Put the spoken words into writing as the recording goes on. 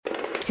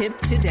Tip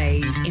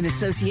Today, in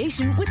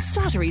association with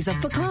Slattery's of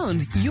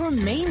Pecan, your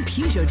main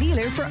Peugeot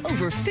dealer for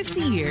over 50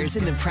 years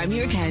in the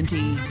Premier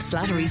County.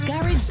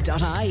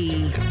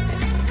 Slattery'sGarage.ie.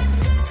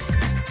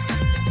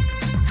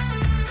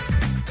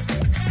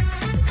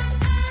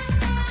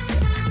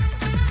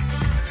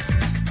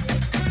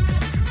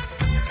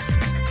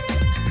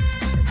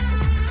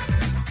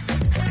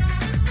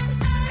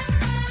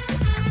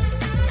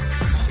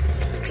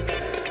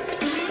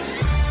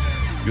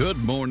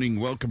 Good morning,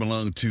 welcome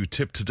along to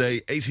Tip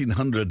Today,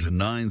 1800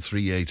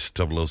 938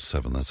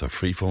 007. That's our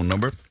free phone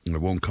number. It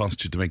won't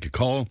cost you to make a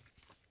call.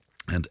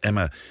 And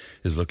Emma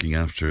is looking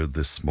after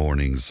this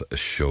morning's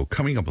show.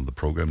 Coming up on the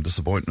programme,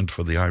 disappointment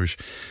for the Irish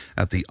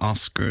at the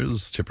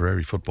Oscars,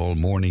 Tipperary football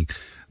morning,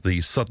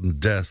 the sudden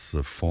death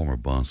of former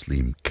boss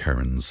Liam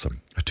Kearns.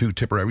 Two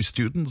Tipperary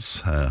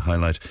students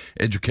highlight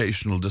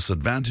educational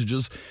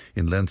disadvantages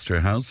in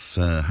Leinster House.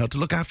 How to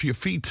look after your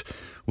feet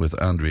with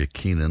Andrea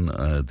Keenan,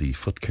 the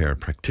foot care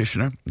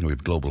practitioner. We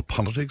have global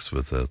politics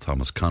with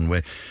Thomas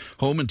Conway.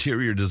 Home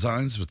interior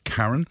designs with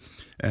Karen.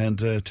 And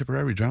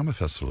Tipperary Drama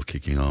Festival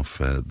kicking off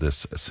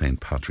this St.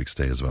 Patrick's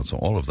Day as well. So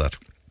all of that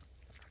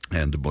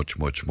and much,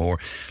 much more.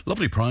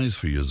 Lovely prize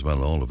for you as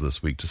well all of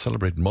this week to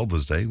celebrate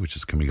Mother's Day, which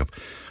is coming up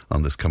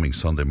on this coming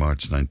Sunday,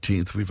 March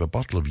 19th. We have a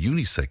bottle of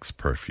unisex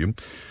perfume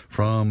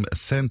from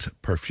Scent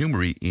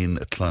Perfumery in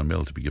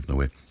Clonmel to be given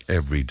away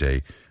every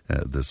day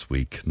this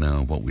week.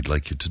 Now, what we'd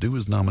like you to do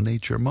is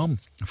nominate your mum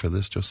for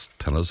this. Just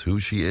tell us who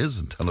she is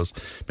and tell us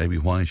maybe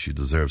why she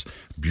deserves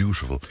a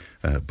beautiful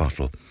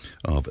bottle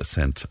of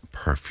Scent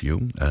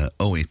perfume.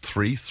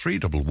 083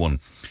 311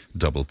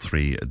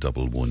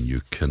 3311.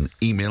 You can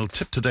email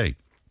tiptoday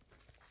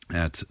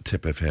at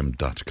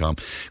tipfm.com.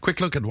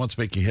 Quick look at what's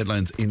making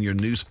headlines in your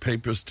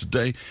newspapers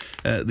today.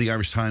 The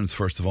Irish Times,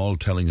 first of all,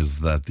 telling us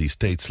that the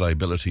state's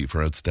liability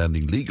for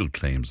outstanding legal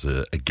claims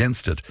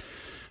against it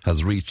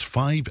has reached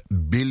 €5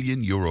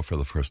 billion for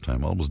the first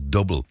time, almost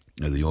double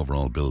the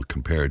overall bill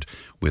compared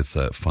with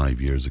 5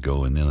 years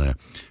ago. And in a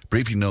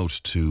briefing note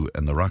to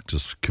an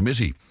Oireachtas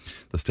committee,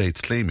 the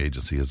state's claim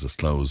agency has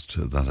disclosed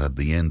that at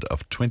the end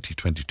of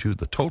 2022,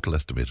 the total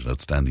estimated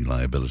outstanding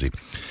liability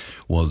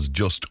was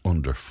just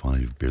under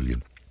 €5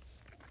 billion.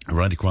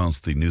 Right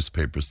across the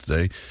newspapers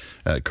today,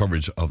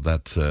 coverage of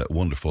that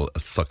wonderful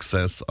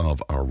success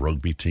of our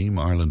rugby team.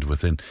 Ireland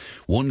within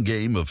one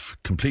game of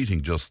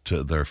completing just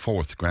their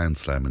fourth Grand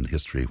Slam in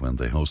history when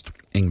they host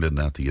England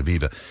at the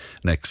Aviva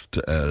next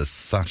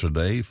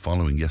Saturday,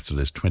 following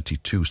yesterday's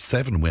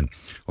 22-7 win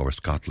over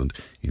Scotland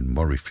in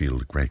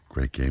Murrayfield.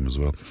 Great game as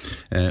well.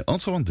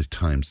 Also on the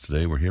Times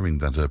today, we're hearing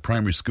that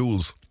primary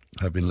schools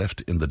have been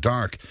left in the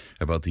dark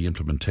about the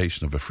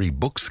implementation of a free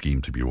book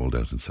scheme to be rolled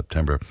out in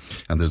September,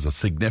 and there's a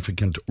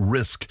significant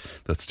risk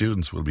that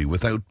students will be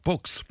without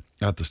books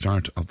at the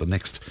start of the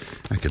next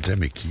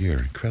academic year.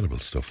 Incredible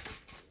stuff.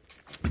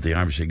 The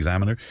Irish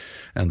Examiner,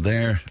 and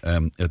they're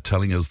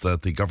telling us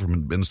that the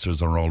government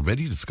ministers are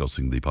already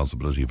discussing the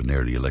possibility of an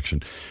early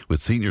election, with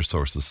senior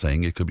sources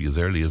saying it could be as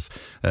early as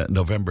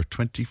November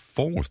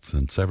 24th.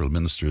 And several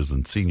ministers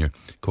and senior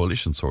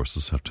coalition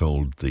sources have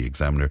told the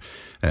Examiner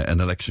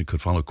an election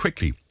could follow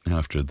quickly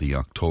after the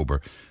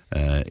October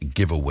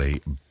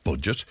giveaway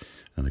budget.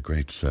 And a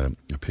great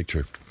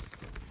picture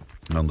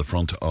on the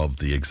front of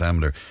the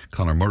Examiner,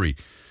 Conor Murray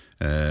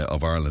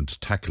of Ireland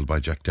tackled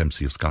by Jack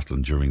Dempsey of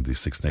Scotland during the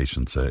Six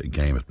Nations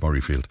game at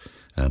Murrayfield,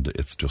 and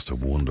it's just a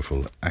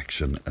wonderful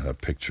action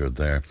picture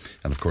there.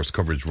 And of course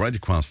coverage right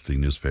across the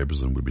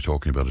newspapers, and we'll be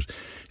talking about it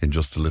in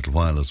just a little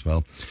while as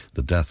well.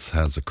 The death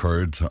has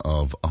occurred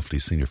of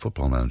Offaly senior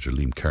football manager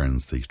Liam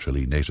Kearns, the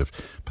Tralee native,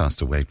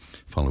 passed away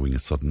following a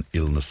sudden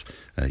illness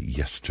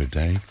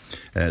yesterday.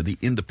 The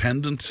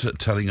Independent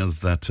telling us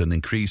that an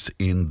increase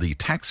in the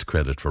tax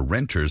credit for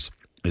renters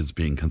is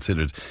being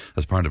considered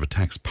as part of a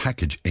tax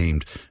package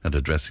aimed at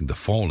addressing the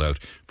fallout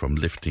from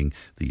lifting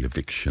the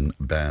eviction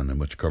ban, and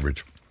much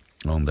coverage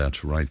on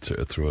that right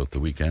throughout the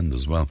weekend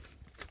as well.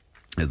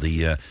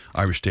 The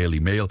Irish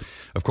Daily Mail,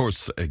 of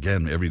course,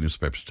 again, every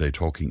newspaper today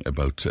talking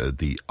about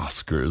the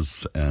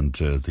Oscars, and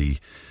the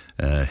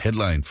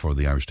headline for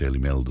the Irish Daily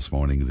Mail this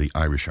morning, the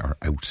Irish are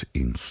out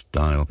in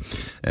style.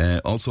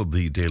 Also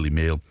the Daily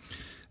Mail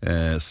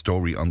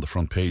story on the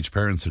front page,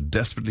 parents are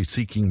desperately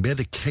seeking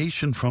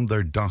medication from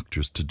their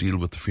doctors to deal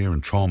with the fear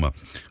and trauma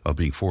of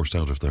being forced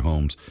out of their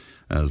homes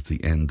as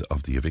the end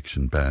of the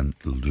eviction ban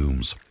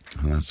looms.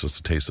 And that's just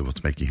a taste of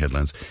what's making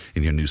headlines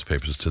in your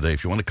newspapers today.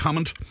 If you want to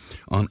comment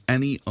on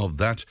any of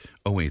that,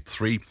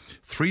 083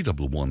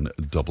 311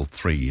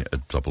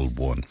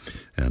 3311.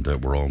 And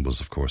we're always,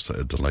 of course,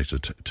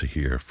 delighted to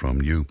hear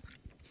from you.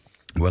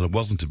 Well, it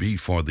wasn't to be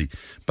for the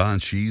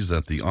Banshees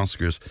at the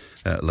Oscars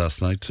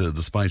last night.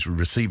 Despite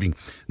receiving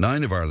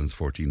 9 of Ireland's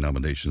 14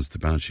 nominations, the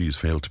Banshees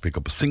failed to pick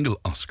up a single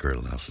Oscar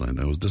last night.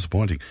 It was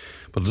disappointing,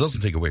 but it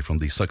doesn't take away from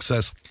the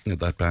success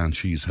that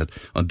Banshees had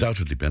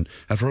undoubtedly been.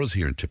 And for us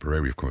here in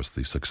Tipperary, of course,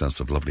 the success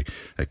of lovely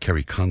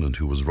Kerry Conlon,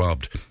 who was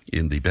robbed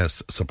in the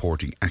Best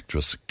Supporting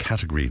Actress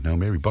category. Now,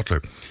 Mary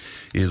Butler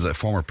is a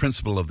former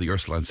principal of the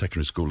Ursuline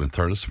Secondary School in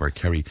Thurles, where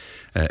Kerry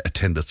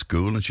attended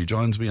school, and she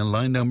joins me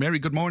online now. Mary,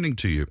 good morning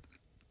to you.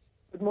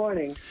 Good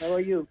morning. How are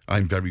you?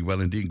 I'm very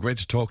well indeed. Great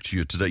to talk to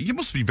you today. You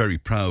must be very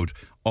proud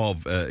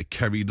of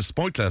Kerry,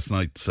 despite last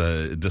night's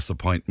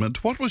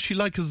disappointment. What was she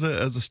like as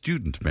a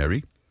student,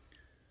 Mary?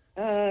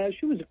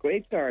 She was a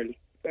great girl,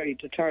 very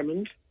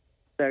determined,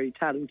 very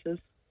talented,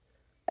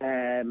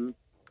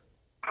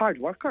 hard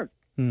worker,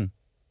 and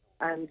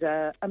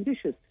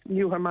ambitious.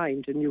 Knew her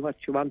mind and knew what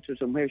she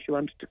wanted and where she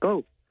wanted to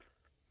go.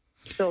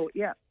 So,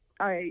 yeah,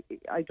 I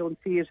don't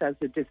see it as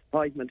a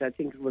disappointment. I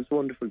think it was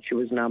wonderful she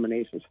was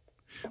nominated.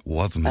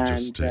 Wasn't it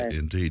just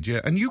indeed,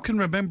 yeah. And you can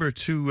remember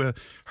too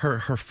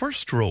her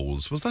first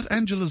roles. Was that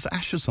Angela's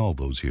Ashes all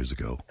those years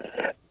ago?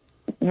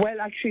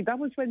 Well, actually, that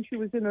was when she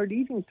was in her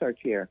Leaving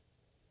Cert year.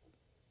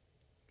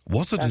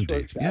 Was it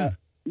indeed? Yeah,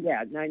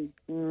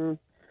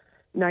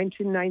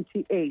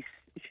 1998.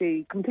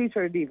 She completed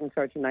her Leaving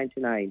Cert in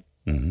 99.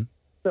 Mm-hmm.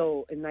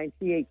 So in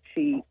 98,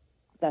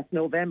 that's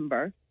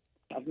November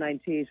of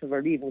 98 of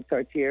her Leaving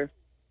Cert year,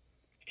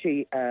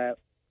 she was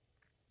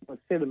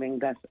filming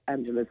that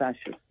Angela's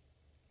Ashes.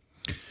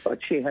 But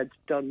she had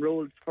done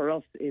roles for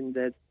us in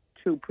the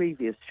 2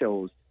 previous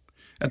shows.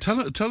 And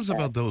tell us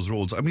about those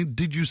roles. I mean,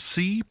 did you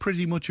see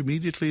pretty much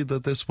immediately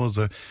that this was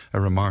a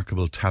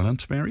remarkable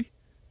talent, Mary?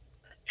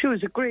 She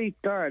was a great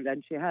girl,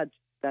 and she had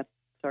that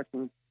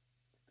certain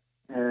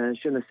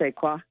je ne sais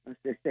quoi, as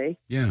they say.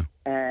 Yeah.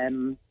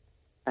 And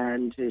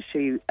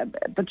she,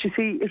 but you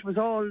see, it was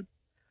all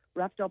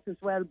wrapped up as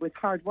well with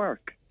hard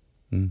work.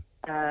 Mm.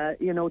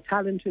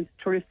 Talent is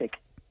terrific,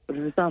 but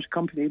it is not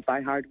accompanied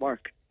by hard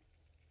work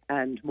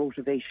and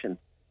motivation,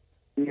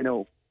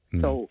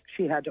 So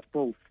she had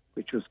both,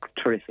 which was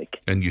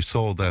terrific. And you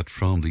saw that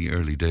from the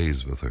early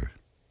days with her.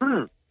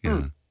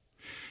 Yeah.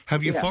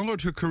 Have you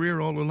followed her career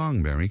all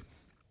along, Mary?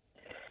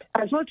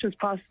 As much as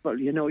possible.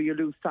 You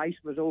lose sight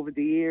of it over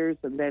the years,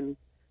 and then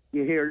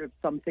you hear of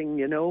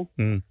something, and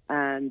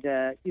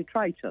you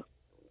try to.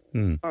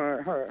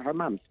 Her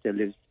mum still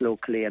lives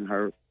locally, and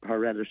her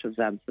relatives,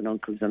 aunts and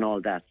uncles and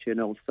all that,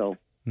 so,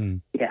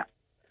 yeah.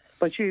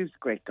 But she was a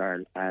great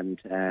girl,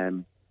 and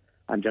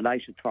I'm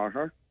delighted for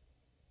her.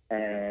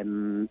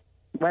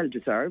 Well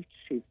deserved.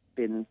 She's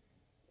been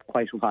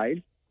quite a while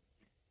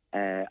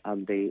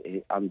on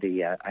the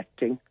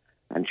acting,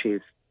 and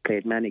she's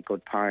played many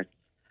good parts.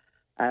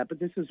 But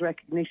this is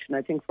recognition,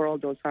 I think, for all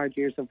those hard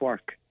years of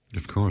work.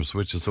 Of course,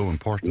 which is so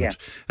important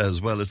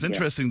as well. It's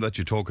interesting that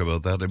you talk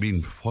about that. I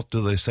mean, what do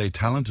they say?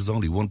 Talent is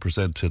only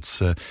 1%. It's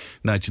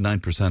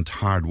 99%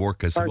 hard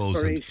work, I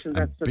suppose, and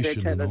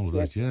ambition and all of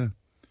that. Yeah.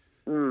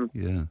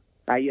 Yeah.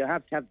 You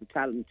have to have the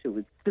talent too.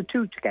 It's the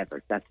two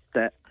together. That's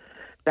the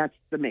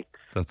mix.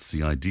 That's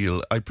the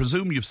ideal. I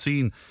presume you've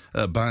seen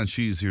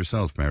Banshees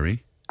yourself,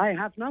 Mary? I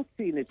have not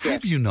seen it yet.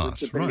 Have you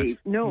not? Right.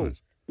 No, right.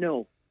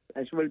 No.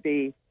 It will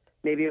be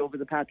maybe over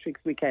the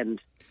Patrick's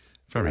weekend.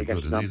 Very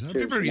good indeed. I'd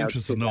be very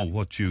interested to know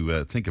what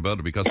you think about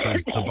it, because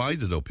there's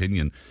divided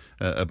opinion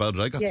about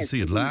it. I got to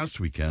see it last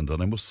weekend,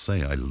 and I must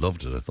say I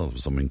loved it. I thought there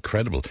was some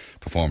incredible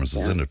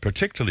performances in it.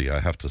 Particularly, I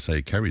have to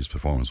say, Kerry's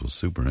performance was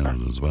super in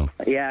it as well.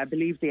 Yeah, I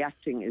believe the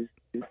acting is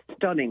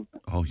stunning.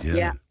 Oh,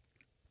 yeah.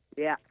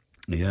 Yeah.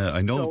 Yeah, I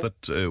know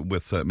that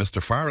with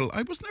Mr. Farrell,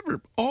 I was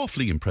never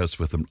awfully impressed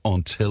with him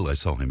until I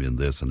saw him in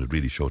this, and it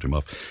really showed him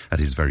off at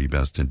his very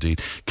best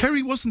indeed.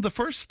 Kerry wasn't the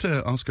first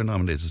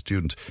Oscar-nominated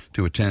student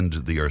to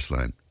attend the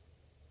Ursuline.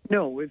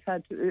 No, we've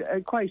had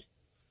quite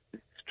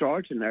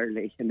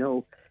extraordinarily,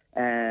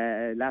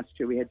 last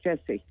year we had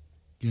Jessie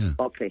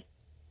Buckley.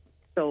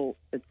 So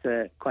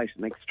it's quite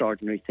an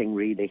extraordinary thing,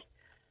 really,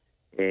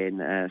 in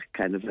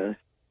kind of a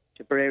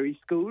Tipperary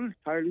school,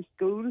 Thurles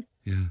school.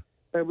 Yeah.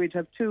 Where we'd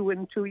have 2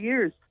 in 2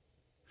 years.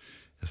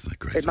 Isn't that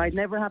great? It might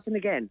never happen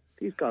again.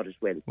 Please God it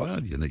will.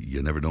 Well, you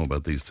never know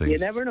about these things. You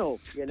never know.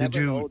 Did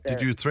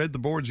you thread the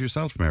boards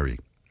yourself, Mary?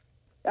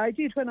 I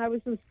did when I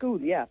was in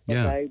school, yeah. But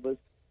I was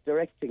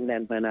directing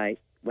then when I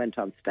went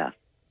on staff.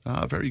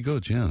 Ah, very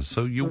good, yeah.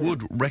 So you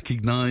would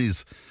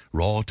recognise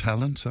raw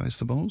talent, I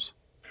suppose?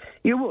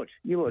 You would.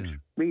 Yeah.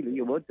 Really,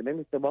 you would. The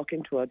minute they walk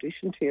into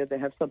audition to you, they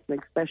have something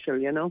special,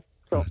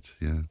 So, right,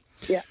 yeah.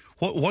 Yeah.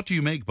 What do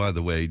you make, by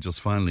the way,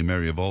 just finally,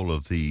 Mary, of all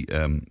of the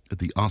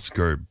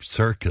Oscar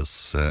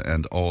circus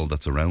and all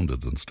that's around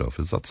it and stuff?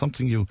 Is that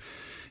something you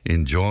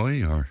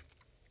enjoy, or?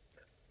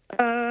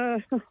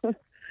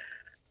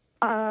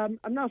 I'm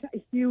not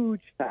a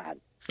huge fan.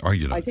 Are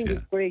you not? I think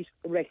it's great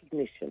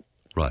recognition.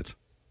 Right.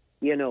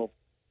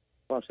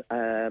 But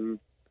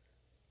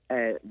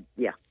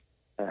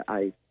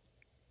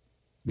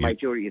my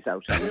jury is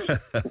out on it.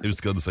 I was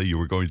going to say you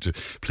were going to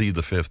plead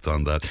the fifth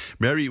on that.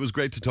 Mary, it was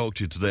great to talk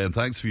to you today, and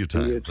thanks for your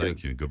time.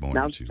 Thank you. Good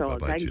morning to you.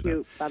 Bye-bye. Thank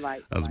you. Bye-bye.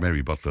 That's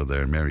Mary Butler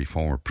there. Mary,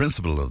 former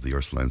principal of the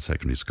Ursuline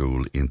Secondary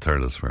School in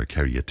Thurles, where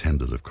Kerry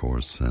attended, of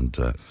course, and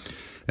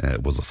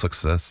was a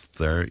success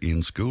there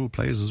in school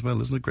plays as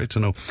well. Isn't it great to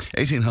know?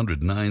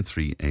 1800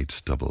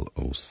 938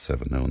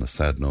 007. Now, on a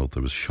sad note,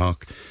 there was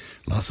shock,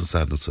 lots of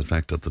sadness, in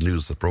fact, at the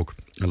news that broke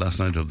last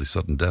night of the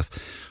sudden death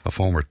of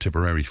former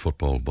Tipperary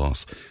football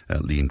boss,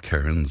 Liam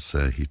Kearns.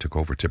 He took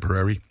over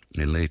Tipperary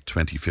in late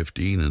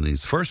 2015. In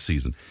his first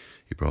season,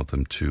 he brought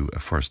them to a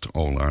first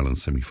All-Ireland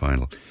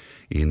semi-final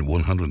in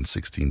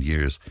 116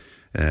 years.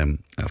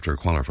 After a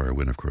qualifier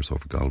win, of course,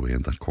 over Galway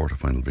and that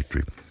quarter-final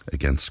victory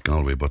against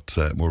Galway. But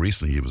more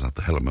recently, he was at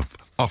the helm of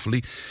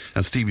Offaly.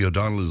 And Stevie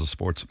O'Donnell is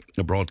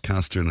a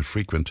broadcaster and a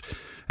frequent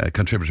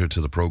contributor to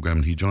the programme.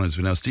 And he joins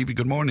me now. Stevie,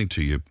 good morning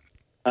to you.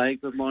 Hi,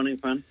 good morning,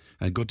 Fran.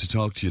 And good to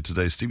talk to you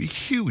today, Stevie.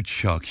 Huge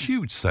shock,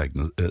 huge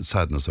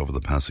sadness over the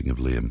passing of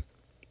Liam.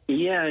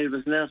 Yeah, it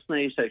was last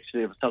night,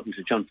 actually. I was talking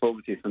to John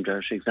Fogarty from the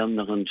Irish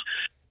Examiner, and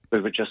we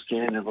were just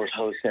saying about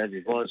how sad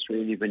it was,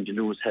 really, when the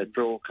news had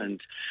broke.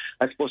 And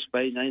I suppose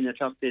by 9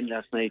 o'clock then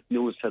last night,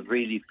 news had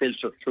really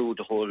filtered through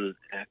the whole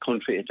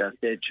country at that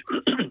stage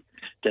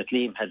that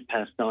Liam had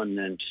passed on.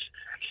 And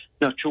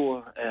not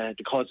sure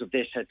the cause of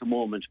death at the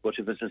moment, but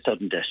it was a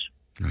sudden death.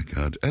 My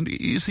God. And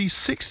is he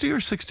 60 or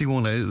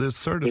 61? There's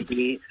sort of...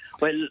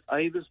 Well,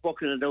 I was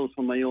working it out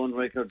from my own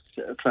records,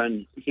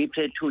 Fran. He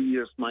played 2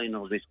 years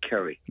minor with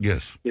Kerry.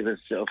 Yes. He was,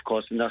 of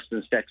course, an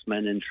Austin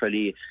Stacksman in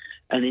Tralee.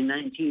 And in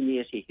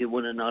 1980, he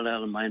won an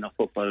All-Ireland minor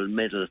football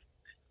medal.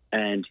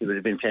 And he would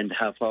have been playing the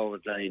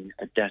half-forward line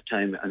at that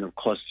time. And, of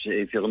course,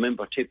 if you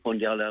remember, Tip won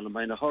the All-Ireland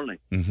minor hurling.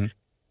 Mm-hmm.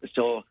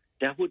 So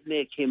that would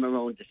make him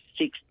around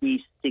the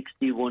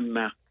 60-61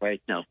 mark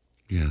right now.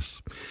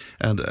 Yes.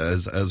 And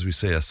as we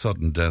say, a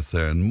sudden death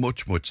there, and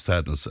much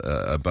sadness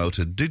about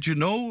it. Did you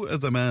know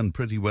the man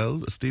pretty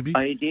well, Stevie?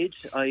 I did.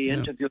 I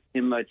interviewed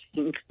him, I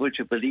think, would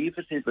you believe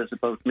it? It was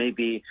about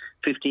maybe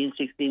 15,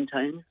 16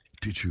 times.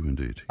 Did you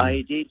indeed? Yeah.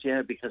 I did,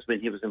 yeah, because when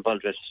he was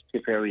involved with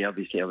Tipperary,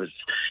 obviously I was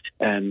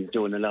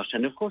doing a lot.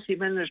 And of course he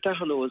managed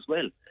Aherlow as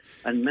well,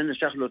 and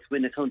managed Aherlow to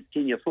win a county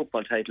senior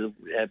football title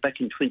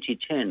back in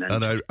 2010.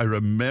 And I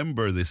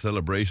remember the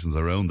celebrations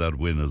around that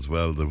win as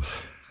well.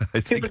 I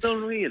think it was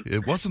unreal.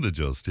 It wasn't it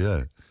just,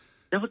 yeah.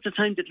 That was the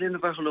time that Lynn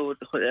of Aherlow,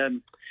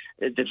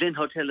 the Lynn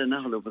Hotel in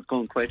Aherlow was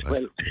going quite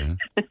well. Yeah.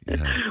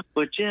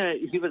 But yeah,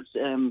 he was...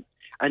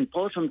 and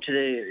brought him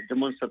to the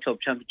Munster Club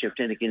Championship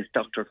then against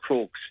Dr.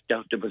 Crokes.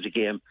 There was a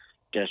game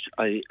that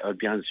I'll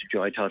be honest with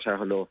you, I thought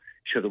Aherlow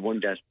should have won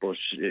that, but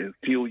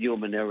few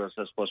human errors,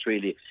 I suppose,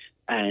 really.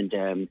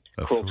 And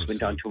Crokes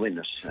went on to win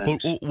it.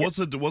 But was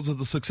it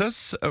the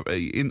success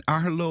in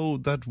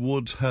Aherlow that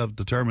would have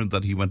determined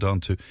that he went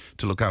on to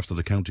look after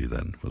the county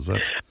then? Was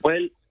that?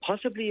 Well,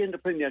 possibly in the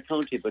Premier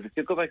County, but if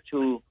you go back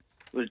to,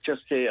 we'll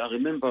just say, I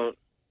remember...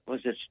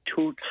 was it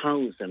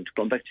 2000,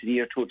 going back to the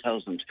year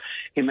 2000,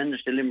 he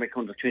managed the Limerick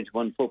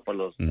under-21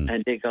 footballers,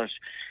 and they got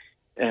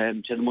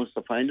to the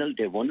Munster final.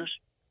 They won it,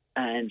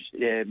 and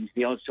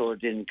he also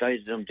then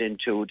guided them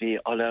into the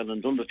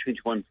All-Ireland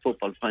under-21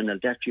 football final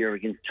that year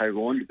against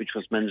Tyrone, which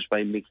was managed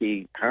by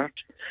Mickey Hart.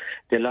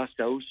 They lost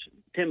out,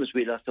 same as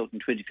we lost out in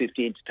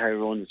 2015 to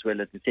Tyrone as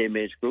well at the same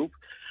age group,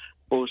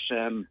 but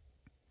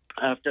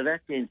after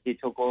that, then he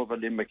took over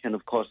Limerick, and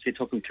of course he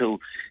took him to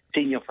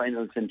senior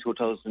finals in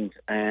 2002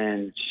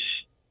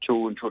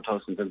 and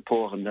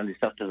 2004, and then he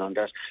started on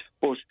that.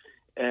 But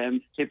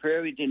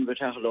Tipperary did with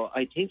Aherlow,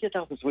 I think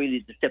that was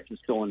really the stepping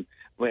stone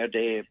where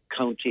the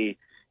county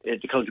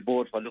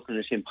board were looking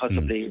at him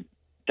possibly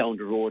down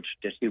the road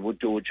that he would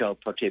do a job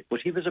for Tip. But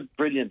he was a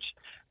brilliant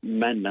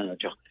man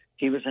manager.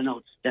 He was an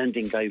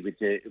outstanding guy with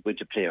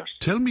the players.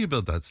 Tell me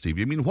about that,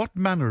 Stevie. I mean, what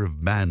manner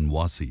of man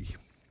was he?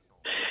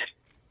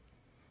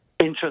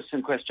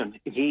 Interesting question.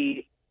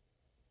 You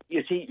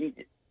see,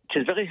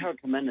 it's very hard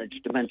to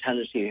manage the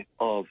mentality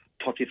of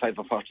 35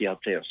 or 40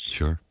 odd players.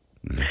 Sure.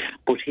 Yeah.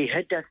 But he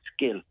had that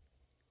skill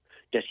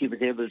that he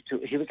was able to,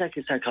 he was like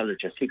a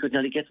psychologist. He could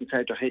nearly get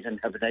inside their head and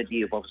have an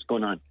idea of what was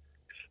going on.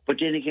 But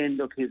then again,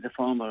 look, he was a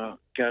former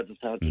Garda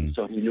sergeant,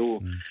 so he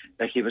knew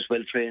that he was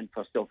well trained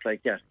for stuff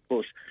like that.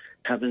 But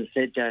having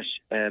said that,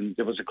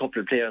 there was a couple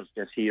of players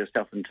that he used to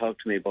often talk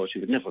to me about. He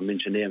would never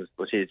mention names,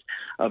 but he'd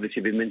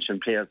obviously been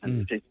mentioning players, and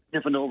he said, you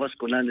never know what's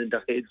going on in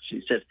their heads.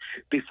 He said,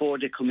 before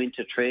they come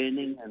into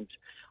training and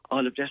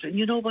all of that. And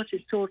you know what,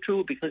 it's so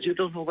true, because you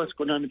don't know what's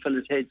going on in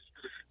fellas' heads,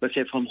 let's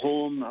say from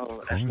home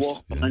or at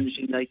work or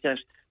anything like that.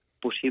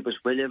 But he was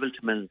well able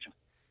to manage them.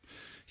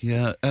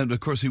 Yeah, and of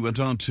course he went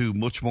on to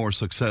much more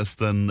success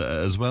than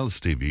as well,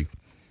 Stevie.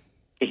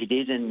 He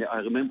did, and I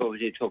remember when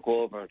he took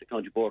over, the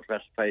county board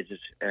ratified it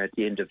at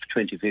the end of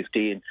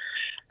 2015,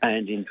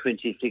 and in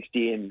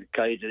 2016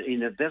 guided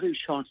in a very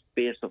short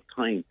space of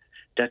time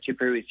that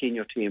Tipperary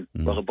senior team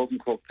were above in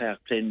Croke Park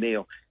playing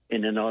Mayo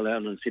in an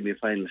All-Ireland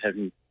semi-final,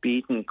 having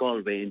beaten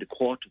Galway in the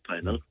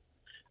quarter-final.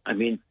 I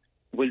mean,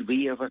 will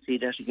we ever see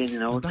that again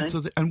in our time?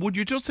 And would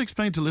you just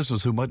explain to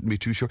listeners who mightn't be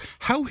too sure,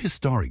 how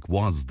historic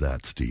was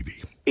that,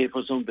 Stevie? It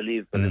was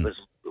unbelievable. It was,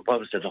 what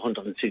was it,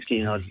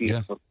 116 odd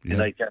years, something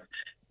like that,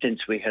 since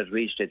we had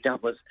reached it.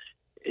 That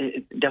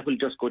will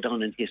just go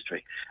down in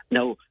history.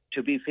 Now,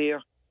 to be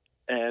fair,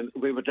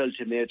 we were dealt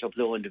a major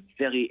blow in the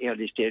very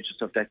early stages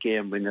of that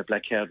game when the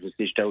black card was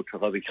dished out to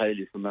Robbie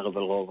Kiley from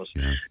Merivale Rovers.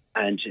 Yes.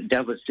 And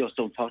that was just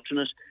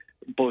unfortunate.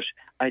 But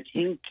I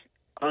think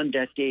on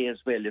that day as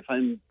well, if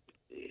I'm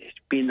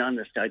being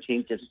honest, I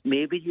think that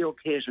maybe the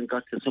occasion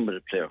got to some of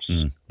the players.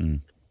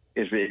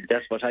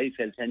 That's what I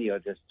felt anyhow.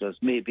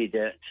 Maybe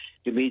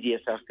the media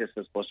circus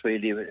was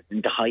really,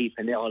 the hype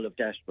and all of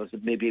that was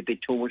maybe a bit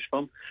too much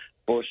for them.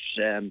 But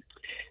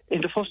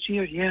in the first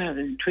year,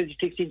 in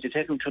 2016, to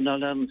take them to an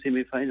All-Ireland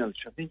semi-finals,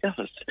 I think that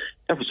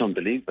was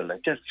unbelievable.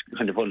 Like, that's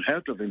kind of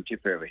unheard of in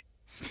Tipperary.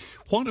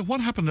 What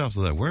happened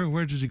after that?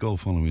 Where did he go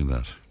following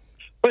that?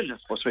 Well,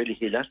 that's what's really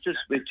he left us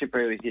with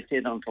Tipperary. He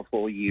stayed on for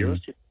 4 years.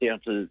 He stayed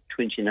until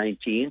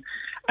 2019.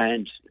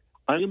 And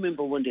I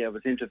remember one day I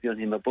was interviewing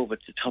him above at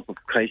the top of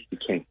Christ the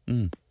King.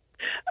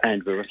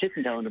 And we were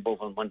sitting down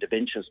above on one of the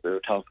benches. We were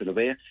talking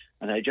away.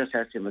 And I just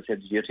asked him, I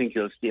said, do you think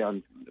you'll stay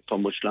on for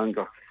much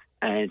longer?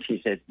 And he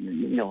said,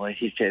 no.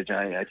 He said,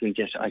 I think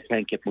that I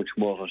can't get much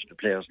more out of the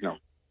players now.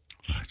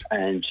 Right.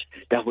 And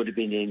that would have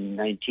been in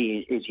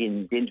 18,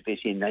 the end of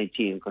 18,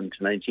 19, going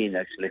to 19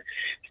 actually.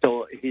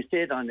 So he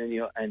stayed on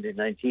and in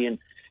 19,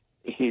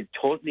 he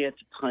told me at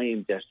the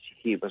time that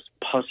he was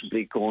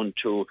possibly going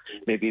to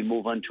maybe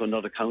move on to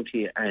another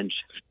county and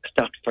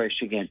start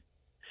fresh again.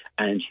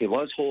 And he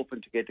was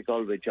hoping to get the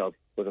Galway job,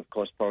 but of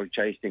course Padraig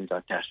Chasing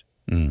got that.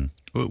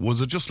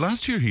 Was it just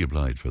last year he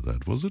applied for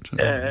that, was it?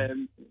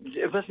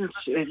 It wasn't,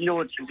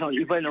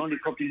 it went only a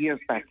couple of years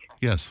back.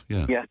 Yes,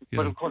 yeah.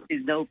 But of course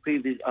he's now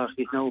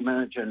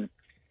managing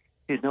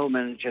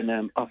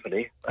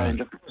Offaly,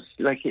 and of course,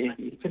 like,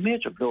 it's a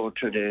major blow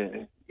to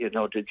the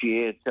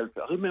GA itself.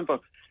 I remember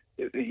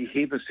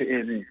he was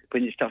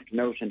when he started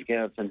out in the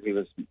Guards, and he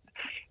was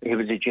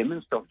a gym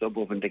and stuff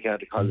above in the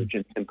Garda College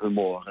in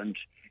Templemore, and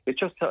it's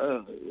just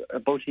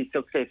about his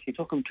success. He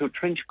took him to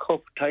Trench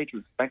Cup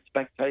titles,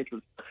 back-to-back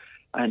titles,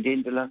 and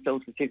then the last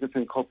out of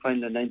Sigerson Cup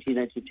final in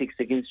 1996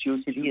 against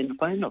UCD in the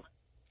final.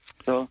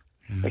 So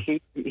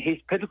his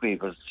pedigree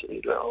was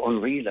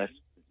unreal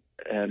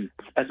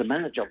as a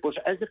manager, but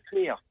as a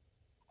player,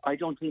 I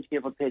don't think he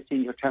ever played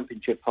senior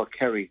championship for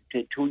Kerry.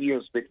 2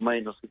 years with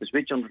minors. He was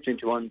with under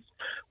 21s,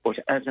 but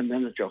as a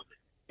manager,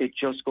 it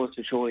just goes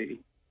to show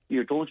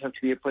you don't have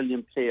to be a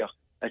brilliant player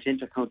at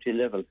inter-county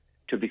level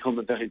to become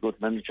a very good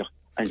manager.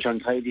 And John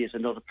Kiley is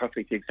another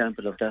perfect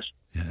example of that.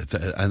 Yeah,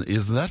 and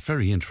isn't that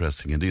very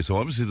interesting indeed? So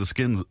obviously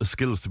the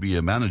skills to be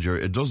a manager,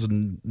 it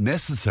doesn't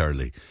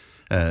necessarily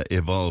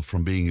evolve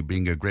from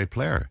being a great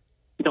player.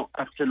 No,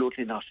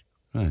 absolutely not.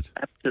 Right.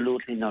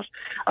 Absolutely not.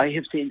 I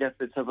have seen that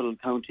with several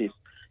counties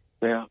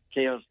where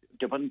players,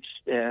 they weren't,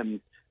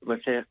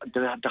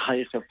 the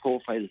highest of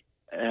profile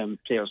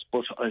players,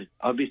 but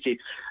obviously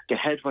they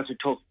had what it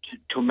took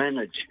to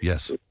manage.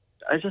 Yes.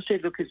 As I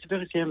said, look, it's a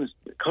very famous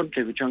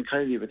country with John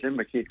Kiley with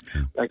Limerick.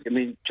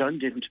 John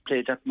didn't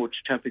play that much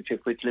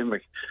championship with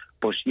Limerick,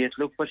 but yet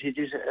look what he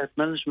did at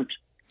management.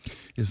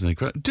 Isn't it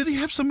correct? Did he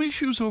have some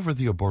issues over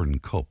the O'Byrne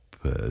Cup,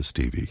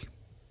 Stevie?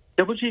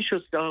 There was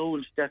issues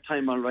around that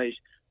time, all right,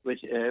 with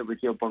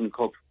the O'Byrne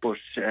Cup, but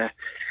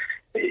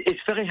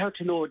it's very hard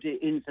to know the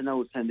ins and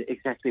outs and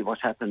exactly what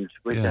happened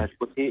with that.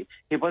 But he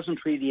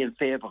wasn't really in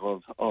favour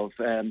of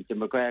the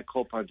McGrath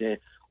Cup or the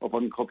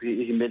O'Byrne Cup.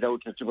 He made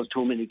out that there was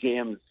too many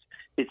games.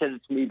 He said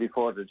it to me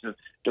before that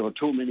there were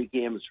too many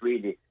games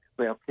really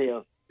where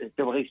players,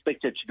 they were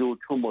expected to do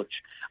too much.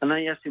 And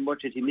I asked him what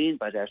did he mean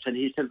by that, and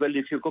he said, well,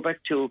 if you go back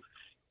to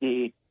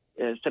the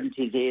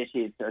 70s,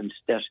 80s, and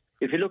that,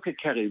 if you look at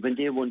Kerry, when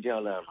they won the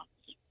All-Ireland,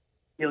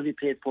 they only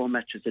played 4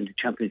 matches in the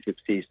championship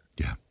season.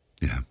 Yeah.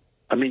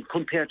 I mean,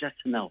 compare that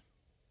to now.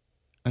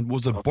 And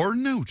was it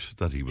burnout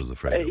that he was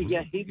afraid of?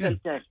 He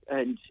felt that.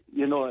 And,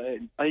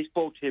 I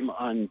spoke to him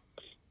on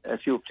a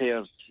few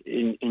players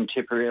in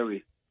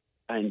Tipperary.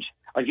 And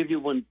I'll give you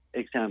one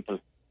example.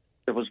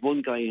 There was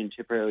one guy in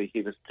Tipperary,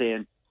 he was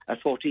playing,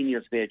 at 14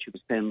 years of age, he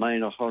was playing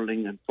minor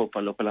hurling and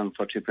football up along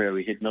for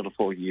Tipperary. He had another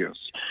 4 years.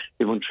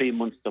 He won 3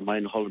 months of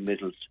minor hurling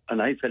medals.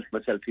 And I felt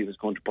myself he was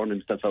going to burn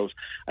himself out.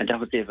 And that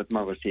was David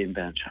Morrissey in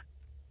Banter.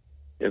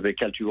 With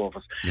Kelty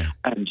Rovers. Yeah.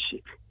 And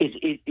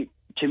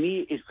to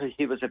me,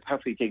 he was a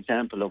perfect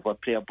example of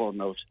what player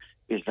burnout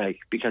is like,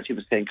 because he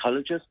was playing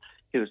colleges,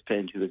 he was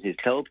playing with his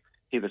club,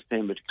 he was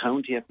playing with the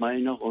county at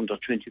minor, under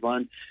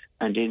 21,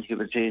 and then he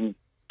was in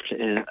at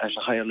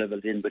a higher level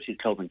then with his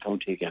club and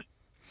county again.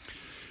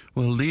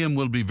 Well, Liam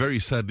will be very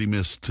sadly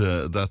missed,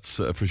 that's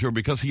for sure,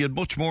 because he had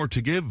much more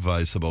to give,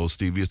 I suppose,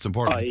 Stevie. It's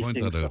important to point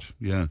that out.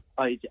 Yeah,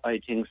 I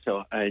think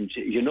so. And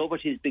you know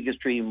what his biggest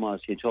dream was?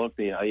 He told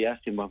me, I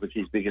asked him what was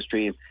his biggest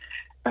dream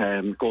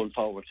going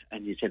forward,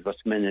 and he said was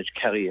to manage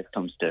Kerry at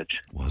some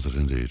stage. Was it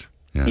indeed?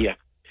 Yeah.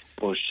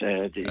 But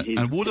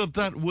and would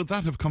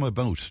that have come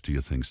about, do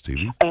you think,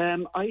 Stevie?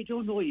 I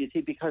don't know, you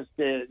see, because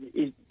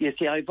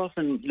I've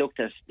often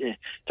looked at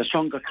the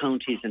stronger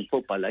counties in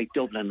football, like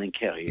Dublin and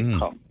Kerry and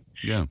Cork.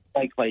 Yeah.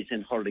 Likewise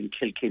in hurling,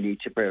 Kilkenny,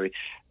 Tipperary.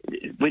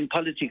 When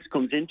politics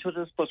comes into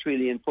this, but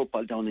really in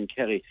football down in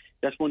Kerry,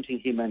 that's one thing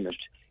he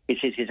managed. He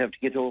says he'd have to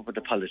get over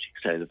the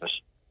politics side of it,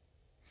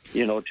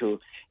 to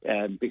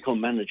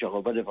become manager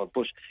or whatever.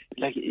 But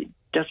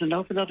there's an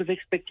awful lot of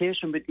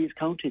expectation with these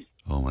counties.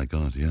 Oh my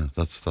God, yeah,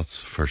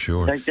 that's for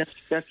sure.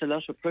 That's a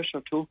lot of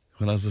pressure too.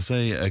 Well, as I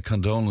say,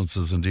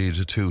 condolences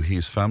indeed to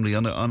his family.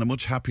 On a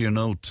much happier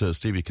note,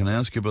 Stevie, can I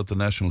ask you about the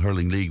National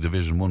Hurling League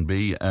Division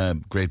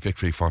 1B? Great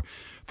victory for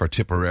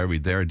Tipperary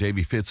there.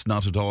 Davy Fitz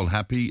not at all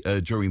happy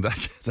during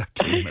that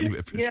game.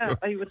 Anyway, sure.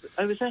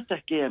 I was at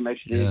that game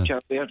actually. Yeah.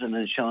 Ger Bearden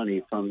and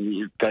Shawnee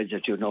from guys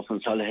that you know from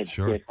Solihull had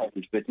great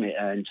with me,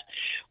 and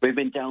we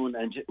went down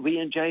and we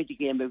enjoyed the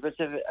game. It was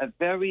a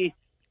very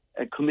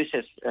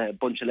committed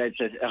bunch of lads.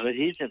 It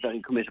is a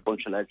very committed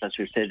bunch of lads, as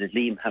we said, that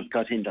Liam have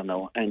got in there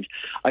now, and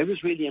I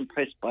was really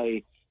impressed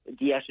by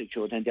the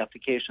attitude and the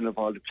application of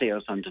all the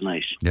players on the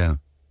night. Yeah.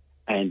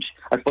 And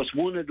I suppose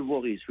one of the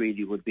worries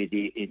really would be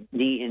the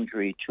knee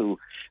injury to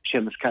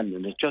Seamus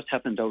Cannon. It just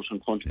happened out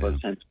in front of us,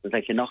 and it was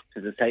like a knock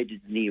to the side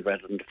of the knee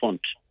rather than the front.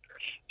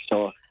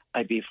 So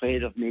I'd be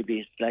afraid of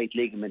maybe slight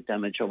ligament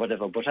damage or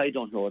whatever, but I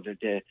don't know.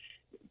 That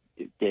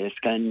the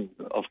scan,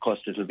 of course,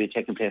 it will be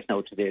taking place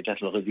now today.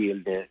 That will reveal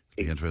the...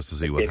 Be interested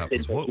to see what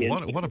happens.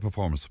 What a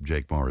performance from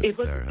Jake Morris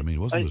there. I mean,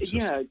 wasn't it just...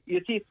 Yeah,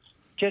 you see,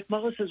 Jake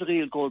Morris is a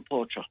real goal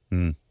poacher.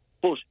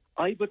 But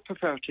I would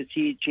prefer to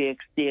see Jake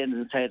staying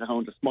inside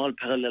around a small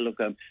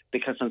parallelogram,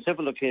 because on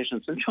several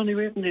occasions, and Johnny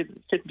Raven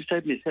sitting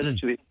beside me said it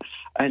to me,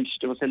 and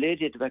there was a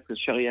lady at the back with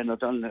Sherry-Ann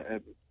O'Donnell,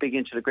 big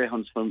into the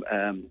Greyhounds from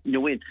New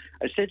Win.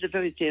 I said the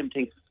very same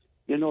thing.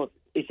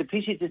 It's a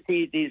pity to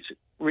see these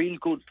real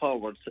good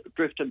forwards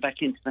drifting back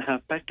into the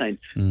half-back line.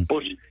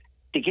 But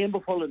the game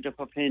of Holland that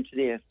we're playing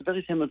today, it's the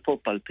very same in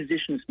football.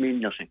 Positions mean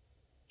nothing.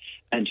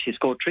 And she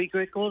scored 3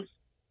 great goals.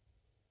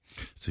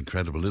 It's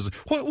incredible, isn't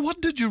it?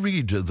 What did you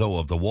read, though,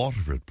 of the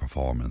Waterford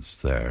performance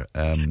there?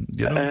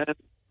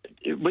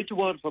 With the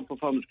Waterford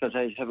performance, because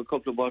I have a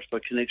couple of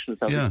Waterford connections,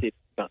 obviously,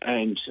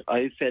 and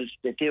I felt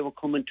that they were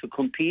coming to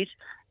compete,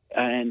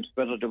 and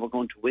whether they were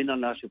going to win or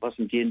not, it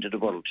wasn't the end of the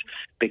world,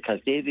 because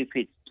Davy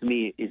Fitz, to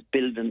me, is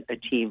building a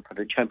team for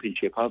the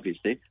championship,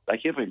 obviously,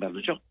 like every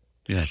manager.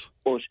 Yes.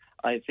 But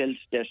I felt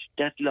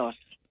that loss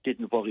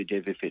didn't worry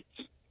Davy Fitz.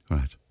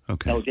 Right.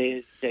 Okay. Now,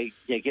 they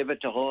gave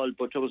it to Hall,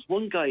 but there was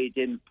one guy,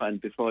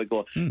 before I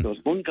go, there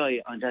was one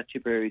guy on that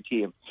Tipperary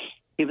team.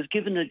 He was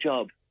given a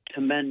job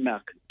to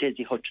man-mark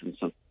Desi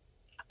Hutchinson,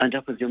 and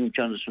that was young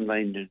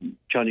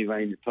Johnny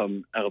Ryan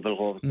from Arabelle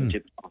Rovers in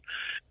Tipperary.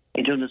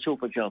 He done a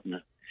super job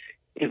now.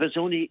 It was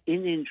only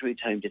in injury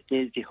time that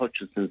Desi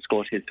Hutchinson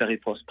scored his very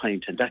first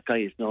pint, and that guy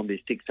is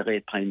normally 6 or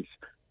 8 pints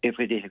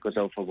every day he goes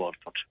out for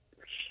Waterford.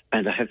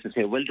 And I have to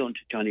say, well done to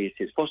Johnny. It's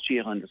his first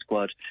year on the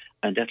squad,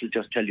 and that'll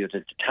just tell you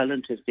that the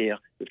talent is there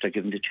if they're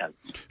given the chance.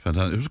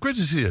 Fantastic. It was great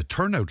to see a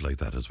turnout like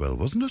that as well,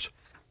 wasn't it?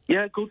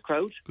 Yeah, good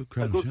crowd.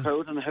 A good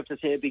crowd, and I have to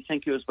say a big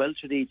thank you as well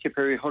to the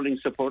Tipperary Hurling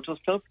Supporters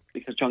Club,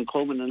 because John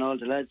Coleman and all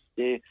the lads,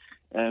 they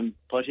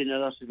brought in a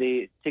lot of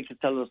the ticket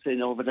sellers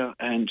in over there,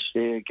 and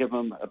they gave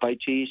them a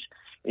bite to eat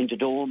in the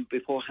dome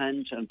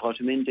beforehand and brought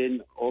them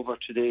in over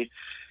to the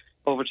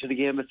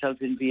game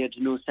itself in via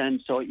the new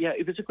stand. So, yeah,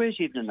 it was a great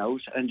evening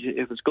out, and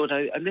it was good.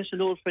 I met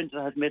an old friend that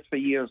I had met for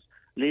years,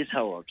 Liz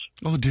Howard.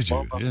 Oh, did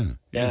you?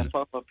 Yeah,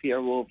 former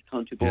PRO of the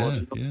County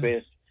Board.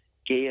 Great.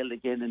 Gael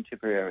again in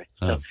Tipperary.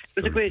 So it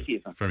was a great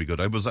evening. Very good.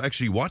 I was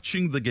actually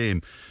watching the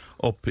game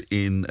up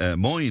in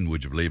Moyne,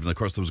 would you believe? And, of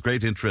course, there was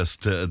great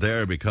interest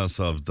there because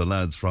of the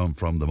lads from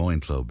the Moyne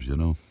club,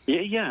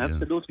 Yeah,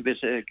 absolutely. But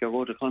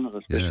Gerard O'Connor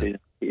especially.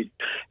 Yeah.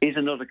 He's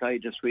another guy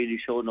that's really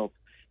shown up.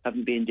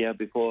 Haven't been there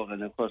before,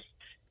 and of course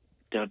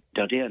they're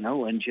there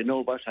now. And you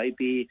know what? I'd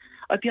be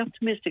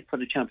optimistic for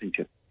the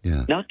championship.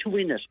 Yeah. Not to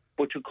win it,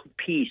 but to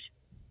compete.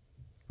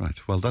 Right.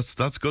 Well, that's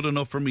good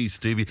enough for me,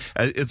 Stevie.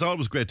 It's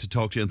always great to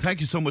talk to you, and thank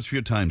you so much for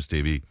your time,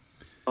 Stevie.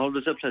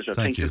 Always a pleasure.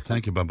 Thank you.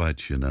 Thank you. Bye-bye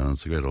to you now.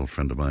 It's a great old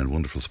friend of mine,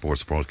 wonderful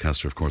sports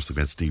broadcaster, of course, the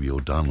great Stevie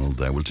O'Donnell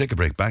there. We'll take a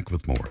break, back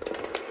with more.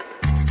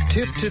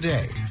 Tip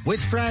Today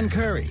with Fran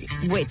Curry.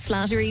 With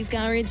Slattery's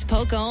Garage,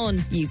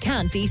 Puckane. You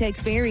can't beat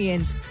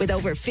experience. With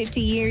over 50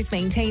 years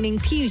maintaining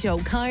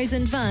Peugeot cars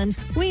and vans,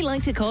 we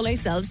like to call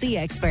ourselves the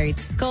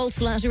experts. Call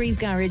Slattery's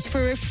Garage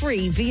for a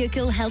free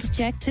vehicle health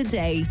check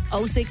today.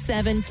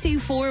 067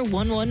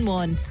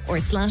 24111 or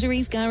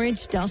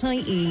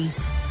slatterysgarage.ie.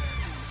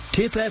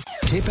 Tip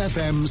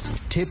FM's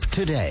Tip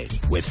Today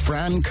with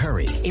Fran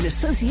Curry. In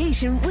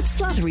association with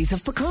Slattery's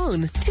of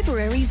Puckane,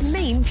 Tipperary's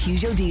main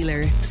Peugeot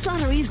dealer.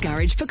 Slattery's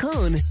Garage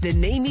Puckane, the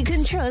name you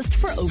can trust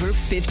for over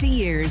 50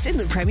 years in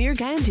the Premier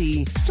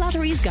County.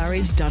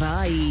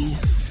 slatterysgarage.ie.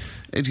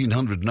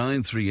 1800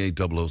 938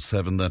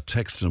 007. That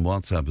text and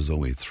WhatsApp is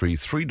 083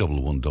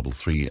 311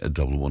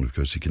 3311. Of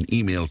course, you can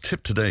email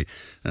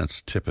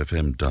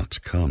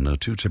tiptoday@tipfm.com. Now,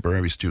 two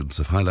Tipperary students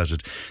have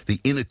highlighted the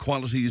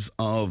inequalities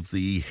of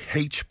the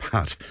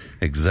HPAT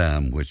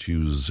exam, which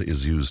is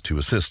used to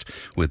assist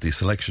with the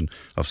selection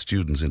of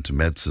students into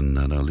medicine.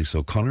 And Lisa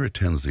O'Connor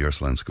attends the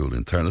Ursuline School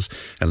in Thurles,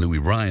 and Louis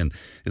Ryan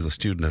is a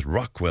student at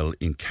Rockwell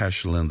in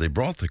Cashel, and they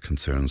brought their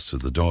concerns to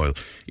the Dáil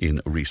in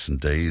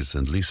recent days.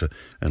 And Lisa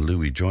and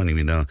Louis joining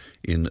me now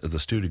in the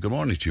studio. Good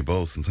morning to you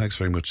both, and thanks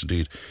very much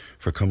indeed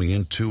for coming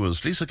in to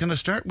us. Lisa, can I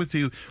start with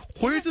you?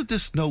 Where did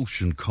this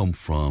notion come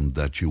from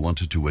that you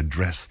wanted to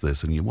address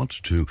this, and you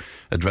wanted to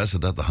address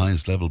it at the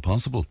highest level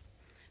possible?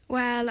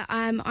 Well,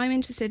 I'm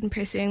interested in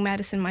pursuing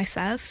medicine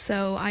myself,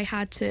 so I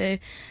had to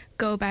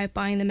go about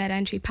buying the med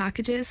entry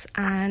packages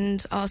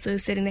and also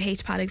sitting the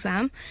HPAT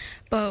exam.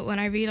 But when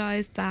I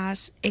realised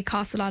that it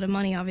costs a lot of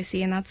money,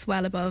 obviously, and that's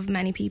well above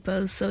many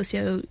people's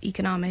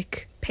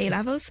socio-economic pay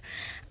levels,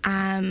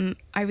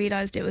 I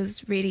realised it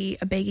was really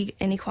a big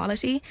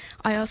inequality.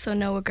 I also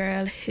know a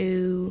girl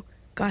who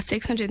got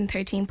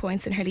 613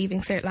 points in her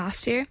Leaving Cert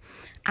last year,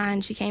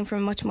 and she came from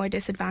a much more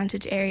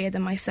disadvantaged area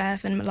than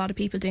myself and a lot of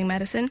people doing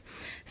medicine.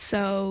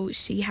 So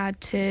she had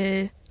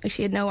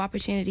no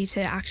opportunity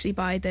to actually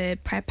buy the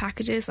prep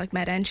packages like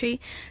med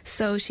entry,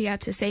 so she had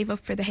to save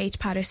up for the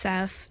HPAT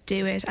herself,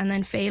 do it and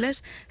then fail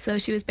it. So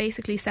she was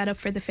basically set up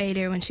for the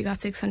failure when she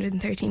got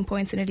 613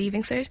 points in her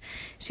Leaving Cert.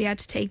 She had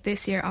to take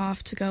this year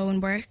off to go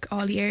and work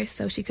all year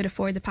so she could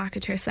afford the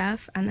package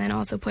herself and then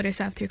also put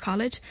herself through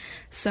college.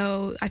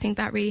 So I think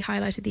that really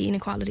highlighted the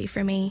inequality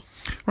for me.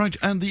 Right,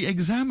 and the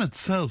exam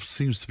itself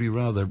seems to be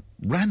rather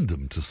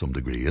random to some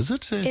degree, is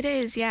it? It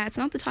is, yeah. It's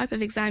not the type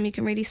of exam you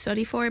can really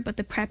study for, but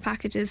the prep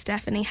packages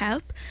definitely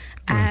help.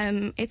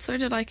 Right. It's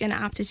sort of like an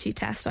aptitude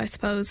test, I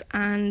suppose,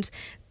 and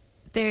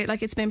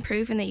it's been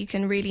proven that you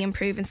can really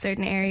improve in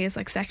certain areas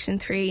like Section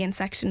 3 and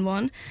Section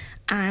 1,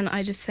 and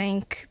I just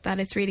think that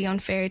it's really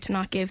unfair to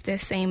not give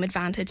this same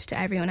advantage to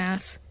everyone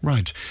else.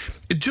 Right.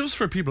 Just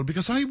for people,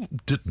 because I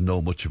didn't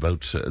know much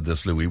about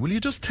this, Louis, will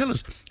you just tell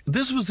us,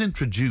 this was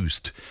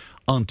introduced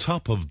on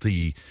top of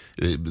the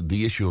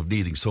issue of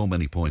needing so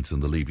many points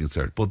in the Leaving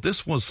Cert, but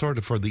this was sort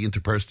of for the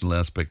interpersonal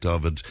aspect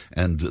of it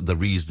and the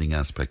reasoning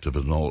aspect of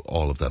it and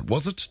all of that.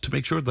 Was it to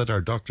make sure that our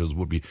doctors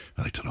would be,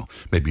 I don't know,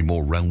 maybe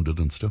more rounded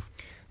and stuff?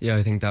 Yeah,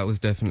 I think that was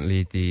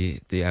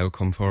definitely the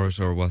outcome for it,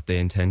 or what they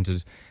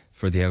intended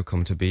for the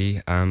outcome to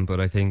be.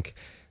 But I think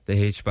the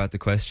HPAT, the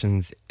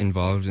questions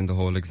involved in the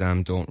whole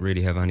exam don't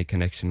really have any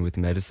connection with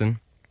medicine.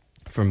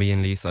 For me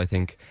and Lisa, I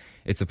think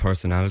it's a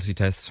personality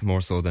test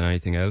more so than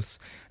anything else,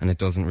 and it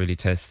doesn't really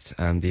test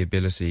the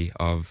ability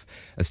of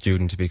a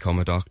student to become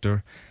a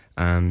doctor.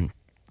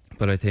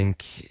 But I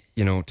think,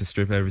 to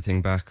strip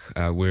everything back,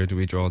 where do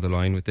we draw the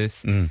line with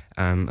this?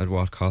 At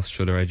what cost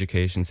should our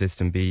education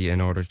system be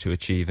in order to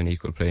achieve an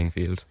equal playing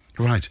field?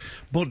 Right,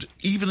 but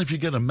even if you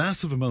get a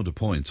massive amount of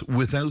points,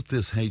 without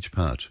this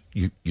HPAT,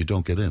 you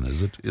don't get in,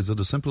 is it? Is it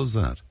as simple as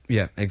that?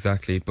 Yeah,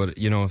 exactly. But,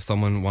 if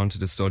someone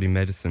wanted to study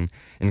medicine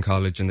in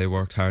college and they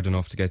worked hard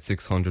enough to get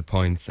 600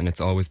 points, and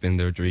it's always been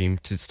their dream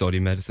to study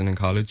medicine in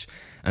college,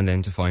 and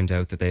then to find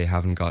out that they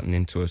haven't gotten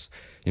into it,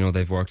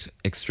 they've worked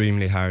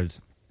extremely hard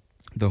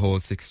the whole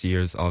 6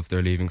 years of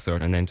their Leaving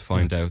Cert, and then to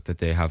find out that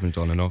they haven't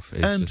done enough.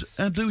 And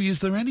Louis, is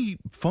there any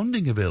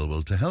funding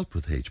available to help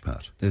with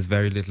HPAT? There's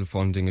very little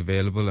funding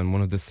available, and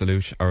one of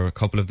the a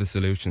couple of the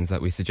solutions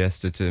that we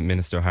suggested to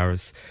Minister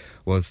Harris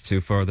was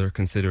to further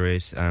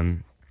considerate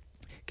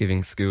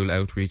giving school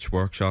outreach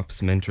workshops,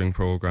 mentoring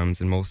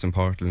programmes, and most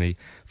importantly,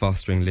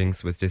 fostering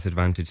links with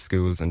disadvantaged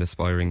schools and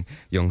aspiring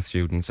young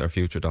students or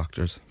future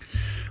doctors.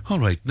 All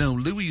right, now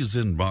Louis is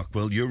in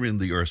Rockwell, you're in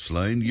the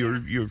Ursuline,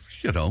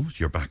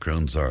 your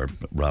backgrounds are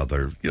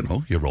rather,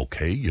 you're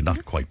okay, you're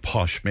not quite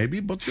posh maybe,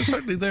 but you're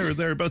certainly there or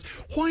thereabouts.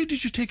 Why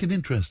did you take an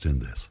interest in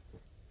this?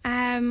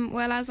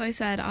 Well, as I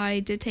said, I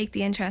did take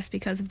the interest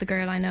because of the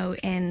girl I know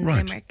in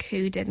Limerick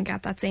who didn't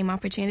get that same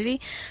opportunity,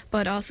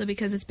 but also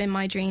because it's been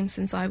my dream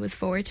since I was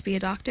 4 to be a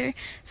doctor.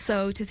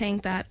 So to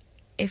think that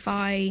if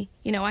I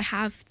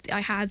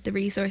had the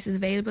resources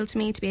available to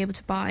me to be able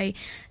to buy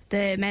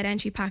the med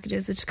entry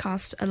packages, which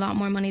cost a lot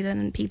more money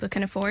than people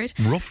can afford.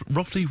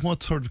 Roughly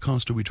what sort of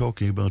cost are we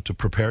talking about to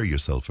prepare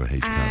yourself for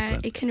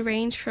HPAT? It can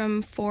range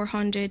from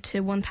 400 to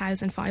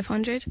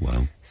 1,500.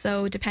 Wow.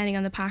 So depending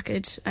on the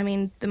package,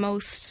 the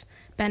most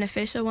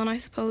beneficial one, I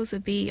suppose,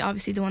 would be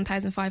obviously the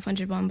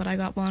 1,500 one, but I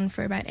got one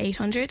for about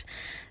 800.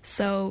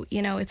 So,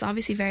 it's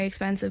obviously very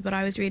expensive, but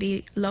I was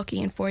really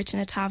lucky and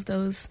fortunate to have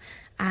those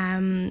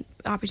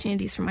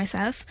opportunities for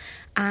myself,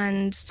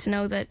 and to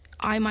know that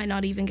I might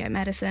not even get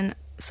medicine.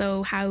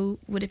 So how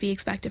would it be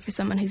expected for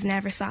someone who's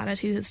never sat it,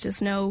 who has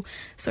just no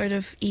sort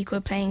of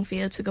equal playing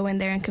field, to go in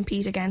there and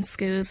compete against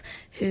schools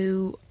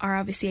who are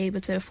obviously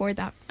able to afford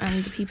that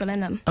and the people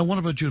in them? And what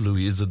about you,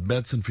 Louis? Is it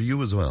medicine for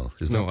you as well?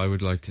 I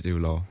would like to do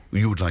law.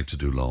 You would like to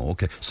do law,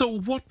 okay. So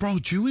what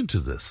brought you into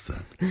this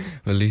then?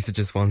 Well, Lisa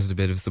just wanted a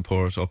bit of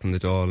support up in the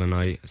Dáil,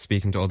 and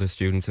speaking to other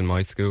students in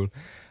my school,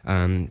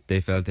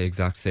 They felt the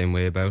exact same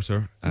way about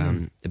her,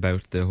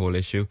 about the whole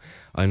issue.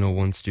 I know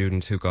one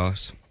student who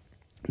got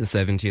the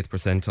 70th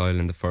percentile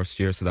in the first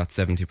year, so that's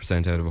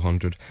 70% out of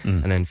 100,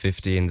 and then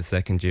 50 in the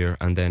second year,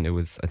 and then it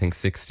was, I think,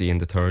 60 in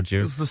the third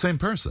year. It's the same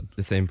person?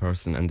 The same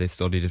person, and they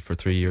studied it for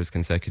 3 years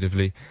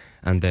consecutively,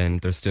 and then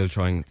they're still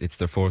trying, it's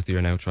their fourth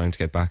year now, trying to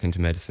get back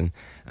into medicine,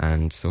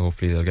 and so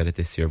hopefully they'll get it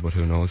this year, but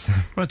who knows.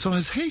 Right, so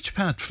has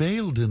HPAT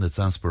failed in its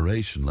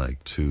aspiration,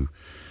 like, to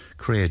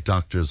create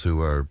doctors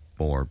who are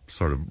more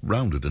sort of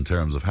rounded in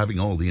terms of having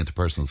all the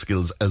interpersonal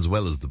skills as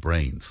well as the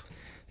brains?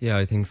 Yeah,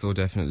 I think so,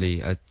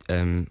 definitely.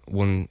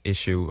 One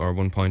issue or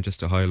one point just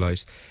to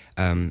highlight,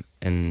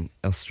 an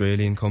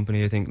Australian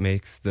company, I think,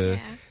 makes the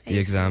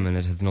exam, and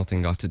it has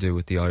nothing got to do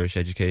with the Irish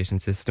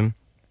education system.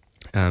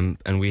 And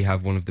we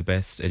have one of the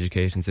best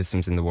education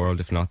systems in the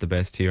world, if not the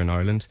best, here in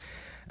Ireland.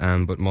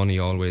 But money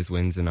always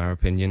wins, in our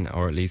opinion,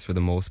 or at least for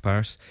the most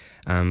part.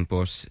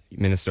 But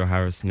Minister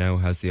Harris now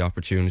has the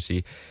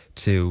opportunity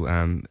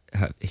to,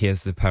 he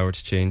has the power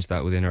to change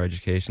that within our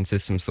education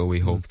system, so we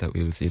hope that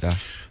we will see that.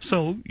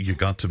 So, you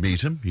got to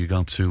meet him, you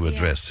got to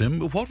address him.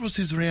 What was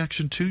his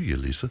reaction to you,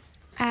 Lisa?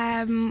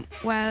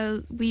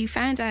 Well, we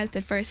found out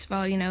that, first of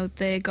all,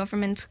 the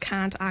government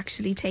can't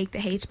actually take the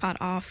HPAT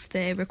off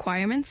the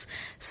requirements,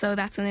 so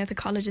that's something that the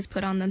colleges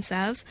put on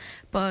themselves.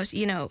 But,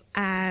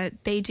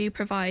 they do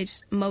provide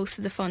most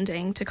of the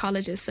funding to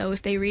colleges, so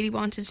if they really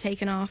wanted to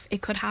take it off,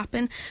 it could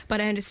happen.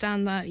 But I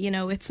understand that,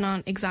 it's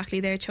not exactly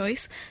their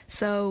choice.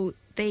 So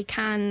they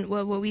can,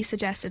 well, what we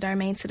suggested, our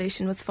main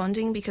solution was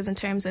funding, because in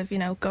terms of,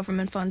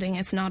 government funding,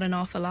 it's not an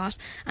awful lot,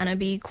 and it'd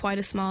be quite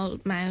a small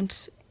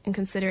amount in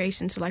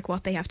consideration to like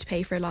what they have to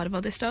pay for a lot of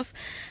other stuff.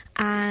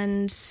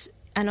 And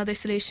another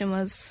solution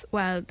was,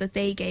 that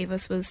they gave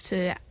us, was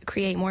to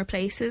create more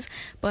places,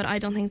 but I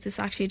don't think this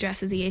actually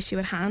addresses the issue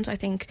at hand. I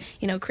think,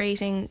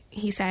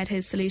 he said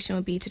his solution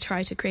would be to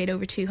try to create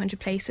over 200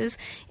 places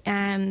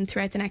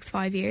throughout the next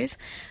 5 years.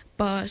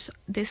 But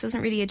this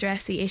doesn't really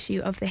address the issue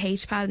of the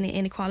HPAT and the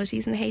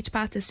inequalities in the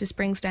HPAT. This just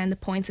brings down the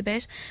points a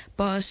bit.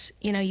 But,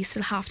 you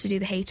still have to do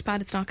the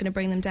HPAT. It's not going to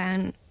bring them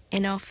down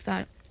enough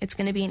that it's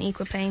going to be an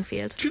equal playing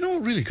field. Do you know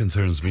what really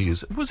concerns me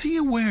is, was he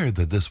aware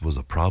that this was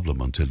a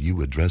problem until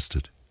you addressed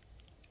it?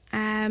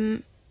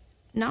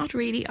 Not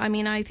really. I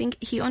mean, I think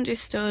he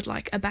understood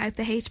about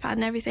the HPAT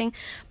and everything,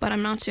 but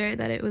I'm not sure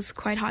that it was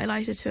quite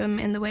highlighted to him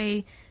in the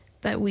way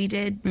that we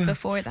did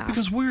before that.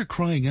 Because we're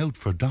crying out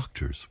for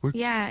doctors.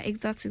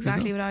 That's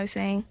exactly what I was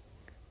saying.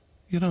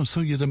 So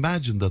you'd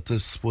imagine that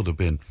this would have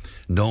been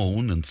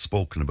known and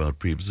spoken about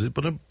previously,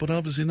 but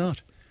obviously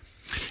not.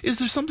 Is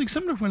there something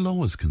similar where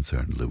law is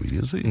concerned, Louis?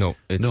 Is it? No,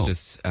 it's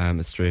just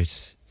a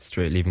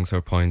straight leaving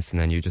cert points,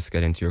 and then you just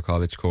get into your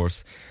college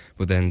course.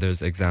 But then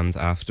there's exams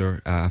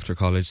after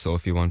college, so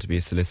if you want to be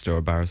a solicitor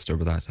or barrister,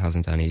 but that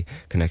hasn't any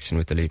connection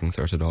with the leaving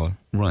cert at all.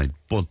 Right,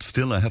 but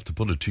still I have to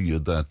put it to you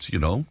that,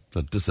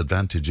 that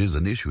disadvantage is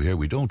an issue here.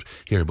 We don't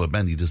hear about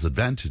many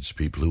disadvantaged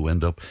people who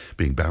end up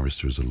being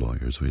barristers or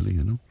lawyers, really,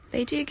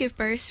 They do give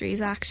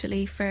bursaries,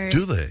 actually, for...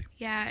 Do they?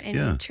 Yeah,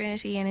 in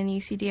Trinity and in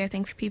UCD, I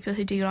think, for people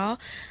who do law.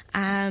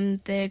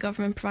 The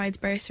government provides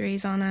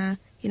bursaries on a,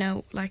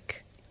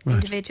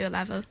 individual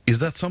level. Is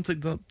that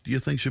something that you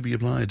think should be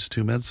applied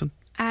to medicine?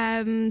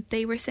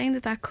 They were saying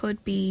that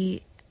could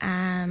be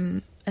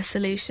a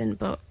solution,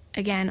 but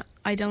again,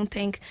 I don't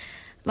think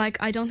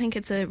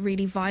it's a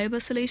really viable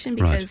solution,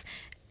 because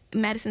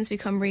medicine's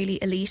become really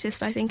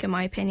elitist, I think, in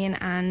my opinion,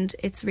 and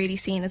it's really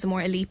seen as a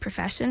more elite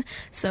profession.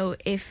 So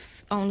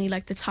if only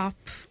the top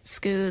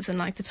schools and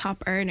the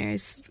top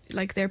earners,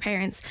 their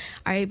parents,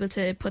 are able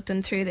to put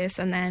them through this,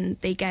 and then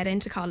they get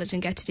into college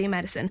and get to do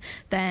medicine,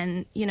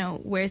 then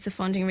where's the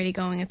funding really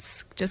going?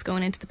 It's just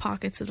going into the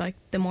pockets of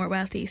the more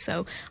wealthy.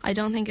 So I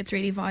don't think it's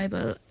really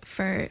viable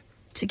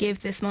to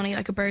give this money,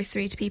 a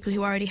bursary, to people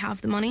who already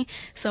have the money.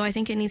 So I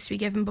think it needs to be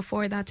given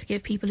before that, to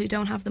give people who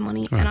don't have the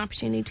money an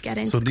opportunity to get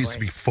into the course. So it needs to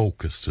be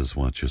focused, is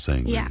what you're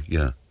saying. Yeah.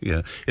 Really.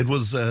 Yeah. It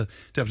was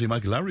Deputy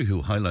Michael Lowry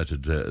who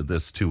highlighted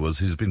this to us.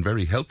 He's been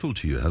very helpful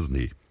to you, hasn't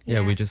he?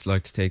 Yeah, we'd just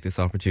like to take this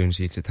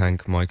opportunity to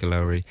thank Michael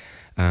Lowry.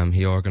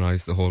 He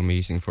organised the whole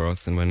meeting for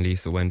us, and when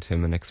Lisa went to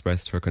him and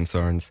expressed her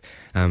concerns,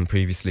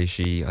 previously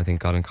she, I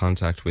think, got in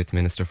contact with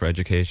Minister for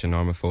Education,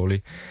 Norma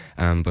Foley,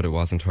 but it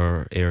wasn't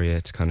her area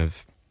to kind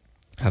of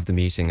have the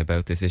meeting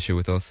about this issue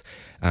with us.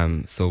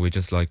 So we'd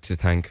just like to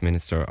thank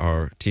Minister,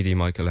 or TD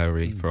Michael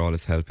Lowry, for all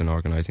his help in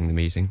organising the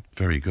meeting.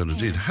 Very good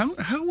indeed.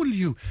 How will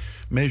you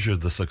measure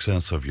the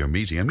success of your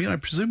meeting? I mean, I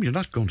presume you're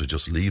not going to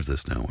just leave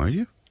this now, are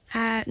you?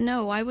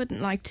 No, I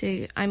wouldn't like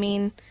to. I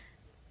mean,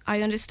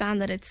 I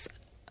understand that it's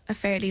a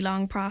fairly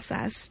long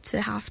process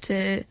to have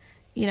to,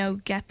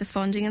 get the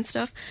funding and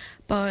stuff,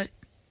 but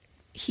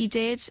he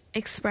did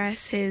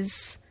express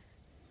his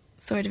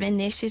sort of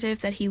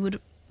initiative that he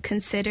would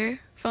consider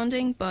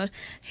funding, but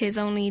his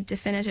only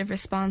definitive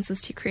response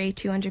was to create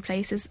 200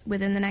 places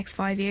within the next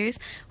 5 years,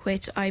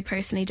 which I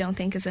personally don't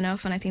think is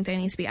enough, and I think there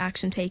needs to be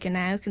action taken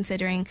now,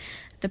 considering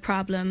the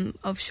problem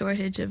of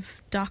shortage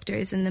of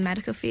doctors in the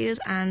medical field,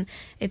 and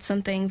it's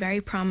something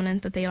very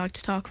prominent that they like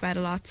to talk about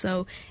a lot.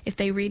 So if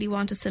they really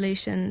want a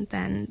solution,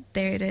 then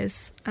there it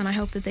is, and I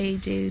hope that they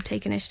do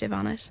take initiative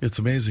on it. It's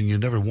amazing you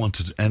never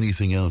wanted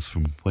anything else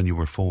from when you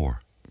were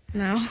 4.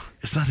 No.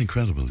 Is that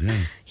incredible? Yeah.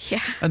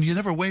 Yeah. And you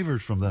never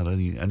wavered from that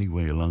any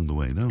way along the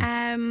way, no?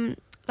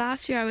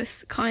 Last year I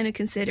was kind of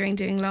considering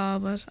doing law,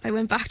 but I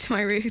went back to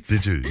my roots.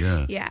 Did you?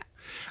 Yeah. Yeah.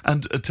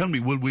 And tell me,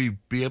 will we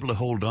be able to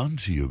hold on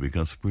to you?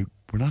 Because we're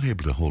not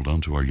able to hold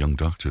on to our young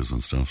doctors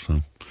and stuff,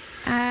 so...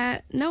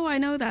 No, I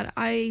know that.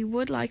 I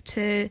would like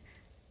to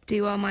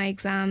do all my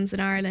exams in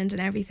Ireland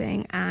and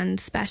everything and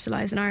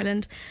specialise in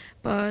Ireland,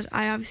 but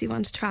I obviously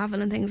want to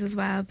travel and things as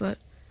well, but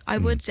I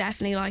would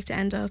definitely like to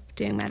end up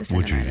doing medicine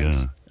in Ireland. Would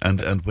you? Yeah.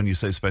 And when you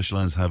say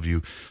specialise, have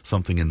you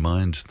something in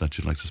mind that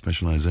you'd like to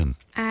specialise in?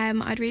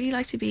 I'd really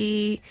like to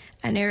be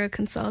a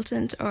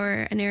neuroconsultant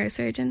or a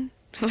neurosurgeon.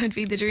 That would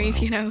be the dream,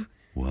 you know.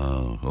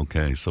 Wow,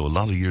 okay. So a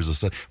lot of years of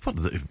study.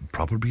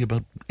 Probably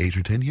about 8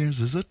 or 10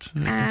 years, is it?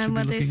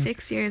 Well, there's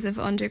 6 years of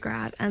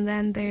undergrad, and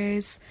then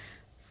there's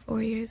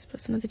 4 years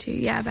plus another 2.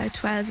 Yeah, about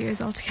 12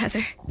 years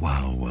altogether.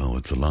 Wow,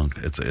 it's a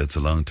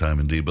long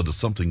time indeed, but it's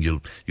something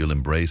you'll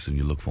embrace and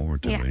you look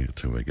forward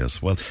to, I guess.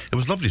 Well, it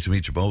was lovely to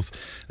meet you both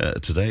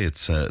today.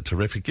 It's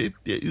terrific.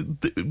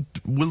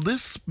 Will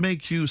this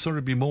make you sort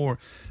of be more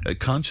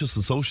conscious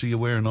and socially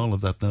aware and all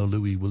of that now,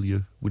 Louis? Will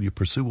you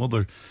pursue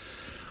other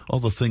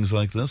things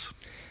like this?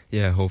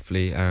 Yeah,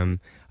 hopefully.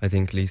 I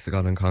think Lisa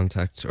got in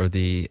contact, or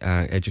the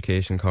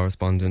education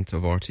correspondent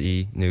of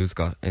RTE News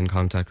got in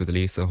contact with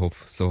Lisa,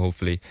 so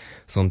hopefully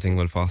something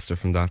will foster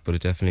from that, but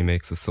it definitely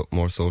makes us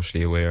more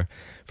socially aware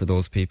for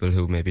those people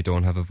who maybe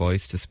don't have a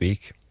voice to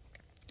speak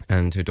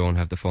and who don't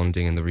have the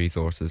funding and the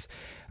resources.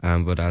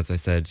 But as I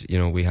said,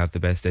 we have the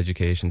best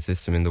education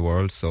system in the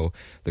world, so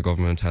the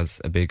government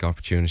has a big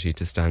opportunity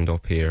to stand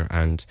up here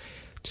and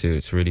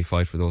to really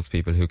fight for those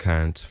people who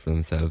can't for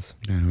themselves.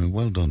 Yeah,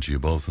 well done to you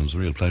both. It was a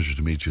real pleasure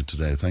to meet you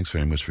today. Thanks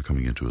very much for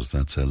coming into us.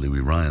 That's Louis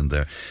Ryan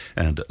there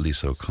and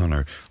Lisa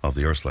O'Connor of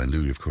the Ursuline.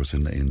 Louis, of course,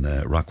 in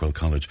Rockwell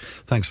College.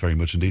 Thanks very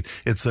much indeed.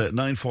 It's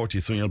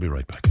 9:43. I'll be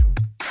right back.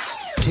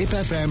 Tip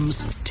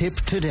FM's Tip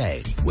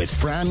Today with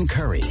Fran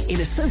Curry. In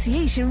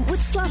association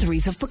with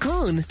Slattery's of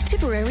Puckane,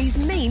 Tipperary's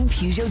main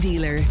Peugeot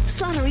dealer.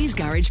 Slattery's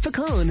Garage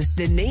Puckane,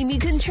 the name you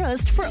can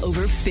trust for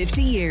over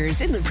 50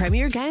 years in the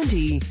Premier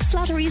County.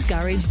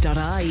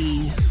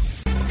 Slattery'sGarage.ie.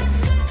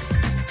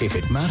 If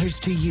it matters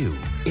to you,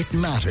 it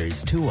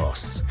matters to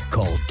us.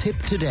 Call Tip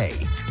Today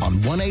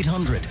on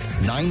 1800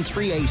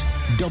 938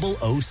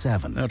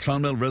 007. Now,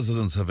 Clonmel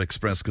residents have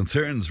expressed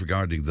concerns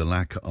regarding the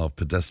lack of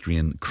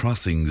pedestrian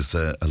crossings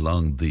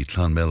along the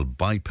Clonmel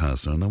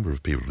bypass. And a number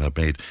of people have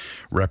made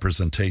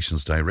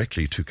representations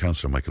directly to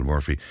Councillor Michael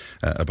Murphy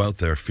about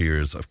their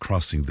fears of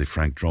crossing the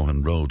Frank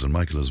Drohan Road. And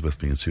Michael is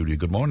with me in studio.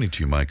 Good morning to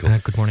you, Michael.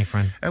 Good morning,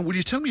 Fran. Will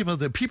you tell me about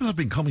that? People have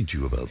been coming to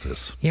you about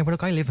this. Yeah, well,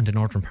 look, I live in the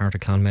northern part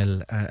of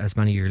Clonmel, as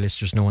many of your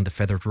listeners know, on the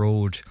Feathered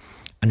Road.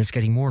 And it's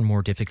getting more and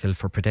more difficult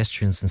for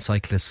pedestrians and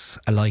cyclists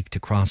alike to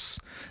cross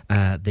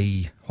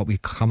what we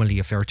commonly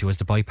refer to as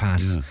the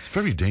bypass. Yeah, it's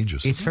very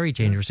dangerous. It's very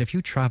dangerous. If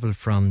you travel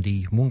from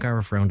the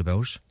Mungarriff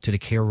roundabout to the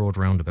Care Road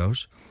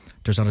roundabout,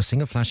 there's not a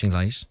single flashing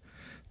light,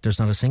 there's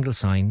not a single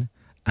sign,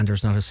 and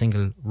there's not a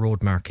single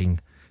road marking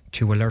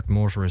to alert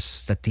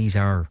motorists that these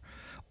are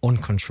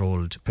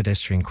uncontrolled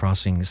pedestrian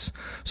crossings.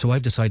 So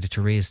I've decided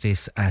to raise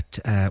this at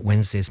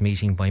Wednesday's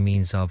meeting by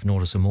means of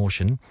notice of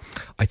motion.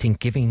 I think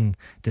given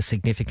the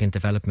significant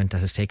development that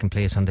has taken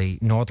place on the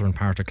northern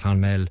part of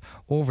Clonmel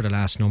over the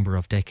last number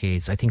of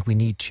decades, I think we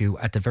need to,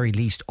 at the very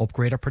least,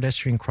 upgrade our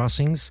pedestrian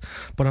crossings.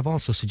 But I've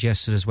also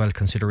suggested as well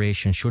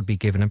consideration should be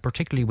given, and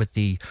particularly with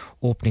the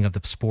opening of the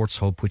sports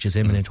hub, which is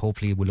imminent,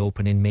 hopefully will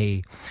open in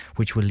May,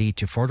 which will lead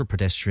to further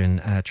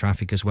pedestrian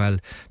traffic as well,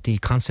 the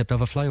concept of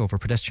a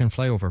pedestrian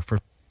flyover for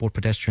both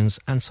pedestrians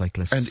and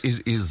cyclists. And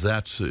is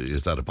that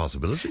a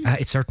possibility?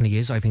 It certainly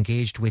is. I've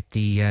engaged with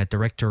the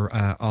director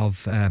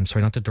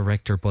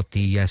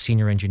the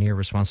senior engineer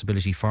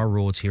responsibility for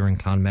roads here in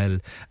Clonmel,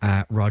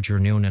 Roger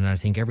Noonan, and I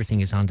think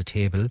everything is on the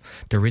table.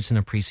 There is an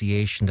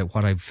appreciation that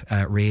what I've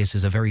raised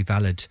is a very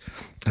valid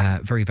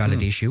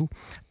issue,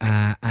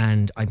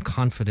 and I'm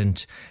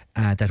confident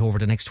that over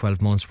the next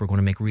 12 months we're going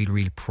to make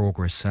real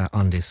progress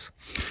on this.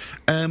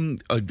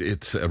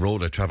 It's a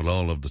road I travel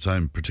all of the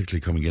time,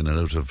 particularly coming in and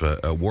out of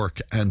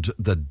work, and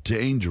the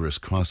dangerous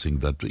crossing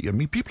that,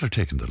 people are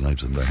taking their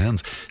lives in their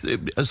hands.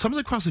 Some of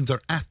the crossings are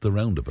at the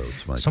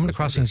roundabouts, Mike. Some of the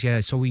crossings,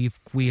 yeah. So we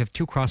have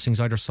 2 crossings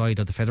either side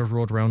of the Feathered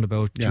Road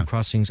roundabout, 2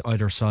 crossings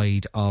either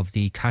side of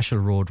the Cashel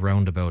Road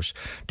roundabout.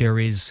 There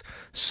is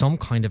some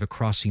kind of a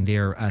crossing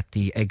there at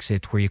the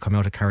exit where you come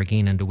out of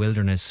Carrageen and the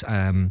Wilderness.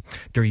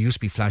 There used to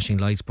be flashing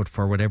lights, but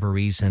for whatever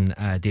reason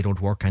they don't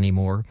work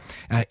anymore.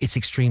 It's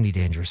extremely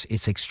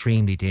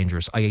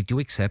dangerous. I do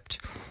accept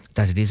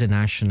that it is a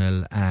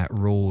national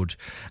road,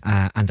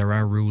 and there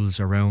are rules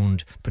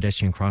around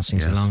pedestrian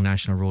crossings along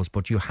national roads,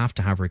 but you have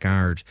to have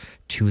regard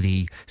to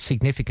the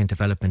significant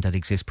development that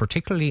exists,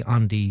 particularly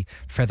on the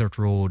Feathered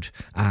Road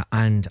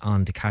and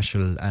on the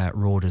Cashel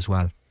Road as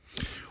well.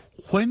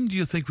 When do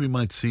you think we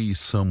might see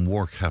some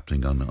work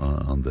happening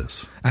on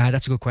this?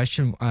 That's a good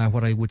question.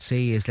 What I would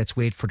say is let's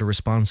wait for the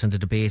response and the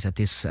debate at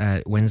this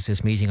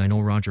Wednesday's meeting. I know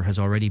Roger has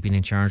already been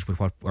in touch with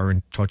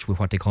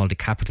what they call the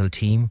capital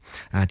team.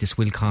 This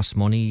will cost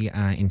money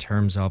in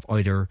terms of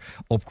either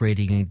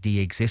upgrading the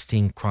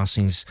existing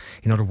crossings,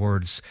 in other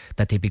words,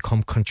 that they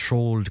become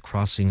controlled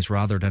crossings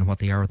rather than what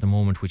they are at the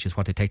moment, which is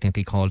what they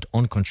technically called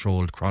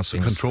uncontrolled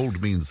crossings. So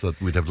controlled means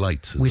that we'd have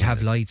lights. We'd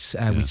have lights.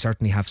 We'd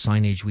certainly have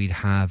signage. We'd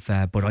have,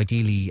 but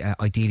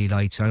ideally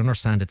lights. I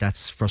understand that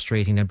that's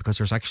frustrating then because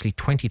there's actually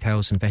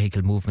 20,000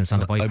 vehicle movements on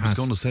the bypass. I was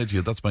going to say to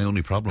you, that's my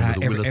only problem.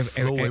 Will it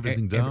slow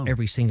everything down?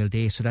 Every single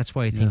day. So that's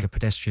why I think a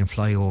pedestrian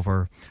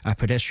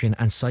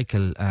and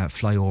cycle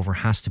flyover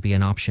has to be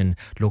an option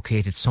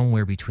located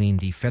somewhere between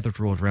the Feathered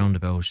Road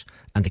roundabout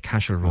and the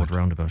Cashel Road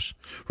roundabout.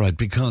 Right,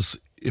 because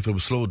if it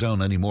was slowed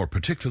down any more,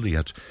 particularly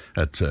at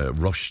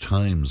rush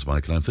times,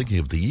 Michael, I'm thinking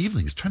of the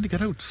evenings, trying to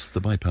get out the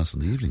bypass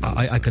in the evenings.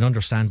 I can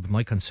understand, but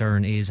my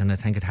concern is, and I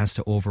think it has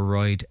to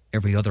override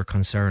every other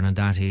concern, and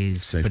that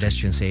is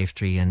pedestrian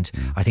safety. And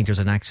I think there's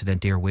an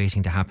accident there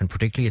waiting to happen,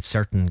 particularly at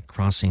certain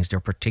crossings. They're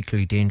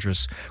particularly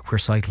dangerous where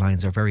sight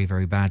lines are very,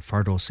 very bad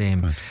for those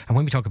same. Right. And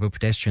when we talk about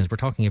pedestrians, we're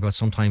talking about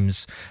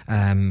sometimes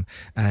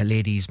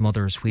ladies,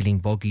 mothers wheeling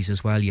buggies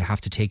as well. You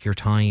have to take your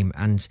time,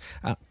 and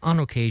on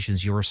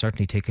occasions you are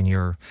certainly taking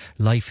your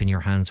life in your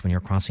hands when you're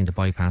crossing the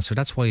bypass. So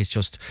that's why it's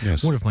just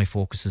one of my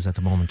focuses at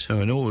the moment. Now,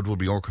 I know it would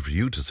be awkward for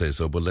you to say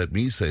so, but let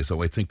me say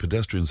so. I think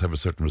pedestrians have a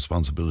certain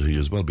responsibility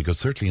as well, because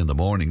certainly in the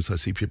mornings I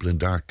see people in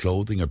dark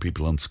clothing or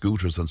people on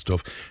scooters and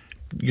stuff,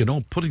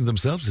 putting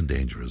themselves in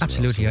danger as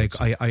Absolutely, well.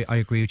 Absolutely, I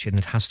agree with you, and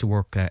it has to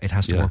work. It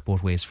has to work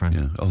both ways, Fran.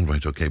 Yeah, all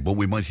right, okay. But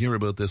we might hear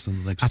about this in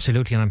the next.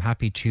 Absolutely, and I'm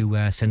happy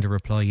to send a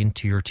reply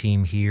into your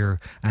team here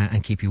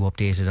and keep you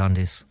updated on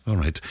this. All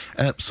right.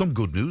 Some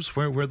good news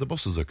where the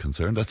buses are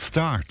concerned. At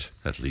Start,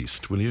 at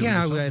least. Will you?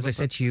 Yeah, as I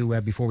said to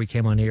you before we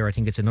came on air, I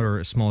think it's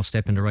another small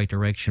step in the right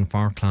direction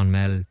for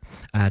Clonmel.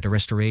 The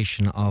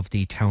restoration of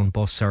the town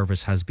bus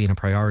service has been a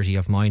priority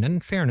of mine, and in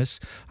fairness,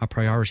 a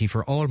priority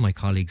for all my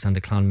colleagues on the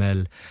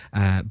Clonmel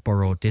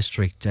Borough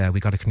District.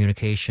 We got a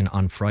communication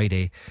on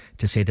Friday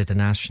to say that the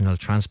National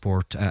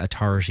Transport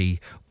Authority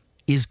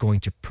is going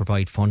to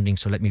provide funding.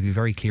 So let me be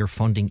very clear,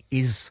 funding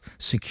is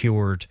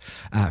secured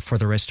for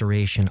the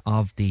restoration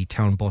of the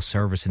town bus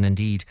service, and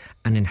indeed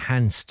an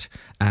enhanced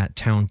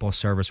town bus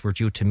service. We're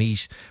due to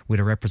meet with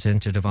a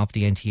representative of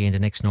the NTA in the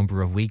next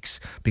number of weeks,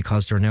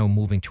 because they're now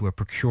moving to a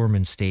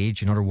procurement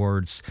stage. In other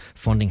words,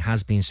 funding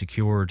has been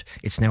secured.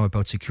 It's now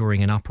about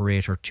securing an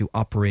operator to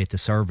operate the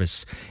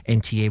service.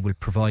 NTA will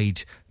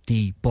provide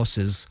the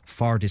buses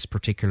for this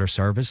particular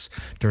service.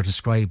 They're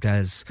described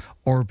as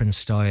urban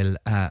style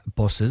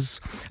buses.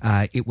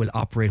 It will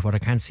operate, what I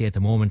can't say at the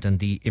moment and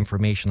the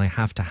information I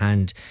have to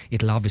hand,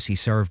 it'll obviously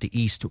serve the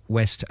east,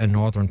 west and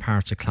northern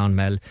parts of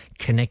Clonmel,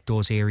 connect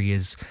those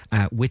areas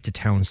with the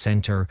town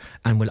centre,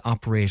 and will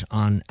operate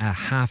on a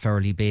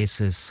half-hourly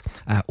basis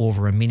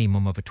over a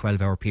minimum of a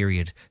 12-hour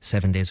period,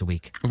 7 days a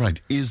week. Right.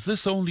 Is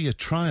this only a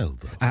trial,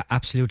 though?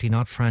 Absolutely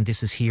not, Fran.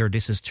 This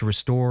is to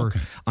restore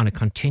on a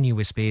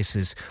continuous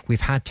basis.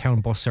 We've had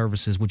town bus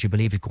services, would you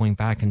believe it, going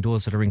back, and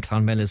those that are in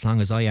Clonmel as long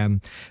as I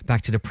am,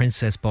 back to the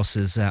Princess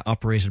buses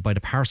operated by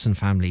the Parson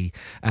family,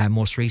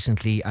 most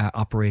recently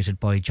operated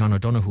by John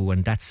O'Donoghue,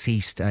 and that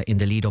ceased in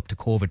the lead up to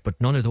COVID.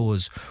 But none of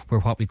those were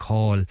what we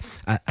call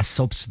a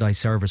subsidised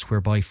service,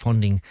 whereby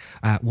funding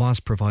was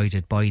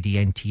provided by the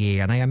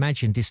NTA. And I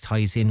imagine this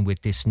ties in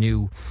with this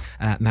new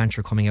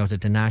mantra coming out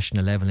at the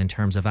national level in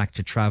terms of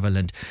active travel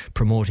and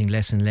promoting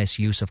less and less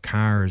use of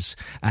cars.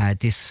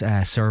 This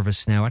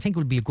service now, I think,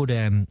 will be a good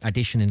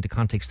addition in the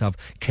context of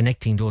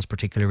connecting those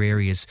particular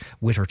areas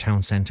with our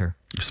town centre.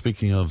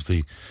 Speaking of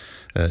the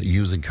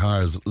using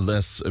cars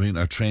less, I mean,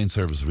 our train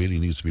service really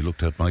needs to be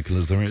looked at, Michael.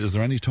 Is there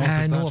any talk of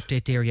that? No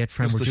update there yet,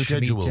 Fran. We're due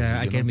to meet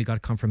again. We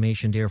got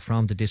confirmation there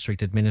from the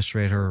district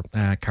administrator,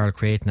 Carl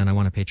Creighton, and I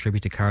want to pay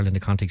tribute to Carl in the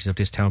context of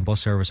this town bus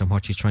service and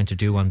what she's trying to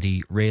do on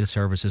the rail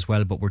service as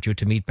well. But we're due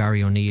to meet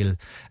Barry O'Neill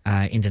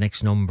in the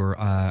next number.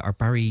 Or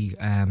Barry,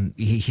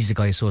 he's a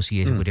guy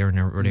associated with Erin.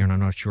 I'm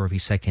not sure of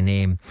his second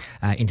name.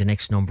 In the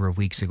next number of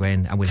weeks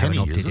again, and we'll Kenny,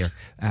 have an update there.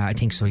 I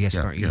think so. Yes,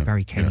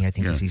 Barry Kenny, I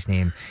think is his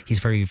name. He's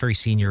very, very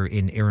senior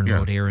in Erin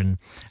Road, Erin,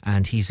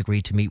 and he's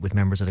agreed to meet with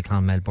members of the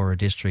Clonmel Borough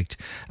District,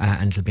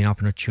 and it'll be an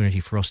opportunity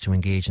for us to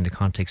engage in the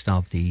context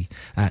of the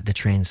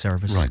train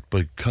service. Right,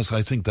 because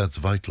I think that's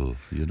vital.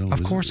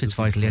 Of course, it's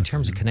vital in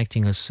terms of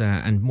connecting us,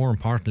 and more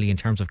importantly, in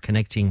terms of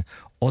connecting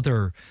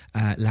other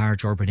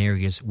large urban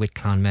areas with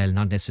Clonmel,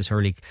 not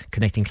necessarily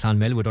connecting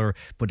Clonmel with other,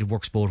 but it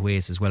works both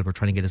ways as well. We're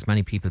trying to get as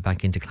many people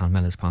back into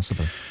Clonmel as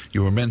possible.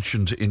 You were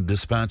mentioned in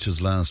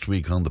Dispatches last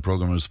week on the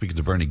programme. I was speaking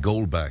to Bernie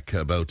Goldbach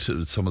about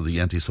some of the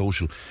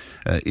antisocial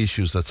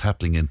issues that's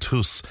happening in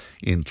Tuss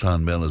in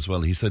Clonmel as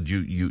well. He said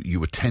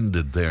you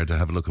attended there to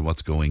have a look at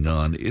what's going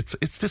on.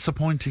 It's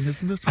disappointing,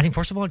 isn't it? I think,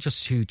 first of all,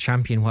 just to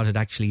champion what it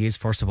actually is,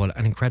 first of all,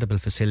 an incredible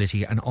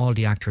facility, and all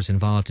the actors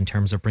involved in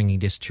terms of bringing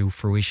this to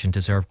fruition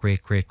deserve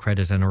great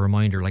credit. And a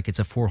reminder, like, it's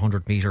a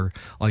 400 metre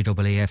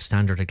IAAF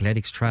standard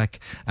athletics track,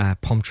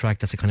 pump track,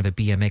 that's a kind of a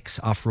BMX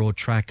off-road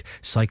track,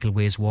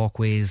 cycleways,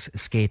 walkways,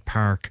 skate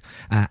park,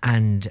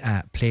 and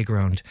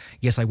playground.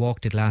 Yes, I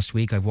walked it last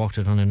week. I've walked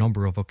it on a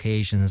number of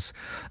occasions,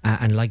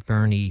 and like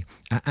Bernie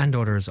and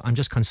others, I'm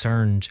just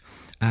concerned,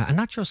 and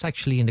not just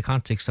actually in the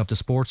context of the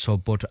sports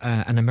hub, but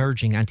an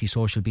emerging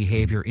antisocial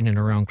behaviour in and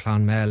around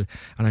Clonmel.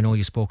 And I know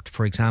you spoke,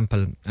 for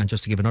example, and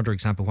just to give another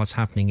example, what's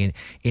happening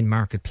in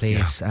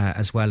Marketplace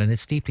as well, and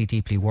it's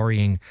deeply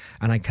worrying.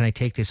 And can I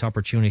take this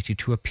opportunity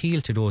to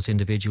appeal to those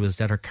individuals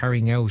that are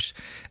carrying out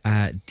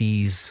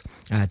this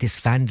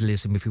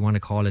vandalism, if we want to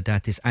call it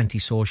that, this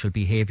antisocial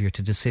behaviour,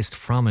 to desist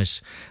from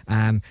it.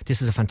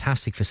 This is a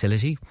fantastic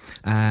facility.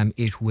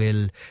 It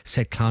will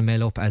set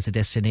Clonmel up as a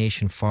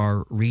destination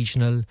for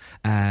regional,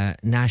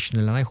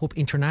 national, and I hope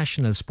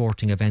international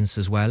sporting events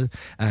as well.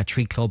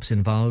 3 clubs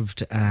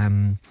involved: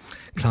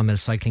 Clonmel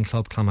Cycling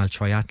Club, Clonmel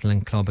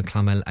Triathlon Club, and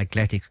Clonmel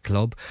Athletics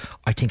Club.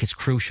 I think it's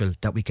crucial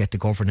that we get the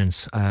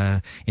governance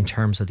in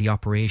terms of the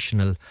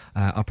operational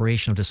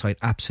of the site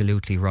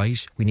absolutely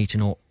right. We need to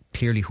know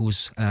clearly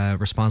who's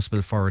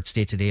responsible for its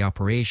day-to-day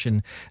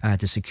operation,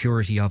 the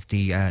security of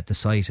the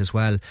site as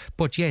well.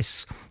 But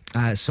yes,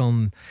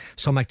 some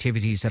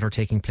activities that are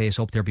taking place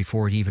up there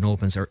before it even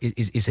opens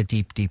is a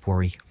deep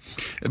worry.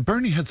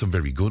 Bernie had some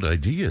very good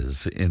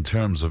ideas in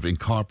terms of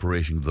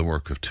incorporating the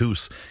work of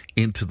Tuss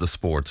into the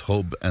sports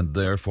hub, and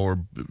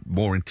therefore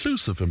more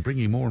inclusive and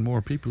bringing more and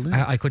more people in.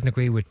 I couldn't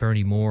agree with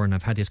Bernie more, and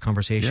I've had this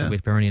conversation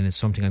with Bernie, and it's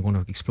something I'm going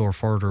to explore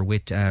further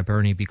with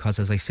Bernie, because,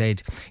 as I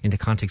said, in the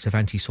context of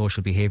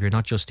antisocial behaviour,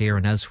 not just there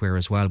and elsewhere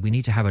as well, we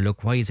need to have a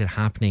look. Why is it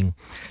happening?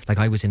 Like,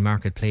 I was in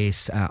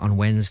Marketplace on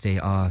Wednesday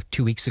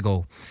 2 weeks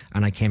ago,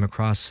 and I came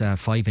across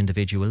 5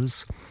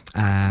 individuals,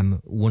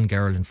 1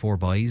 girl and 4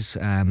 boys.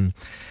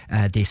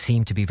 They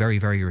seemed to be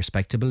very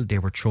respectable. They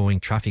were throwing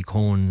traffic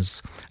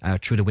cones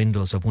through the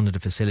windows of one of the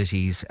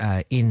facilities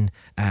in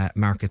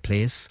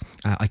Marketplace.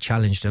 I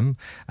challenged them.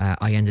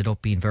 I ended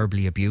up being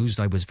verbally abused.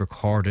 I was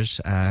recorded.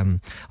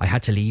 I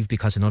had to leave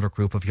because another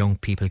group of young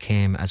people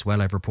came as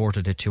well. I've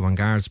reported it to An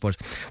Gardaí. But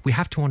we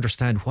have to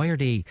understand, why are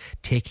they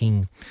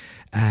taking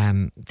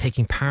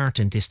part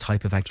in this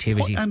type of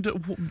activity?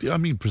 I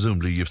mean,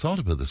 presumably you've thought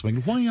about this. I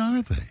mean, why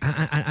are they?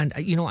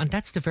 And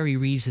that's the very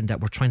reason that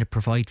we're trying to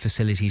provide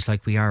facilities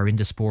like we are in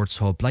the sports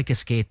hub, like a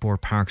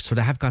skateboard park, so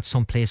they have got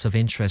some place of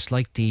interest,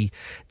 like the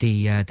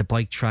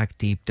bike track,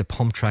 the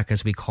pump track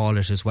as we call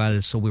it as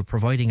well. So we're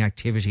providing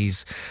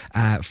activities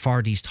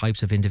for these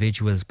types of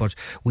individuals, but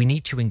we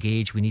need to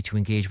engage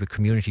with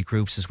community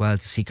groups as well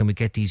to see, can we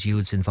get these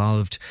youths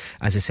involved.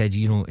 As I said,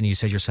 and you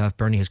said yourself,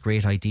 Bernie has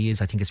great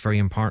ideas. I think it's very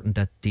important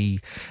that the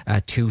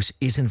TUS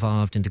is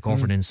involved in the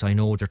governance. I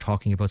know they're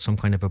talking about some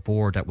kind of a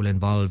board that will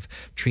involve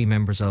 3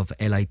 members of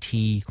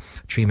LIT,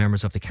 3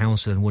 members of the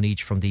council, and 1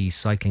 each from the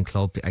cycling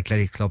club, the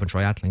athletic club and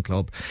triathlon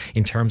club.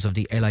 In terms of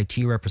the LIT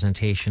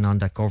representation on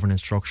that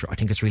governance structure, I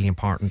think it's really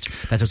important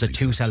that there's a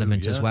TUS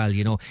element as well.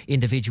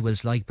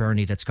 Individuals like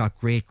Bernie that's got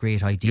great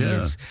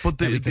ideas, but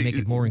that we can make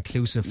it more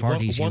inclusive for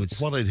these youths.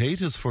 What I'd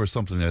hate is for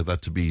something like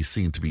that to be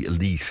seen to be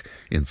elite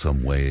in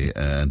some way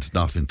and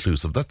not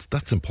inclusive.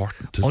 That's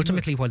important.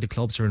 Ultimately, while the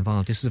clubs are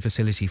involved, this is a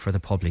facility for the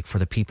public, for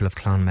the people of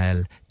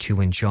Clonmel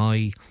to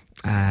enjoy.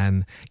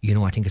 I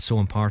think it's so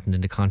important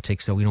in the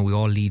context that we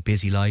all lead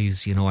busy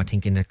lives. I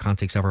think in the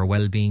context of our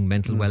well-being,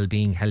 mental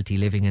well-being, healthy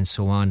living and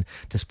so on,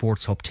 the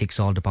sports hub ticks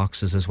all the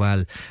boxes as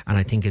well. And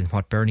I think in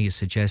what Bernie is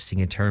suggesting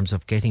in terms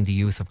of getting the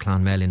youth of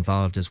Clonmel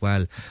involved as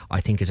well,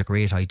 I think is a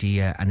great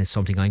idea, and it's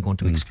something I'm going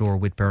to explore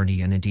with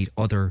Bernie and indeed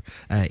other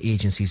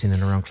agencies in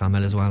and around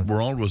Clonmel as well.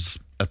 We're always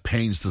at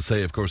pains to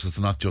say, of course, it's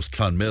not just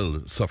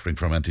Clonmel suffering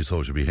from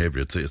antisocial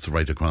behaviour. It's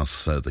right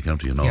across the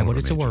county and all. Yeah, but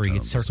it's a worry.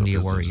 It's certainly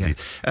a worry.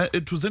 Yeah.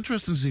 It was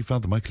interesting to see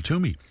Father Michael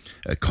Toomey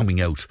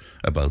coming out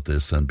about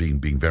this and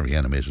being very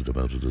animated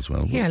about it as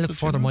well. Yeah, look,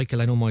 Father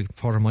Michael, I know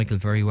Father Michael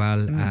very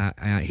well.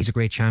 He's a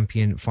great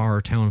champion for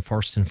our town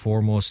first and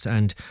foremost.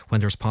 And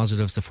when there's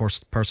positives, the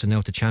first person now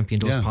to champion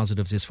those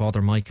positives is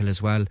Father Michael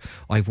as well.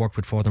 I've worked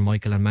with Father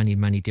Michael on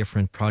many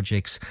different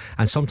projects,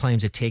 and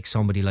sometimes it takes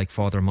somebody like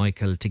Father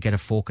Michael to get a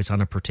focus on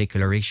a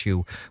particular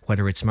issue,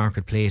 whether it's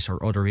marketplace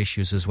or other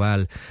issues as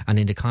well. And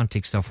in the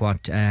context of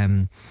what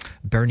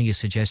Bernie is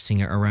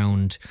suggesting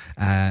around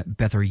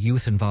better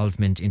youth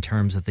involvement in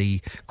terms of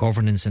the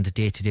governance and the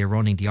day-to-day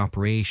running, the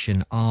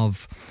operation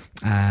of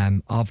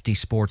the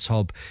sports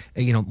hub,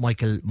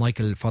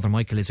 Father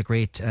Michael is a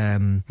great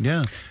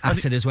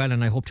asset as well,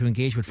 and I hope to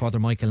engage with Father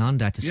Michael on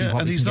that to see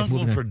what and we he's can not get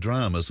one moving for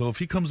drama, so if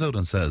he comes out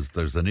and says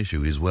there's an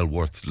issue, he's well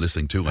worth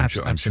listening to. I'm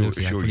sure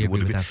fully you agree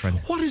would with have that,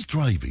 friend. What is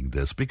driving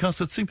this? Because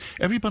it seems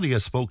everybody I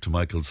spoke to,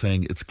 Michael,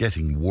 saying it's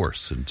getting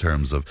worse in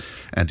terms of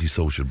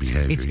antisocial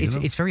behaviour.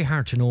 It's very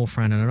hard to know,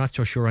 Fran, and I'm not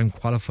so sure I'm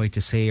qualified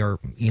to say or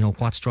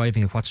what's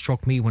driving it. What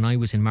struck me when I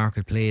was in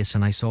Marketplace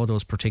and I saw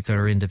those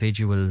particular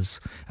individuals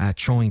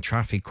throwing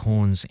traffic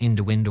cones in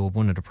the window of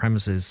one of the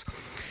premises,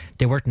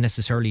 they weren't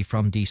necessarily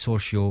from the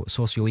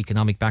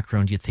socio-economic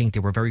background. You'd think they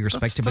were very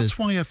respectable. That's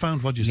why I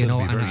found what you said to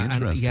be very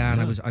interesting.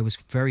 And I was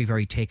very,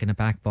 very taken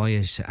aback by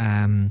it.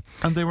 And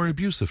they were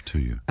abusive to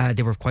you?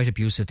 They were quite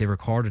abusive. They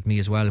recorded me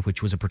as well,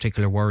 which was a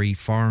particular worry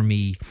for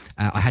me.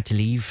 I had to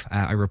leave.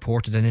 I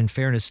reported, and in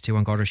fairness to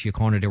An Garda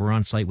Síochána, they were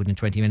on site within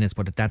 20 minutes,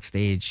 but at that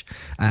stage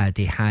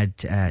they had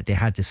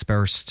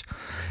dispersed.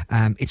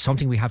 It's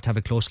something we have to have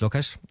a close look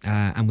at,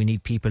 and we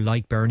need people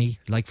like Bernie,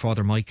 like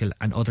Father Michael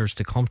and others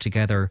to come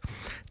together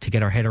to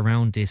get our head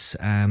around this.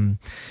 I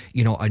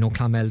know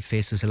Clonmel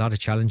faces a lot of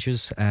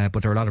challenges,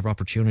 but there are a lot of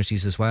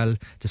opportunities as well.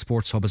 The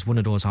Sports Hub is one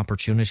of those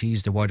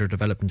opportunities. The wider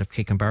development of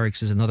Kicken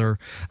Barracks is another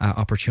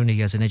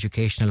opportunity as an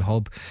educational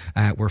hub.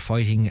 We're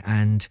fighting,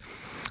 and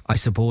I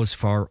suppose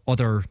for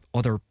other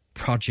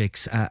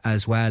projects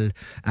as well,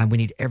 and we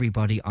need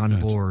everybody on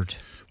board.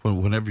 Well,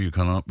 whenever you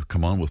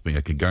come on with me,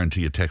 I can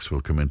guarantee a text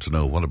will come in to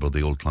know, what about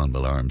the old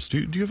Clonmel Arms? Do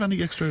you have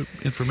any extra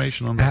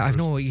information on that? I've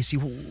no. You see,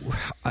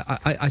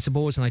 I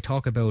suppose, and I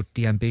talk about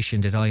the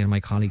ambition that I and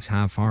my colleagues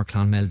have for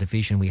Clonmel, the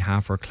vision we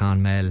have for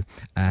Clonmel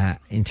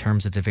in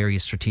terms of the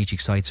various strategic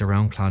sites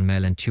around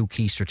Clonmel, and two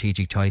key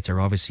strategic sites are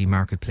obviously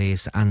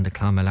Marketplace and the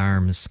Clonmel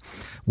Arms.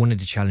 One of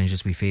the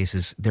challenges we face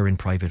is they're in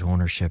private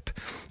ownership,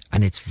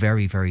 and it's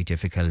very, very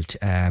difficult.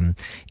 At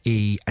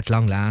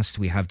long last,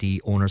 we have the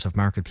owners of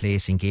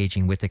Marketplace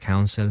engaging with the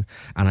council,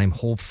 and I'm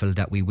hopeful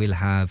that we will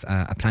have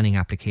a planning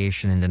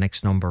application in the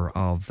next number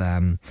of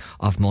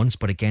months,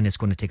 but again, it's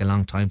going to take a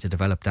long time to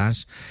develop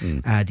that.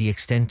 The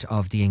extent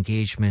of the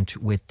engagement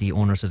with the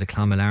owners of the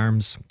Clonmel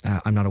Arms,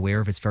 I'm not aware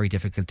of. It's very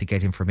difficult to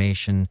get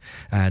information.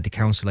 The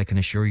council, I can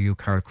assure you,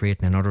 Carl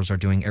Creighton and others are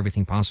doing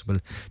everything possible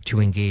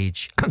to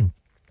engage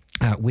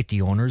with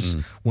the owners.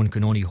 One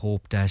can only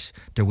hope that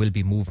there will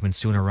be movement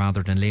sooner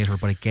rather than later,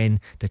 but again,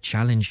 the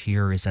challenge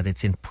here is that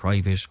it's in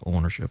private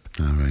ownership.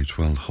 All right,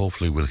 well,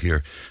 hopefully we'll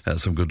hear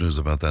some good news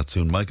about that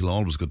soon. Michael,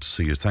 always good to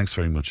see you. Thanks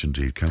very much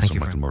indeed.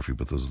 Councillor Michael Murphy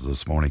with us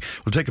this morning.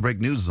 We'll take a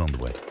break. News is on the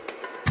way.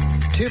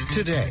 Tip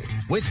Today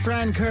with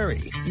Fran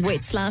Curry.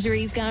 With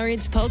Slattery's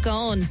Garage,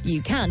 Puckane.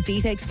 You can't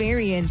beat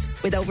experience.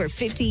 With over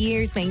 50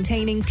 years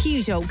maintaining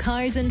Peugeot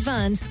cars and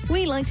vans,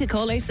 we like to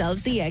call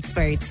ourselves the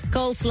experts.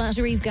 Call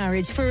Slattery's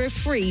Garage for a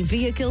free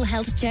vehicle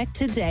health check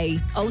today.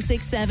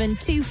 067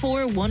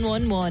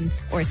 24111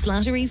 or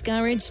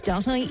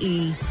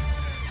slatterysgarage.ie.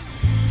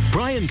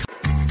 Brian.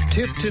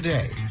 Tip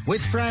Today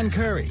with Fran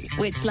Curry.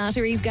 With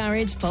Slattery's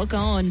Garage,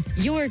 Puckane.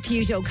 Your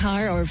Peugeot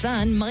car or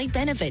van might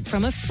benefit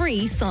from a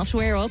free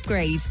software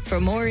upgrade. For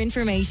more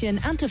information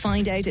and to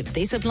find out if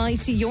this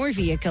applies to your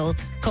vehicle,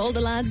 call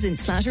the lads in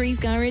Slattery's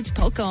Garage,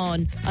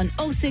 Puckane on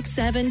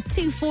 067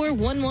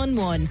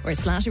 24111 or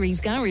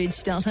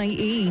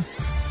slatterysgarage.ie.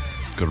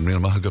 Good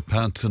morning, Mahagat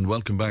Pants, and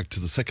welcome back to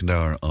the second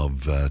hour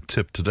of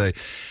Tip Today.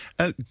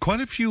 Quite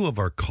a few of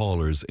our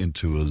callers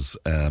into us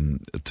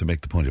to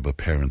make the point about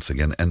parents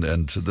again,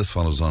 and this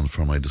follows on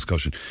from my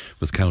discussion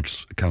with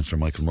Councillor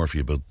Michael Murphy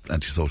about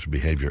antisocial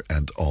behaviour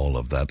and all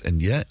of that.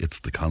 And yeah, it's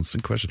the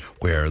constant question: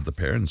 where are the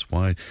parents?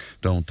 Why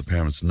don't the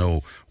parents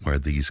know where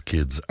these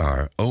kids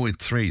are?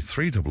 083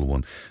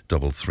 311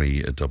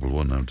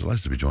 3311. I'm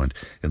delighted to be joined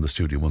in the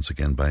studio once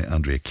again by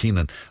Andrea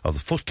Keenan of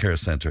the Foot Care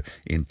Centre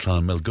in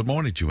Clonmel. Good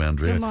morning to you,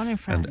 Andrea. Good morning,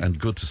 Frank. And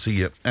good to see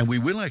you. And we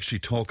will actually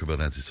talk about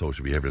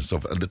antisocial behaviour and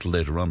stuff a little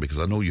later on, because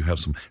I know you have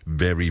some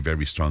very,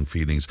 very strong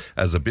feelings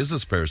as a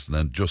business person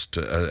and just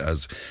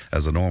as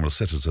a normal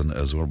citizen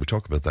as well. We'll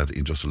talk about that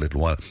in just a little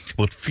while.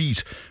 But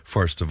feet,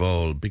 first of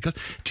all, because,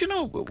 do you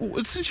know,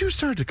 since you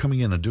started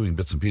coming in and doing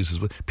bits and pieces,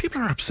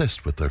 people are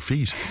obsessed with their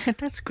feet.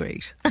 That's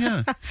great.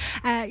 Yeah.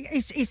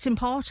 It's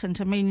important.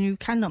 I mean, you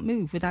cannot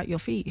move without your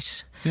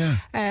feet. Yeah.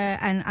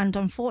 And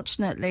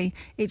unfortunately,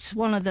 it's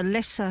one of the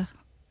lesser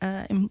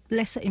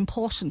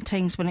important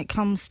things when it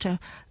comes to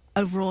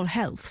overall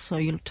health. So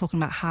you're talking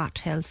about heart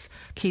health,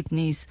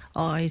 kidneys,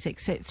 eyes,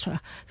 etc.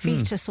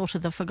 Feet are sort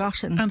of the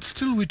forgotten. And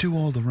still we do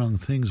all the wrong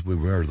things. We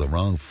wear the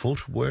wrong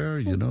footwear,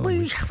 you know.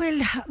 Well,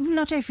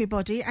 not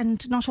everybody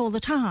and not all the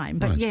time,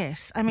 but right.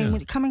 Yes. I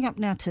mean, coming up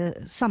now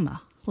to summer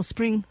or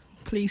spring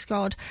please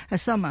God, a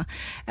summer.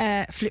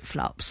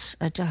 Flip-flops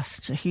are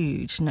just a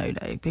huge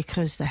no-no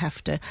because they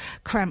have to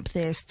cramp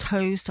their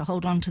toes to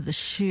hold on to the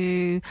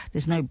shoe.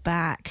 There's no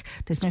back.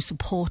 There's no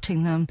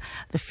supporting them.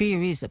 The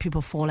fear is that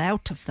people fall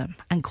out of them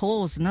and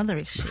cause another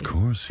issue. Of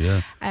course,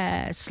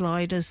 yeah.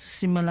 Sliders,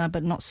 similar,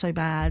 but not so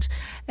bad.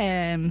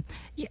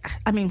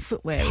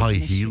 Footwear. High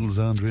heels,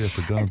 Andrea,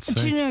 for God's sake.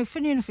 Do you know,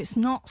 funny enough, it's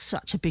not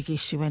such a big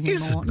issue anymore.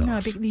 Is it not? No,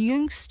 the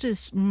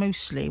youngsters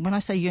mostly, when I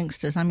say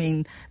youngsters, I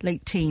mean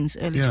late teens,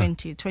 early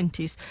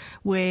 20s,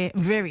 wear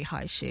very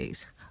high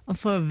shoes.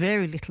 For a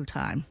very little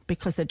time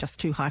because they're just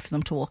too high for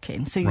them to walk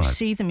in. So you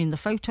see them in the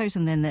photos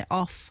and then they're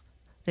off.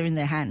 They're in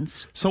their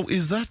hands. So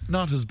is that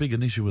not as big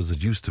an issue as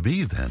it used to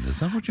be then?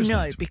 Is that what you're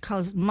saying? No,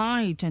 because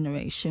my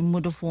generation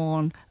would have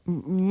worn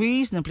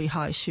reasonably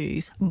high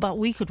shoes, but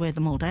we could wear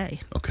them all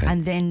day. Okay.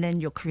 And then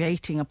you're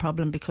creating a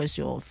problem because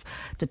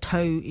the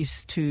toe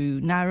is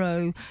too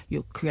narrow,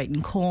 you're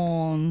creating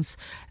corns,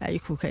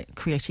 you're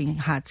creating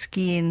hard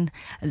skin.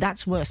 And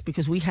that's worse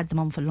because we had them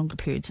on for longer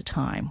periods of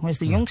time, whereas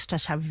the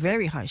youngsters have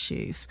very high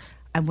shoes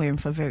and wear them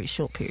for very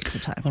short periods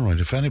of time. All right,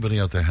 if anybody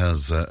out there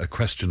has a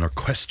question or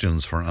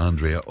questions for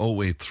Andrea,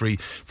 083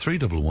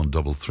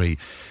 311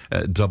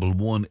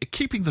 3311.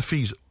 Keeping the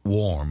feet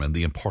warm and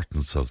the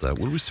importance of that.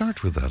 Will we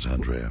start with that,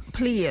 Andrea?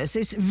 Please,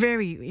 it's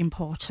very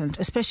important,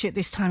 especially at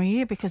this time of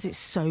year because it's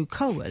so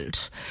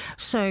cold.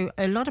 So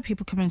a lot of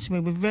people come into me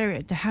with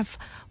they have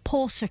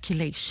poor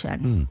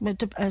circulation.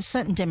 A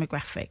certain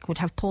demographic would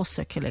have poor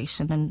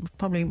circulation, and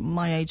probably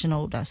my age and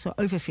older, so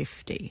over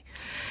 50.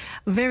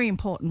 Very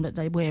important that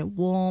they wear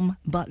warm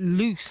but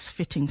loose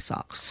fitting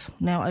socks.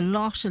 Now, a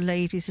lot of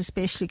ladies,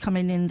 especially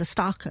coming in the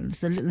stockings,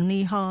 the little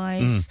knee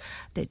highs,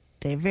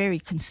 they're very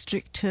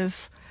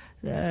constrictive.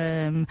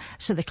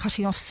 So they're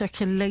cutting off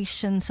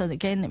circulation, so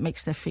again it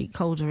makes their feet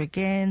colder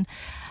again.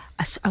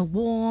 A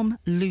warm,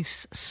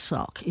 loose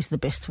sock is the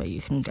best way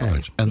you can go.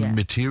 Right. And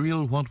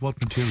material? What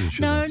material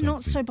should that be? No,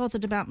 not so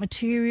bothered about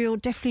material.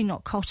 Definitely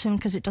not cotton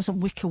because it doesn't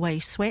wick away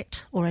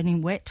sweat or any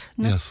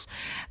wetness.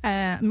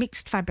 Yes.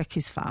 Mixed fabric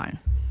is fine.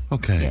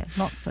 Okay. Yeah,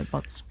 not so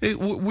bothered.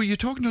 Were you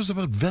talking to us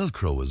about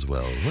Velcro as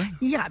well, right?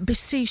 Yeah, but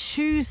see,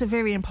 shoes are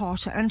very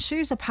important, and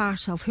shoes are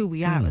part of who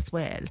we are as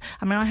well.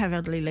 I mean, I have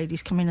elderly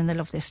ladies come in and they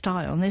love their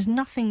style, and there's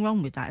nothing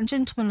wrong with that. And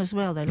gentlemen as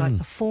well, they like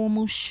the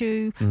formal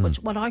shoe,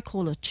 what I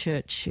call a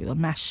church shoe, a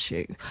mass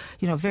shoe.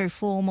 You know, very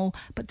formal,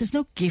 but there's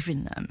no give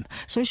in them.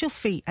 So as your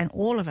feet, and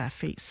all of our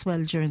feet,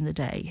 swell during the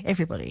day,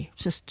 everybody,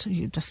 just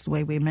the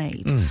way we're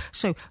made.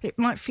 So it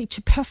might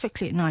feature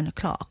perfectly at 9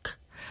 o'clock.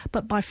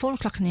 But by 4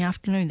 o'clock in the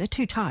afternoon, they're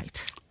too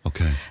tight.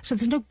 Okay. So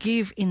there's no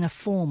give in a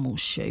formal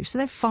shoe. So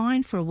they're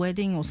fine for a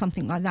wedding or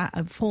something like that,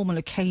 a formal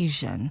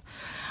occasion.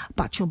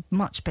 But you're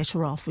much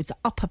better off with the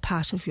upper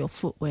part of your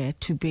footwear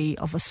to be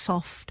of a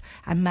soft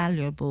and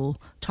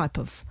malleable type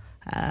of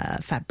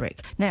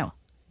fabric. Now,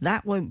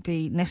 that won't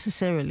be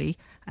necessarily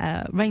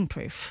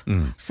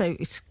rainproof. So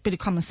it's a bit of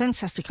common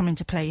sense has to come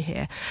into play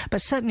here.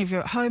 But certainly if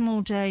you're at home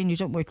all day and you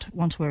don't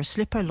want to wear a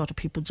slipper, a lot of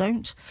people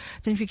don't,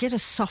 then if you get a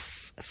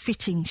soft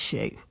fitting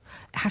shoe,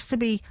 it has to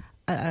be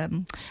a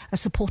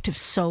supportive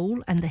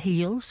sole and the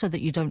heel so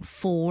that you don't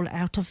fall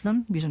out of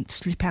them, you don't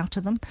slip out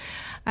of them.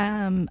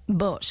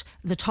 But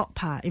the top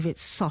part, if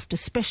it's soft,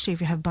 especially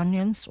if you have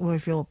bunions or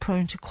if you're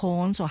prone to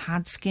corns or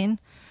hard skin,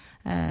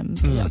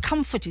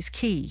 comfort is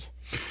key.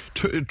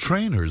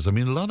 Trainers, I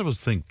mean, a lot of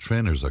us think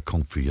trainers are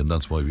comfy and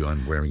that's why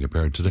I'm wearing a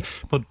pair today.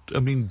 But, I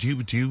mean, do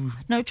you...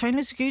 No,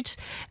 trainers are good.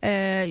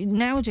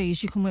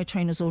 Nowadays, you can wear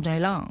trainers all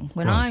day long.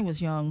 When I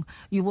was young,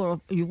 you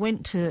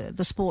went to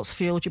the sports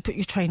field, you put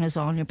your trainers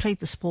on, you played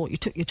the sport, you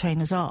took your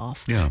trainers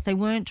off. Yeah. They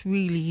weren't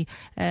really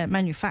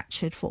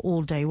manufactured for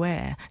all-day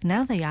wear.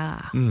 Now they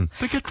are.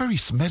 They get very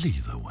smelly,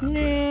 though,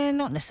 Andrea. No,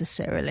 not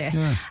necessarily.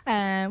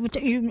 Yeah.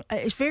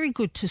 It's very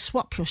good to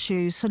swap your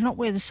shoes, so not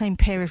wear the same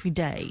pair every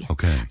day.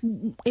 Okay.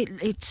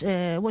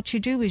 What you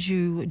do is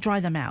you dry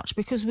them out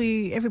because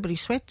everybody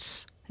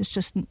sweats. It's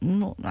just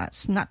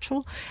that's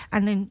natural.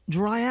 And then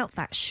dry out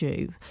that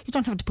shoe. You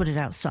don't have to put it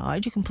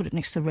outside. You can put it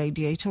next to the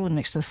radiator or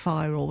next to the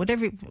fire or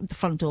whatever, the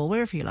front door,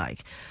 wherever you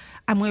like.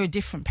 And wear a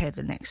different pair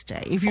the next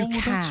day if you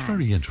can. That's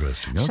very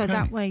interesting. Okay. So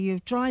that way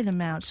you dry them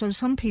out. So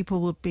some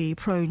people would be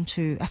prone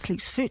to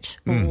athlete's foot,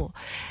 or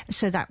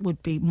so that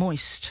would be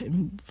moist.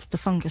 The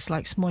fungus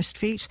likes moist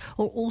feet,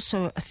 or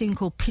also a thing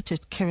called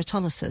pitted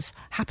keratolysis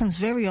happens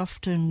very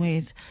often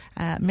with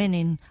men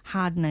in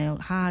hard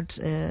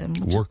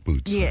work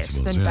boots. Yes,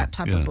 that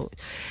type of boot.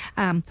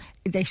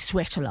 They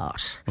sweat a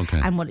lot.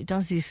 Okay. And what it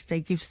does is they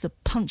gives the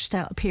punched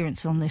out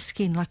appearance on their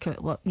skin like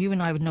what you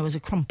and I would know as a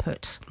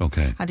crumpet.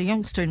 Okay. I had a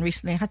youngster in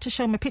recently. I had to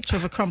show him a picture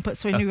of a crumpet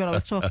so he knew what I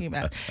was talking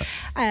about.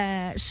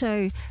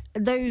 So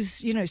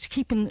those,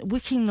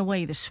 wicking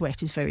away the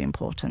sweat is very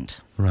important.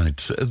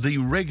 Right. The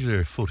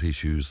regular foot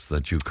issues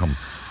that you come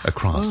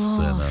across then,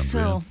 Andrea?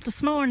 So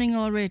this morning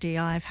already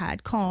I've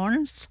had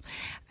corns.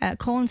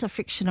 Corns are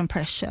friction and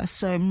pressure,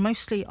 so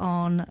mostly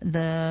on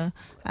the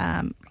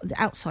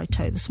outside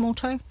toe, the small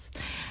toe.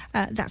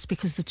 That's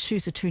because the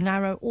shoes are too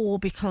narrow, or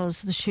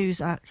because the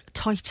shoes are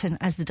tighten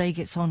as the day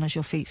gets on, as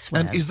your feet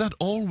swell. And is that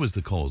always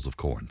the cause of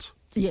corns?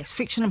 Yes,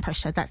 friction and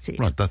pressure, that's it.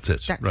 Right, that's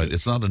it.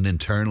 It's not an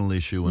internal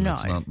issue, and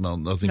it's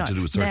nothing to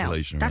do with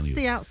circulation. Now, that's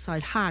the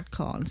outside hard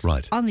corns.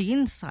 Right. On the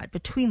inside,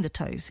 between the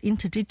toes,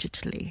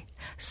 interdigitally,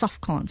 soft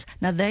corns.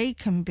 Now, they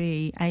can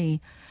be a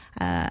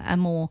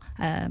bone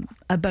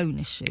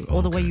issue,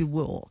 or the way you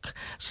walk.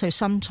 So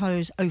some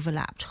toes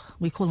overlapped.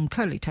 We call them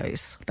curly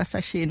toes. That's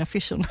actually an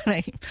official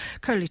name.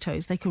 Curly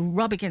toes. They can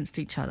rub against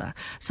each other.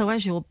 So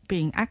as you're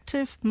being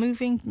active,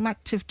 moving,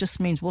 active just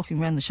means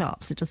walking around the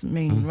shops. It doesn't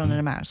mean running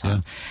a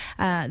marathon.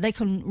 Yeah. They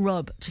can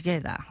rub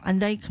together, and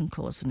they can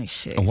cause an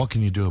issue. And what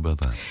can you do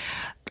about that?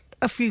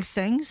 A few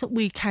things.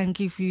 We can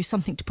give you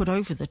something to put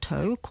over the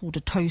toe called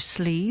a toe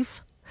sleeve.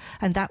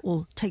 And that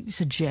will take,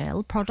 it's a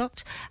gel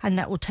product, and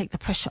that will take the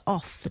pressure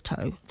off the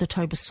toe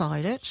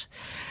beside it.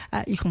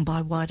 You can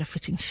buy wider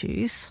fitting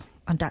shoes,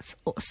 and that's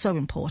so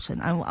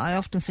important. I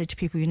often say to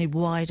people, you need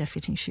wider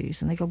fitting shoes,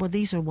 and they go, well,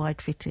 these are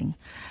wide fitting.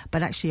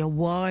 But actually a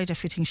wider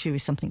fitting shoe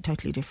is something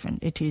totally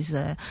different. It is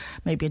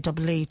maybe a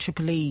double E,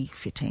 triple E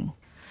fitting.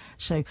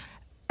 So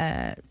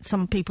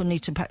some people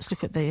need to perhaps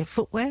look at their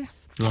footwear.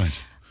 Right.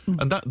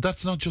 And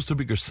that's not just a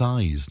bigger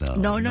size now?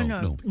 No.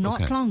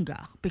 Not longer,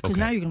 because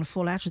now you're going to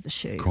fall out of the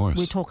shoe. Of course.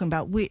 We're talking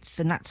about width,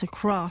 and that's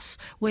across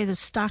where the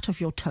start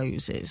of your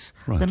toes is,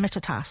 the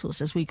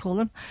metatarsals, as we call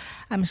them,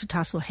 and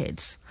metatarsal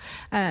heads.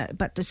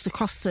 But it's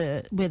across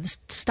where the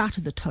start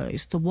of the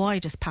toes, the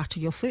widest part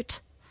of your foot,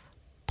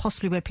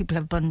 possibly where people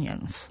have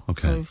bunions.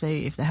 Okay. So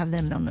if they have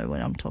them, they'll know what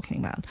I'm talking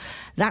about.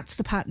 That's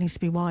the part that needs to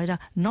be wider,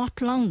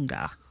 not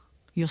longer.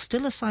 You're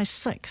still a size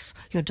 6.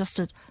 You're just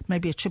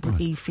maybe a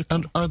triple E fitting.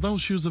 And are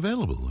those shoes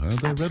available? Are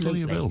they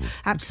readily available?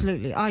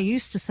 Absolutely. I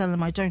used to sell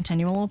them. I don't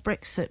anymore.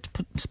 Brexit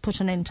put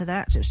an end to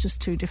that. It was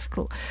just too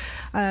difficult.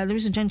 There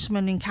is a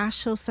gentleman in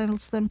Cashel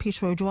sells them,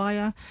 Peter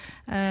O'Dwyer.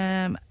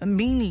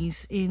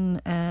 Meanies in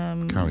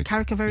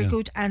Carrick are very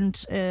good. And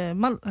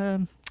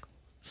sorry,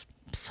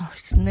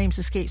 the name's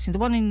escapes me. The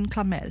one in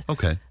Clonmel.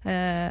 Okay.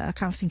 I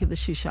can't think of the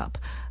shoe shop.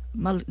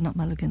 Not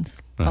Mulligan's.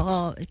 Right.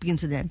 Oh, it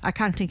begins with them. I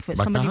can't think of it.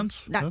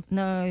 McMahon's? No.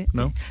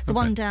 The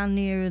one down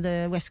near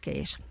the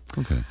Westgate.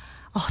 Okay.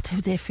 Oh, they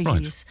were there for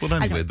right. years. But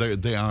anyway,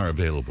 they are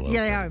available.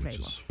 Yeah, they are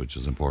available. Which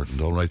is important.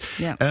 All right.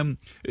 Yeah.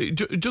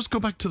 Just go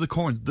back to the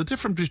corn. The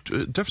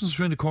difference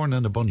between a corn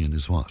and a bunion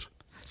is what?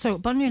 So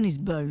bunion is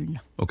bone.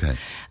 Okay.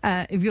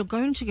 If you're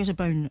going to get a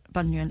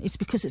bunion, it's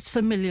because it's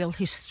familial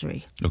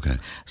history. Okay.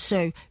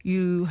 So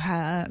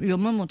your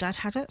mum or dad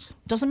had it.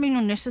 Doesn't mean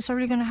you're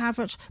necessarily going to have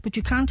it, but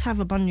you can't have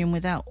a bunion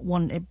without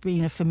it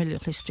being a familial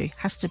history.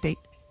 Has to be.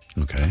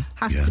 Okay.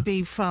 Has to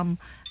be from.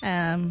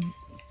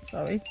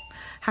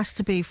 Has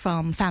to be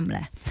from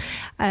family.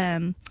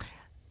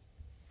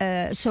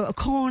 So a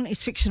corn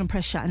is friction and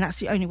pressure, and that's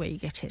the only way you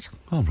get it.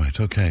 All right,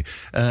 okay.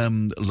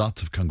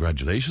 Lots of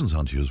congratulations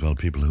on to you as well,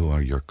 people who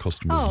are your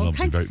customers and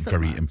obviously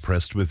very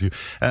impressed with you.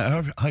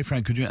 Hi,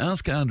 Frank, could you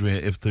ask Andrea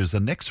if there's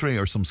an X-ray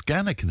or some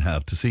scan I can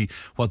have to see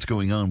what's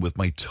going on with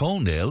my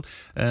toenail?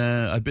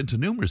 I've been to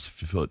numerous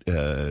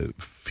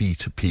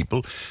feet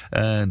people,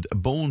 and a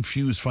bone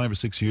fused 5 or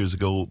 6 years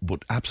ago,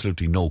 but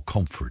absolutely no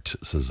comfort,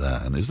 says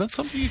Anne. Is that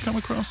something you come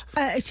across?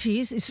 It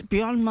is. It's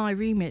beyond my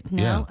remit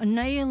now. Yeah. A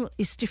nail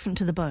is different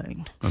to the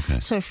bone. Okay.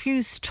 So a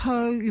fused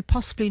toe, you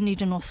possibly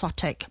need an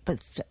orthotic,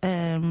 but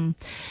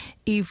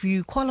if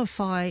you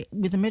qualify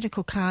with a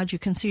medical card, you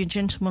can see a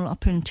gentleman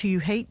up in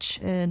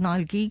TUH,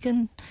 Niall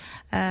Geegan,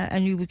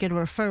 and you would get a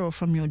referral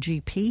from your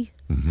GP.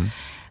 Mm-hmm.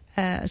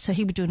 So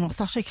he would do an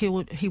orthotic.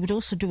 He would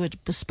also do a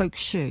bespoke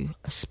shoe,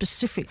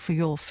 specific for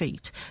your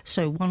feet.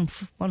 So one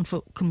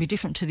foot can be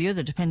different to the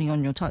other depending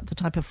on the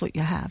type of foot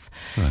you have.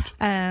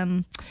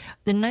 Right.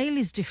 The nail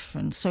is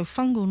different. So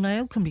fungal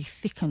nail can be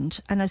thickened,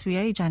 and as we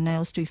age, our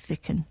nails do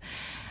thicken.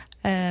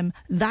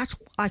 That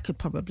I could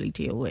probably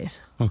deal with.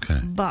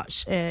 Okay.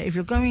 But if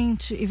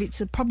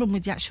it's a problem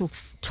with the actual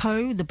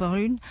toe, the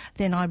bone,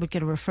 then I would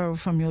get a referral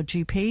from your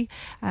GP.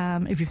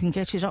 If you can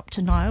get it up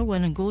to Niall,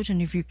 well and good.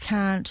 And if you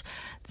can't,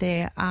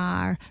 there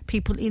are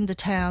people in the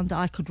town that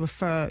I could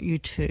refer you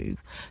to.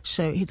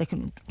 So they're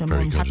more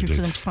than happy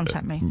for them to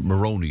contact me.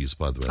 Maroney's,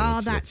 by the way.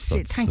 Oh, that's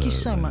it. Thank you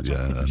so much.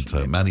 Yeah,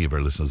 and many of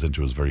our listeners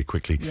into us very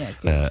quickly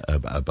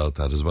about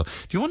that as well. Do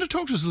you want to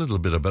talk to us a little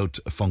bit about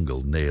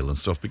fungal nail and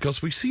stuff?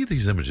 Because we see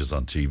these images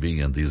on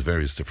TV and these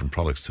various different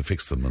products to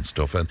fix them and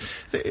stuff, and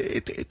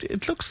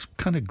it looks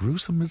kind of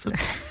gruesome, is it?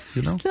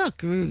 You know? It's not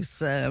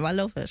gruesome. I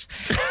love it.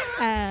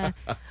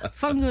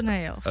 Fungal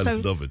nail. I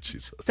love it, she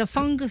says. The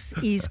fungus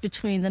is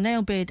between the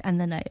nail bed and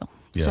the nail.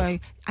 Yes. So,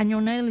 and your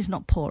nail is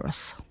not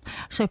porous.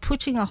 So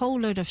putting a whole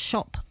load of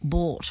shop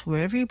bought,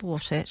 wherever you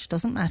bought it,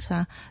 doesn't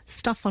matter,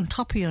 stuff on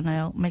top of your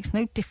nail makes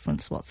no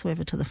difference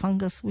whatsoever to the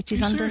fungus, which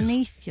is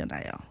underneath your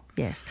nail.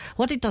 Yes.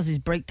 What it does is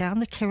break down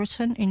the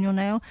keratin in your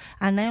nail.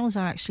 Our nails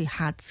are actually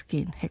hard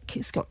skin.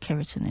 It's got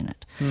keratin in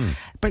it.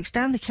 It breaks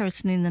down the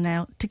keratin in the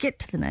nail to get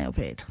to the nail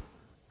bed.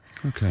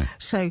 Okay.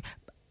 So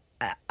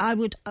I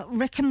would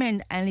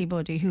recommend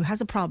anybody who has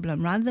a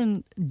problem, rather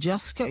than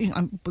just go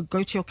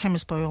to your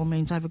chemist by all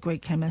means. I have a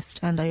great chemist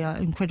and they are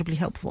incredibly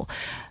helpful.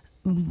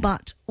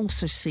 But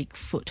also seek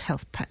foot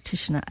health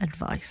practitioner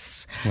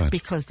advice,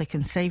 because they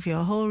can save you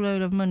a whole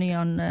load of money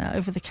on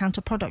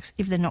over-the-counter products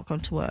if they're not going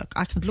to work.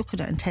 I can look at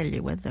it and tell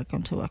you whether they're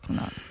going to work or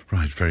not.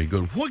 Right, very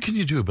good. What can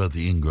you do about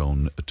the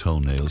ingrown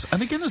toenails?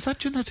 And again, is that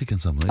genetic in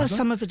some way?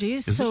 Some of it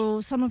is.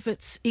 Some of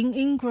it's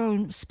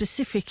ingrown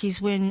specific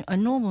is when a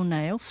normal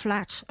nail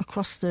flat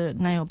across the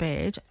nail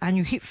bed and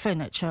you hit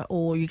furniture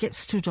or you get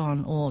stood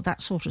on or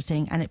that sort of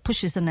thing, and it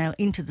pushes the nail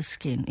into the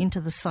skin,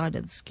 into the side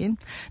of the skin.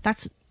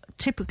 That's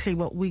typically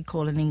what we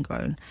call an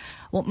ingrown.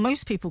 What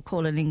most people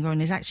call an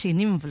ingrown is actually an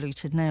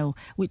involuted nail,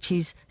 which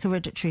is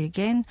hereditary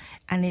again,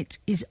 and it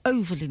is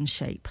oval in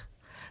shape.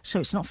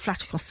 So it's not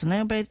flat across the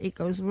nail bed, it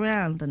goes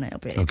round the nail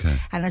bed. Okay.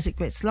 And as it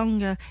gets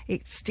longer,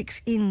 it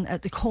sticks in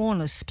at the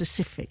corners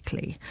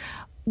specifically.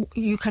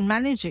 You can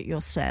manage it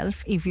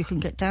yourself if you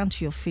can get down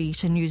to your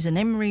feet and use an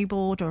emery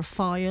board or a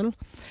file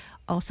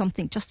or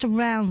something just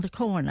around the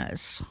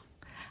corners.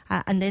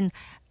 And then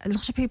a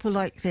lot of people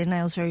like their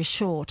nails very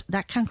short.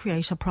 That can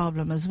create a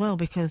problem as well,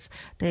 because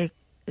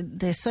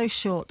they're so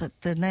short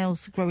that the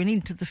nails growing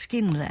into the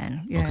skin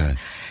then. Yeah.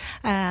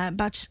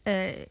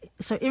 Okay.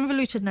 So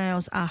involuted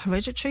nails are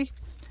hereditary.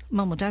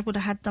 Mum or Dad would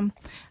have had them.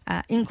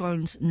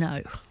 Ingrowns,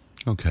 no.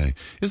 Okay.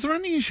 Is there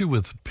any issue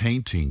with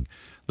painting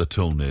the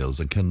toenails,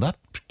 and can that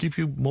give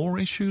you more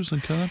issues?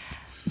 And can that...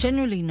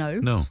 Generally, no.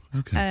 No,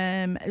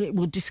 okay. It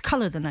will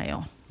discolour the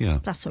nail. Yeah.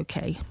 That's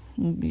okay.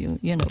 You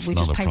know, That's we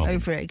not just a paint problem.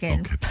 over it again.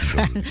 Okay, paint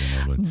over it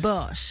again, all right.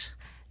 But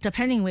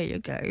depending where you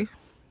go,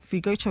 if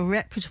you go to a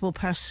reputable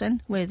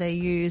person where they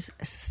use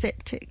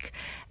aseptic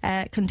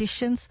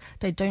conditions,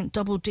 they don't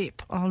double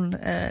dip on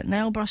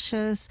nail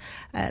brushes,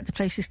 the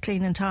place is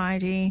clean and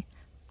tidy,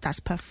 that's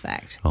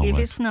perfect. If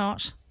it's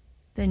not,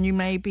 then you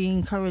may be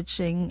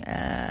encouraging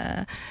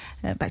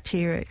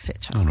bacteria,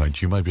 etc. All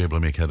right, you might be able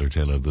to make head or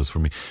tail out of this for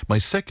me. My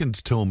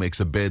second toe makes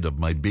a bed of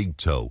my big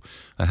toe.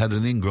 I had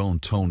an ingrown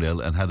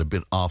toenail and had a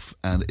bit off,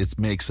 and it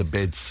makes a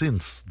bed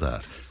since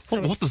that.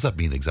 What does that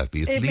mean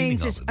exactly? It leaning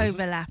means on it's it,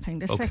 overlapping.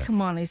 The second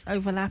one is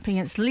overlapping.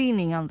 It's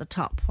leaning on the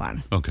top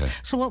one. Okay.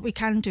 So what we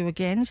can do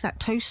again is that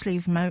toe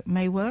sleeve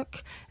may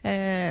work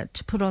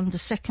to put on the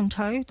second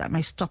toe. That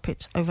may stop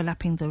it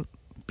overlapping the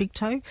big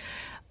toe.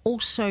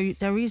 Also,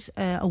 there is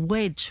a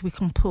wedge we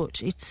can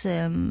put. It's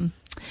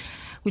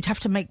we'd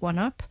have to make one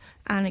up,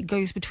 and it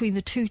goes between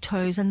the two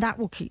toes, and that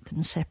will keep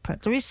them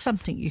separate. There is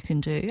something you can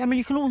do. I mean,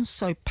 you can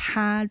also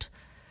pad,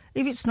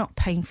 if it's not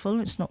painful,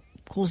 it's not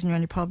causing you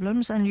any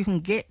problems, and you can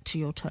get to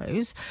your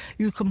toes,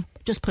 you can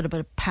just put a bit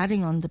of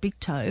padding on the big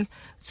toe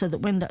so that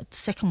when the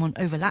second one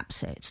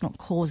overlaps it, it's not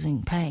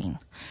causing pain.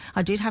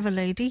 I did have a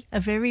lady, a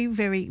very,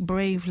 very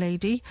brave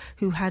lady,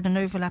 who had an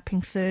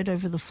overlapping third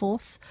over the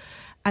fourth.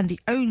 And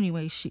the only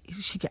way she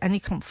get any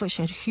comfort,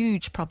 she had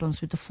huge problems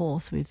with the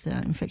fourth, with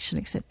infection,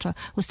 etc.,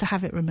 was to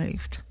have it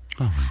removed.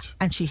 Oh, right.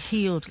 And she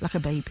healed like a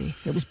baby.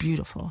 It was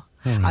beautiful.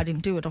 Right. I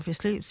didn't do it,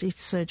 obviously.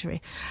 It's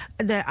surgery.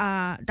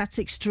 That's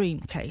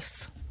extreme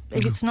case.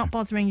 If it's not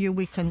bothering you,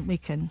 we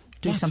can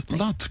do something.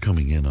 Lots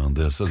coming in on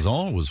this, as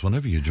always.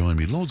 Whenever you join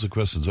me, loads of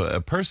questions.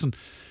 A person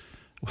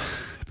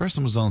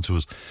was on to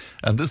us,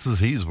 and this is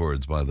his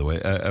words, by the way.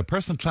 A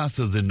person classed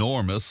as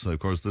enormous, of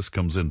course, this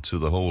comes into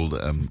the whole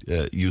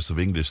use of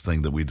English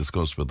thing that we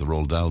discussed with the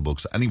Roald Dahl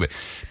books. Anyway,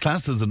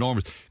 classed as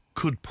enormous,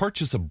 could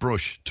purchase a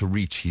brush to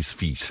reach his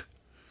feet.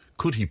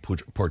 Could he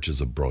purchase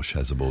a brush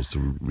as opposed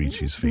to reach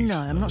his feet? No,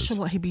 I'm not sure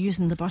what he'd be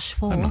using the brush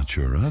for. I'm not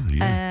sure either,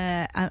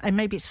 yeah. And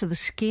maybe it's for the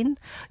skin.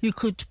 You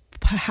could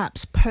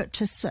perhaps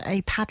purchase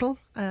a paddle,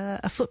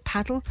 a foot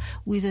paddle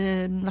with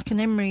like an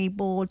emery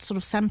board, sort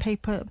of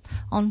sandpaper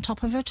on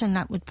top of it, and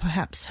that would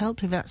perhaps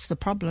help if that's the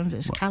problem. If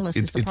it's callous,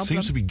 is the problem. It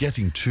seems to be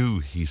getting to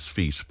his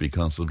feet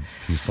because of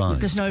his size.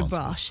 There's no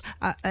brush.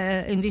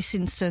 In this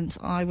instance,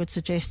 I would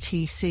suggest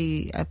he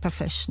see a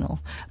professional,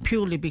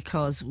 purely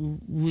because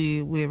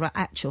we're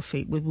at your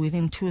feet. We're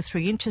within 2 or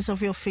 3 inches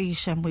of your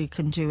feet, and we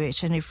can do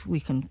it. And if we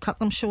can cut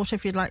them short,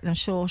 if you'd like them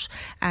short,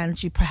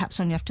 and you perhaps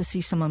only have to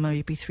see someone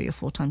maybe 3 or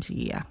 4 times a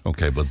year.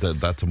 Okay, but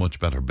that's a much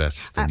better bet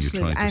than you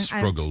trying to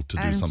struggle to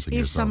do something if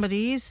yourself.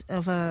 Somebody is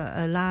of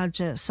a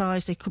larger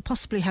size, they could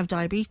possibly have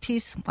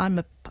diabetes.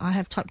 I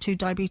have type 2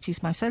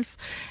 diabetes myself.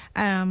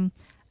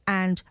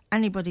 And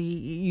anybody,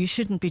 you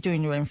shouldn't be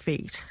doing your own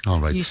feet.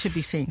 All right. You should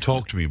be seeing.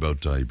 Talk to me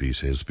about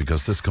diabetes,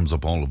 because this comes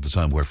up all of the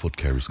time where foot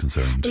care is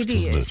concerned. It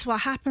is.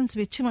 What happens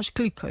with too much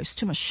glucose,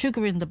 too much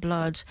sugar in the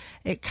blood,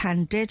 it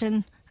can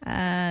deaden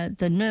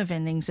the nerve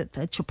endings at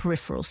your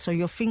peripherals, so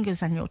your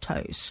fingers and your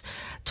toes.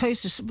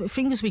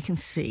 Fingers we can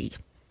see.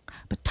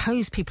 but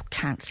toes people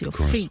can't see, or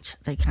feet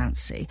they can't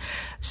see.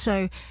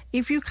 So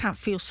if you can't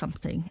feel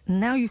something,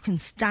 now you can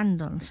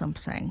stand on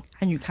something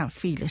and you can't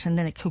feel it, and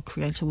then it could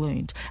create a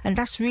wound. And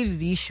that's really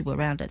the issue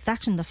around it.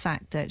 That and the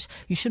fact that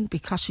you shouldn't be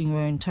cutting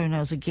your own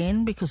toenails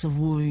again because of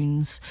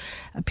wounds.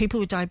 People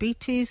with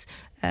diabetes,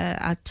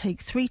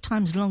 take 3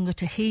 times longer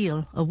to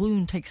heal. A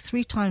wound takes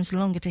 3 times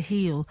longer to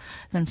heal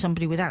than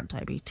somebody without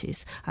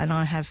diabetes. And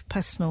I have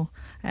personal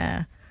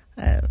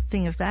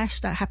thing of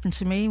that happened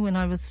to me when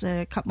I was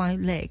cut my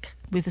leg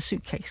with a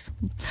suitcase.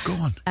 Go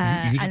on.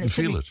 You didn't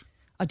feel it?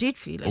 I did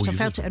feel it. I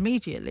felt it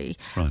immediately,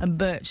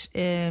 but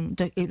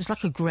it was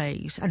like a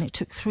graze, and it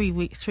took 3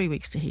 weeks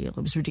to heal.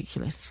 It was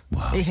ridiculous.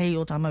 Wow. It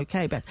healed. I'm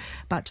okay,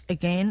 but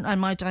again, and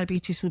my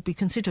diabetes would be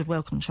considered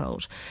well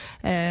controlled.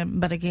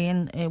 But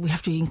again, we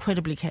have to be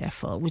incredibly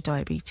careful with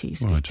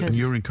diabetes. Right, and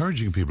you're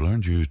encouraging people,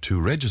 aren't you, to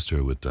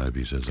register with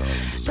Diabetes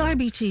Ireland?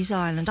 Diabetes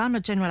Ireland. I'm a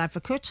general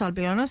advocate. I'll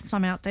be honest.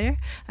 I'm out there.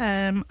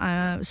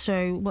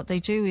 So what they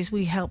do is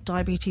we help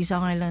Diabetes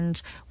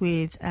Ireland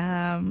with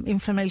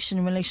information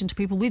in relation to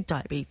people with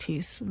diabetes.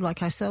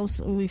 Like ourselves,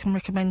 we can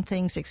recommend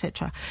things,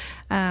 etc.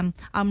 I'm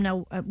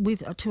now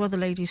with 2 other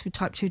ladies with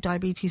type 2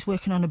 diabetes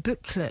working on a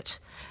booklet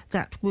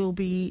that will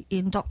be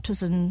in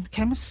doctors and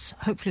chemists,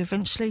 hopefully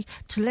eventually,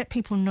 to let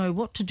people know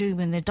what to do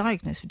when they're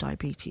diagnosed with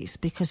diabetes,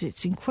 because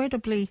it's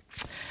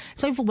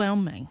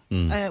overwhelming.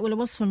 Well, it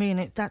was for me,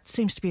 and that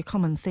seems to be a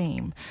common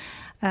theme.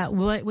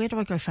 Where do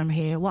I go from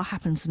here? What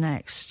happens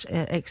next,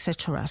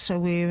 etc. So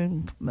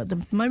at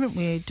the moment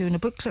we're doing a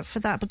booklet for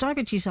that. But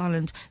Diabetes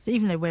Ireland,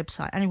 even their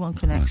website, anyone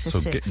can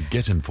access it. So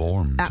get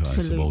informed.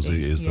 Absolutely, I suppose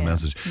is the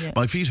message. Yeah.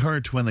 My feet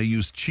hurt when I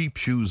use cheap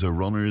shoes or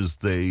runners.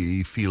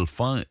 They feel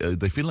fine.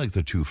 They feel like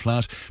they're too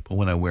flat. But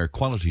when I wear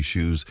quality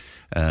shoes,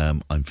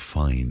 I'm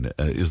fine.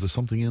 Is there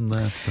something in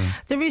that?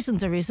 There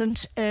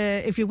isn't.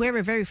 If you wear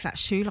a very flat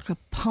shoe, like a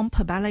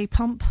ballet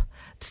pump,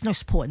 there's no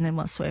support in them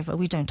whatsoever.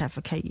 We don't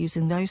advocate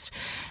using those.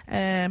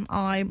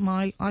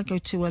 I go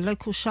to a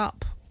local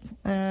shop.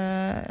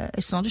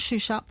 It's not a shoe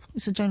shop,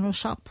 it's a general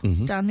shop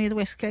down near the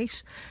West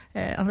Gate.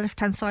 On the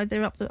left-hand side,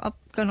 they're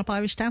going up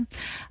Irish Town.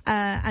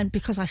 And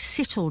because I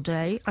sit all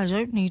day, I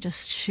don't need a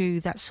shoe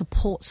that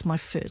supports my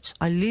foot.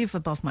 I live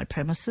above my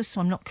premises,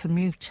 so I'm not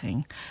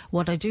commuting.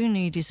 What I do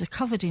need is a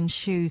covered-in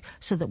shoe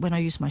so that when I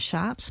use my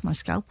sharps, my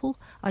scalpel,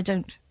 I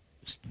don't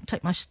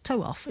take my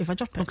toe off if I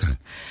drop it. Okay.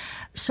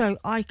 So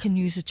I can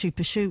use a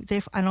cheaper shoe,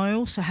 and I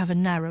also have a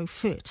narrow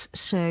foot,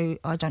 so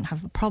I don't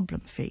have a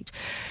problem feet.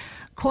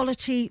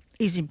 Quality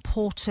is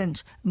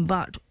important,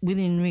 but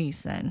within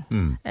reason.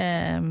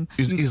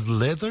 Is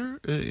leather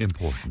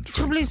important?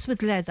 Trouble is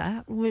with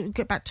leather, we'll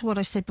get back to what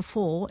I said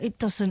before, it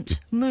doesn't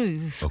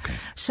move. Okay.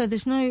 So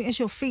there's no, as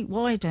your feet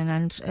widen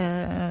and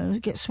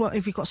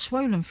if you've got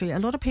swollen feet, a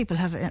lot of people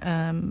have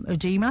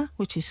edema,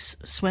 which is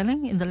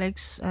swelling in the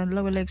legs,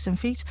 lower legs and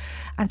feet,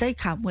 and they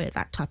can't wear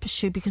that type of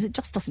shoe because it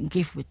just doesn't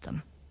give with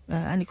them.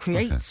 And it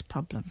creates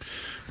problems.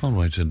 All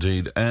right,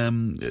 indeed.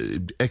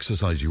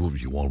 Exercise, you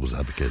always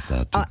advocate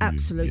that.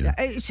 Absolutely. Yeah.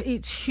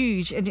 It's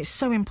huge, and it's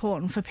so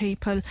important for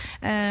people.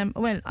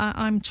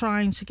 I'm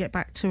trying to get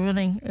back to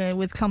running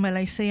with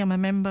COM-LAC. I'm a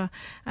member.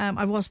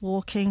 I was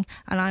walking,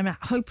 and I'm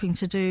hoping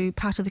to do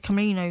part of the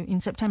Camino in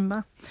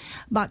September.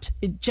 But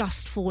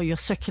just for your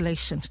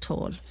circulation at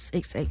all,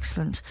 it's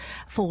excellent.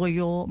 For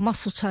your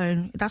muscle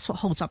tone, that's what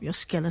holds up your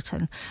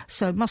skeleton.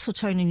 So muscle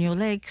tone in your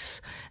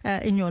legs,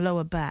 in your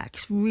lower back,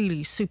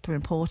 really super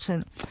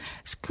important.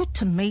 It's good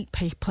to meet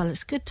people,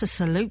 it's good to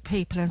salute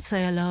people and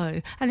say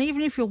hello. And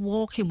even if you're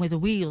walking with a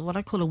wheel, what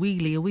I call a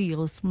wheelie,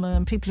 wheels,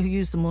 people who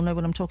use them will know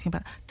what I'm talking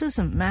about.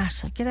 Doesn't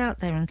matter. Get out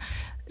there and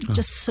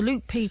just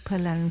salute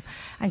people and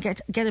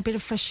get a bit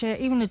of fresh air.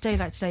 Even a day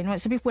like today,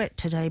 it's a bit wet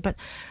today, but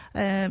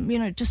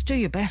just do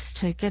your best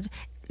to get.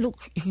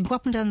 Look, you can go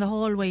up and down the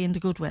hallway in the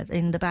good weather,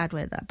 in the bad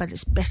weather, but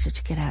it's better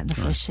to get out in the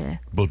fresh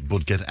air.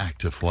 But get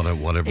active, whatever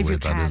way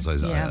that is,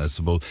 I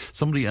suppose.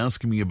 Somebody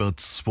asking me about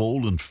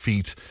swollen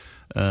feet.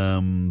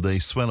 They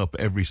swell up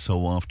every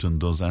so often.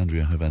 Does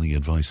Andrea have any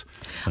advice?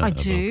 I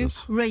do.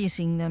 This?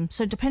 Raising them.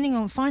 So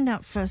find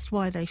out first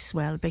why they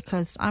swell,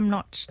 because I'm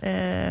not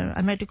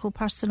a medical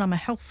person, I'm a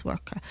health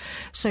worker.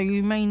 So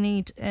you may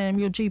need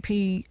your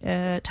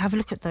GP to have a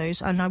look at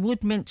those. And I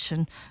would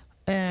mention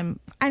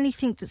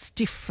anything that's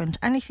different,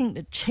 anything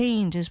that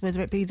changes, whether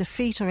it be the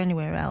feet or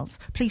anywhere else,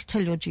 please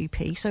tell your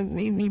GP. So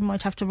you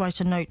might have to write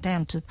a note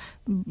down to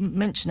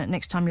mention it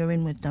next time you're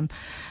in with them.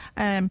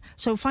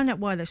 So find out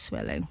why they're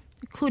swelling.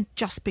 It could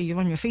just be you're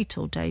on your feet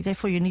all day,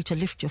 therefore you need to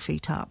lift your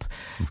feet up.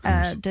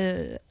 I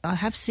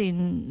have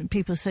seen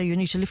people say you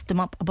need to lift them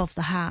up above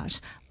the heart.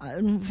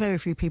 Very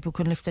few people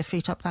can lift their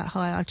feet up that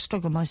high. I'd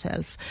struggle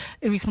myself.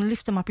 If you can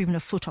lift them up even a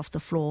foot off the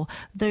floor,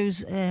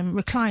 those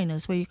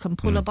recliners where you can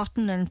pull a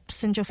button and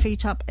send your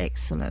feet up,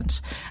 excellent.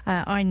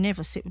 I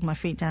never sit with my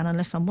feet down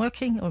unless I'm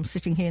working, or I'm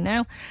sitting here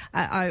now.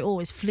 I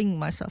always fling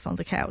myself on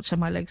the couch and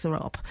my legs are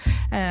up.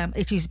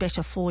 It is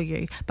better for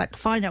you, but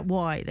find out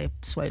why they're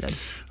swollen.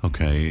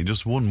 Okay,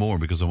 just one more,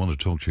 because I want to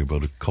talk to you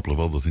about a couple of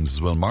other things as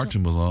well.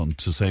 Martin was on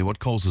to say, what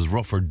causes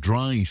rough or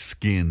dry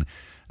skin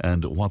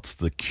and what's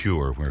the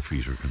cure where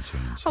feet are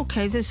concerned? So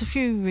Okay, there's a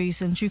few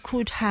reasons. You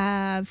could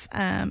have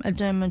a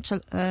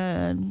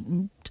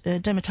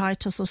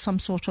dermatitis or some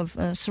sort of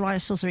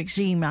psoriasis or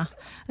eczema.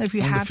 If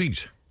you on have the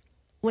feet?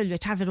 Well,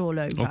 you'd have it all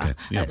over. Okay,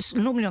 yeah.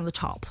 Normally on the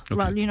top, Okay.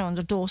 right? On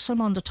the dorsum,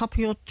 on the top of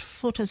your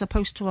foot, as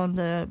opposed to on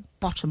the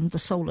bottom, the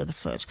sole of the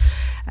foot.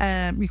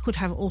 You could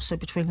have it also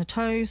between the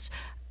toes.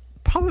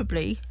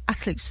 Probably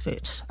athlete's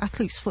foot.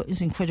 Athlete's foot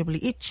is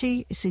incredibly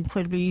itchy. It's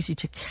incredibly easy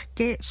to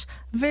get,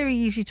 very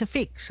easy to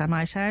fix, I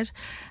might add.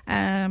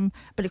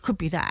 But it could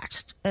be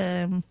that.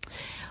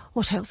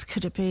 What else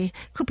could it be?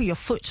 Could be your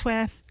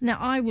footwear. Now,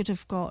 I would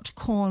have got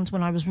corns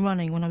when I was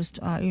running.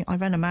 I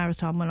ran a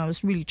marathon when I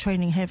was really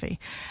training heavy,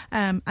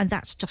 and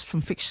that's just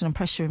from friction and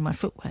pressure in my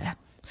footwear.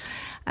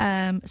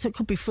 So it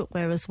could be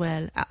footwear as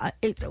well.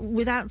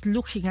 Without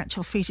looking at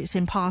your feet, it's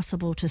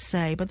impossible to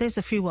say. But there's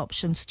a few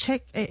options.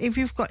 Check if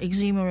you've got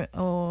eczema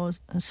or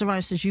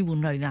psoriasis. You will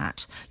know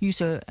that.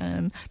 Get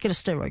a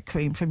steroid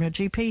cream from your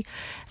GP.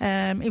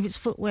 If it's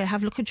footwear,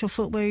 have a look at your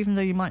footwear, even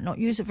though you might not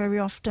use it very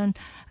often.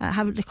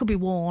 It could be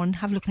worn.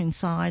 Have a look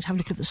inside. Have a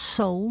look at the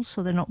sole,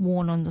 so they're not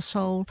worn on the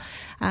sole.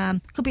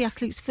 Could be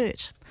athlete's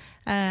foot.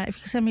 If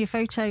you can send me a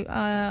photo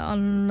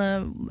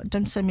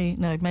don't send me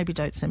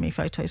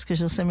photos, because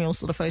you'll send me all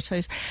sort of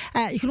photos.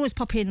 You can always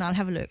pop in and I'll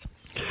have a look.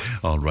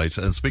 All right.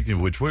 And speaking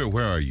of which,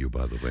 where are you,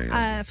 by the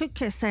way? Foot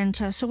Care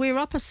Centre. So we're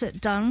opposite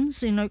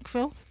Dunn's in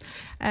Oakville.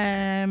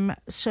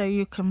 So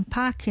you can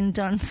park in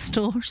Dunn's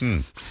stores.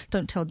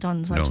 Don't tell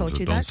Dunn's I told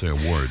you that. Don't say a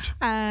word.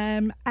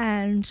 And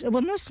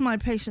most of my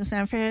patients now,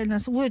 in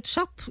fairness, would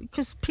shop,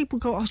 because people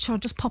go, I'll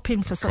just pop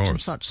in for such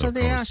and such. So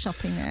they are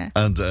shopping there.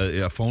 And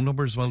a phone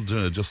number as well,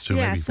 just to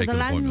maybe take an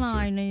appointment. Yeah, so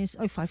the landline is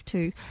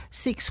 052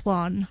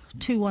 61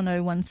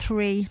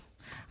 21013,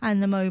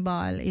 and the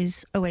mobile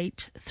is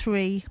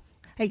 083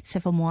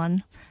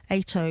 871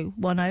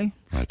 8010.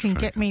 You can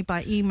get me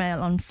by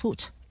email on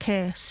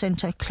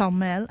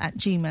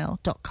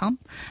footcarecentre@gmail.com.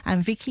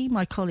 And Vicky,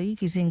 my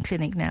colleague, is in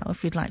clinic now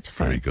if you'd like to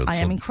phone. Very good. I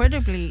am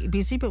incredibly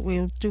busy, but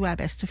we'll do our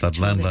best to fit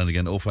you in. That landline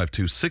again,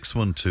 052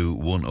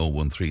 612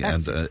 1013.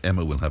 And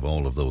Emma will have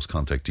all of those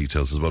contact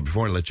details as well.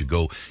 Before I let you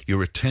go,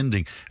 you're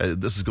attending,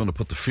 this is going to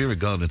put the fear of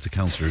God into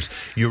counsellors,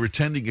 you're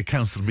attending a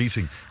council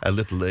meeting a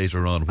little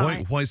later on.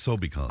 Why so?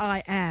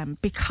 I am,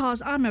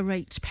 because I'm a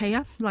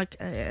ratepayer, like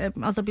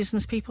other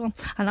business people,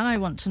 and I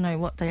want to know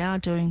what they are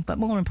doing, but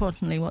more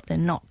importantly, what they're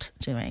not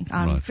doing.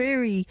 I'm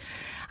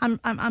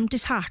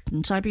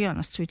disheartened, I'll be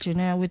honest with you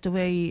now, with the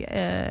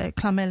way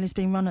Clonmel is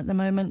being run at the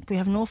moment. We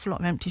have an awful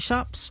lot of empty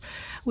shops.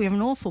 We have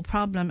an awful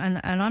problem,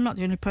 and I'm not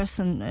the only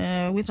person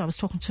with it. I was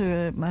talking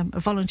to a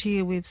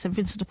volunteer with St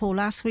Vincent de Paul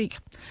last week.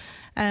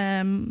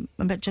 I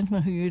met a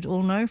gentleman who you'd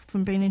all know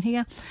from being in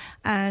here,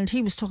 and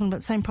he was talking about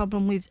the same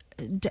problem with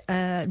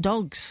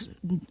dogs'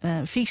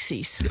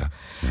 faeces. Yeah.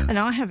 And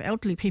I have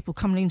elderly people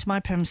coming into my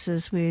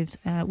premises with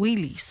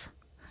wheelies.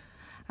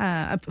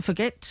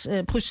 Forget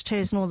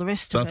pushchairs and all the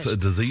rest of it. That's a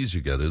disease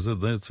you get, is it?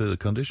 That's a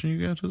condition you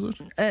get, is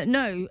it?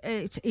 No,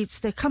 it's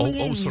they're coming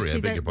in. Oh, sorry, I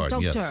beg your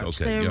pardon. Yes, dirt.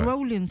 Okay, they're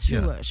rolling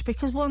through it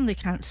because, one, they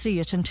can't see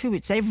it, and two,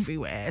 it's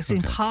everywhere. It's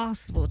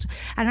impossible.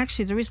 And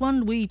actually, there is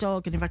one wee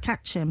dog, and if I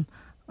catch him,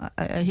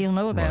 he'll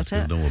know about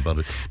it. He'll know about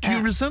it. Do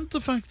you resent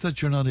the fact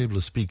that you're not able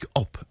to speak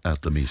up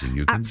at the meeting?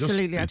 You can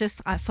absolutely.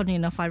 Funny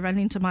enough, I ran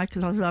into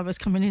Michael as I was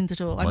coming in the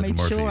door. I made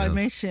sure I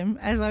met him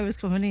as I was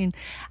coming in,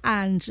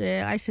 and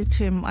I said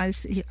to him,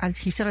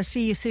 he said, "I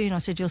see you soon." I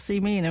said, "You'll see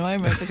me in a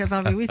moment because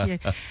I'll be with you."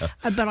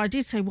 But I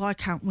did say, "Why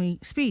can't we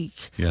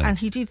speak?" Yeah. And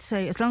he did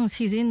say, as long as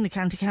he's in the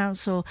county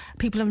council,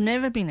 people have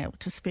never been able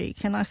to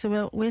speak. And I said,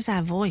 "Well, where's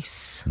our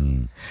voice?"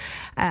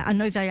 I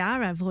know they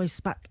are our voice,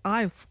 but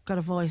I've got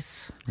a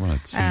voice. Right.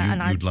 So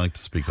you'd like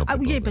to speak up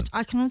about that. But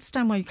I can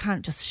understand why you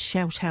can't just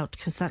shout out,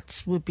 because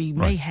that would be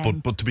mayhem.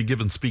 But to be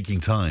given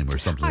speaking time or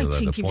something like that. I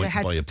think if they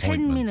had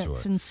 10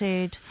 minutes and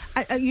said,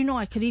 I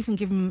could even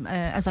give them,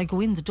 as I go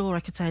in the door,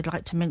 I could say, I'd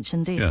like to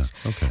mention this.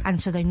 Yeah, okay.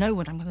 And so they know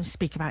what I'm going to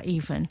speak about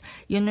even,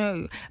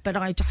 But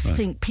I just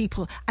think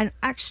people, and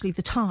actually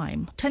the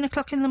time, 10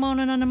 o'clock in the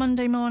morning on a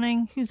Monday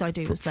morning, whose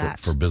idea was that?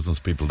 For business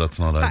people, that's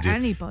not ideal. For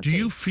anybody. Do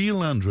you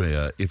feel,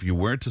 Andrea, if you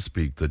were to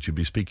speak, that you'd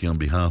be speaking on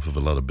behalf of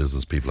a lot of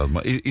business people?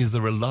 Is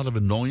there a lot of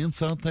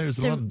annoyance out there? Is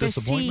there a lot of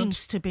disappointment? There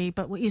seems to be,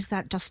 but is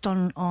that just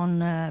on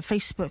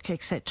Facebook,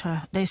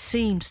 etc.? There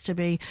seems to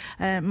be.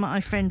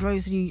 My friend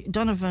Rosie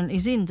Donovan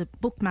is in the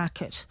book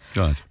market,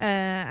 right?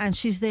 And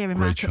she's there in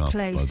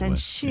Marketplace, shop, and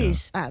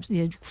she's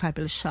absolutely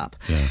fabulous shop.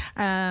 Yeah.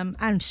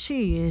 And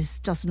she is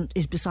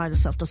beside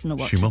herself, doesn't know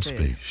what to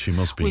do. She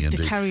must be indeed.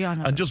 To carry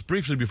on. And just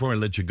briefly before I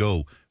let you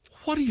go,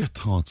 what are your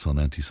thoughts on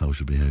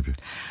antisocial behaviour?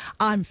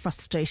 I'm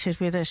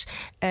frustrated with it.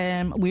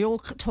 We all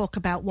talk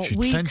about what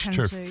we can do. She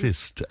clenched her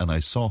fist, and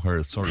I saw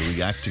her sort of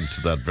reacting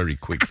to that very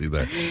quickly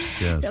there.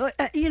 Yes.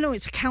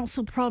 It's a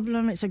council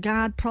problem, it's a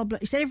guard problem,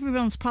 it's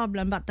everyone's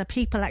problem, but the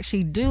people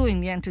actually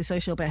doing the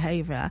antisocial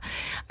behaviour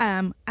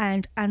and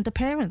the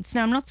parents.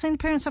 Now, I'm not saying the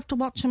parents have to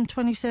watch them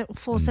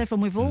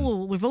 24/7.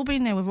 We've all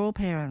been there with all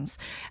parents,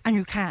 and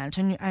you can't.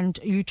 And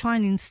you try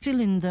and instill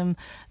in them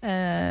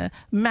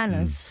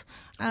manners.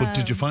 But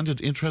did you find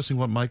it interesting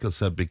what Michael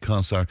said?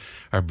 Because our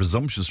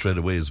presumption straight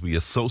away is we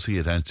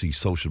associate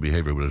antisocial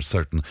behaviour with a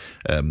certain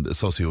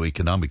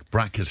socioeconomic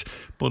bracket.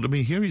 But I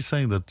mean, here he's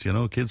saying that, you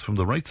know, kids from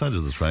the right side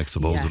of the track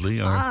supposedly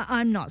are.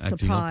 I'm not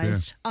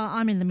surprised.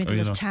 I'm in the middle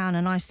of town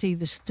and I see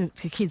the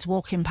kids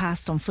walking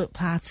past on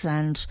footpaths,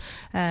 and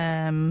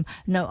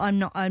no, I'm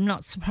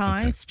not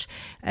surprised.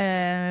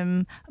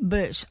 Okay.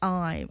 But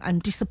I'm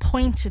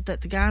disappointed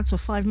that the guards were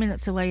 5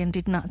 minutes away and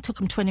it took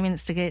them 20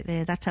 minutes to get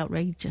there. That's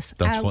outrageous.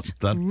 That's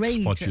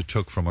what you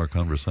took from our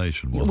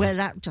conversation, wasn't it?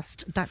 Well,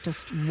 that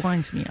just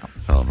winds me up.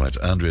 All right,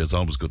 Andrea, it's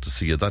always good to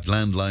see you. That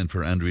landline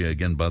for Andrea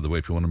again, by the way,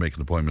 if you want to make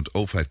an appointment,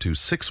 052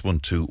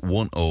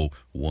 612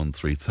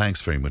 1013.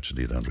 Thanks very much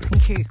indeed, Andrea.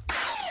 Thank you.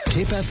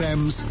 Tip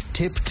FM's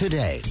Tip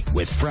Today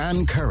with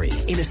Fran Curry.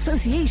 In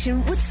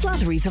association with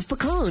Slattery's of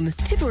Pecan,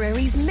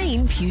 Tipperary's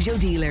main Peugeot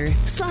dealer.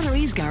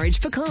 Slattery's Garage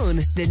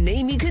Pecan, the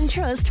name you can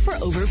trust for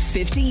over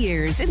 50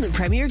 years in the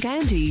Premier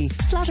County.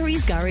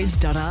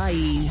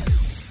 Slattery'sGarage.ie.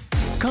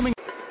 Coming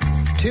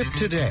Tip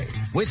Today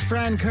with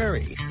Fran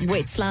Curry.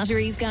 With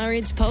Slattery's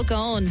Garage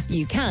Pecan,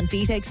 you can't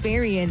beat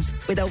experience.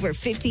 With over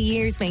 50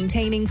 years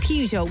maintaining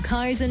Peugeot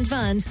cars and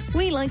vans,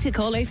 we like to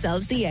call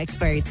ourselves the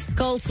experts.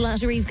 Call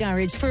Slattery's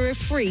Garage for a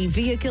free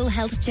vehicle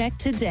health check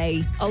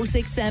today.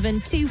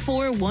 067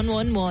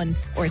 24111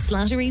 or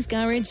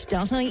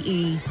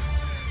Slattery'sGarage.ie.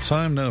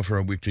 Time now for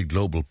our weekly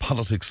global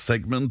politics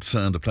segment,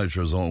 and a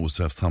pleasure as always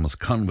to have Thomas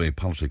Conway,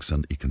 politics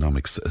and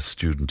economics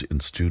student,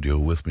 in studio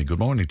with me. Good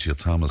morning to you,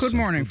 Thomas. Good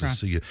morning, Fran. Good to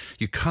see you.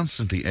 You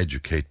constantly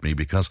educate me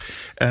because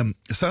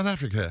South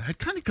Africa had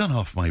kind of gone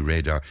off my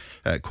radar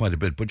quite a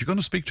bit, but you're going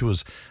to speak to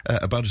us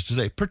about it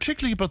today,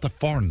 particularly about the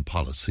foreign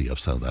policy of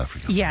South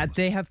Africa. Yeah,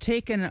 they have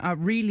taken a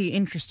really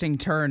interesting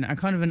turn, a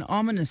kind of an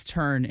ominous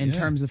turn in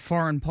terms of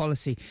foreign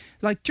policy.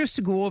 Like, just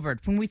to go over it,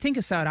 when we think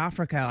of South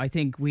Africa, I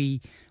think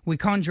we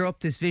conjure up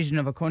this vision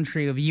of a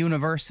country of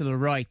universal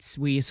rights.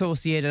 We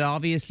associate it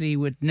obviously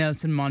with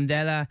Nelson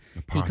Mandela.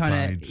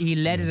 Apartheid. He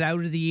led it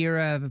out of the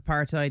era of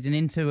apartheid and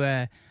into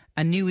a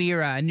new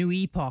era, a new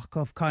epoch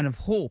of kind of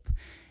hope.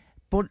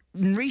 But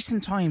in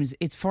recent times,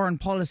 its foreign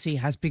policy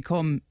has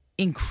become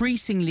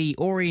increasingly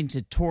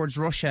oriented towards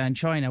Russia and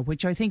China,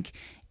 which I think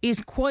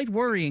is quite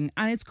worrying,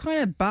 and it's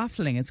kind of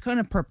baffling. It's kind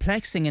of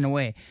perplexing in a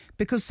way,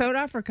 because South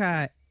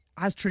Africa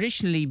has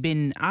traditionally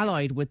been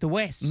allied with the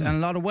West and a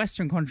lot of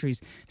Western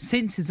countries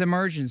since its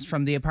emergence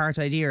from the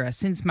apartheid era,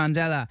 since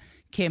Mandela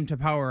came to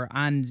power,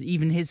 and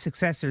even his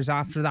successors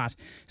after that.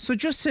 So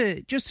just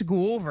to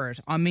go over it,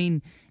 I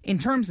mean, in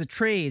terms of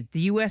trade, the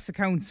US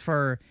accounts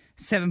for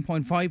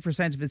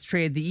 7.5% of its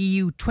trade, the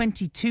EU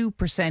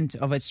 22%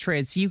 of its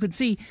trade. So you could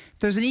see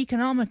there's an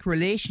economic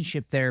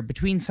relationship there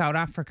between South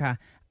Africa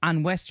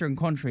and Western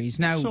countries.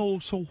 Now, so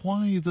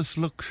why this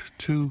look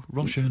to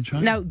Russia and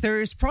China? Now,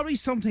 there is probably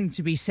something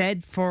to be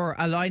said for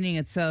aligning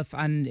itself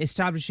and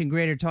establishing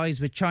greater ties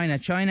with China.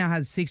 China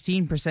has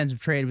 16% of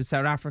trade with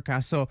South Africa,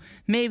 so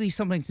maybe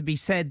something to be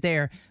said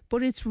there.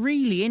 But it's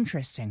really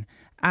interesting.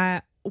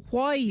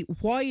 Why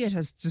it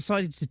has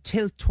decided to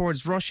tilt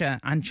towards Russia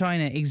and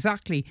China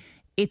exactly,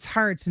 it's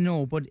hard to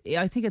know. But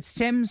I think it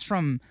stems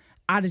from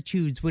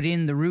attitudes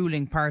within the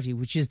ruling party,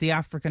 which is the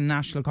African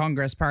National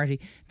Congress Party,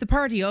 the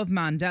party of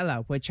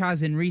Mandela, which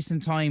has in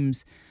recent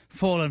times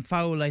fallen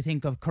foul, I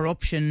think, of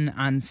corruption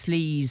and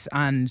sleaze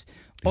and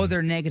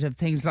other negative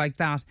things like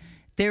that.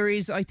 There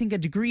is, I think, a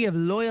degree of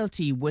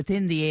loyalty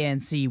within the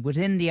ANC,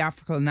 within the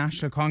African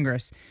National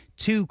Congress,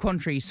 to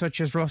countries such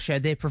as Russia.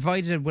 They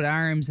provided it with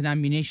arms and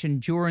ammunition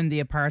during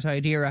the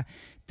apartheid era.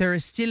 There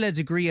is still a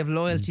degree of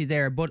loyalty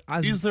there, but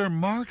is there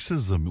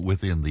Marxism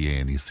within the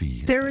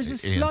ANC? There is a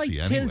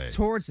slight tilt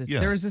towards it.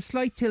 Yeah. There is a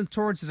slight tilt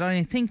towards it, and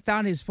I think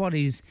that is what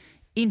is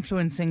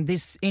influencing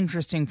this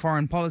interesting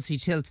foreign policy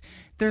tilt.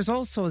 There's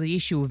also the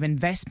issue of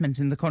investment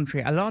in the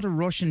country. A lot of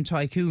Russian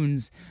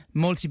tycoons,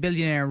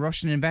 multi-billionaire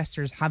Russian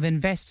investors, have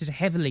invested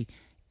heavily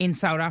in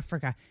South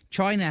Africa.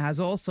 China has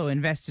also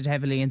invested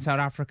heavily in South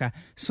Africa.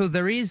 So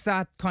there is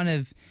that kind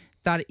of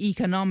that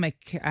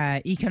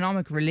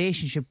economic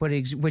relationship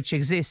which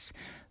exists,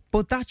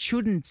 but that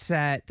shouldn't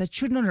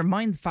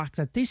undermine the fact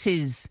that this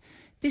is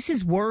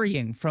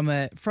worrying from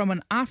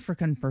an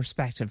African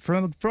perspective,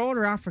 from a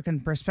broader African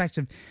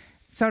perspective.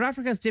 South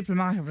Africa's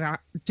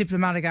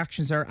diplomatic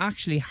actions are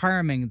actually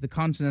harming the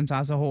continent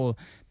as a whole,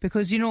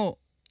 because, you know,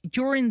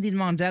 during the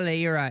Mandela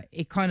era,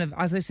 it kind of,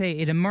 as I say,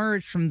 it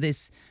emerged from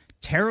this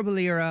terrible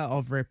era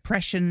of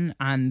repression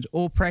and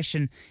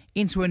oppression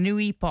into a new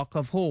epoch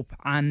of hope,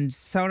 and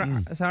South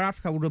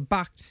Africa would have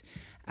backed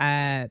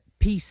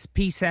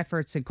peace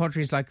efforts in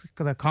countries like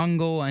the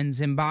Congo and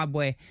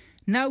Zimbabwe.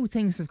 Now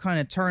things have kind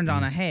of turned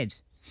on ahead.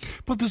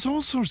 But there's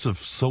all sorts of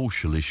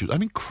social issues. I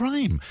mean,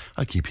 crime,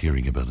 I keep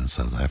hearing about in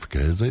South Africa,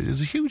 is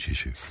a huge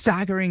issue.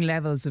 Staggering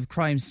levels of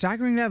crime,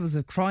 staggering levels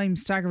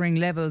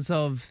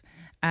of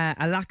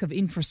a lack of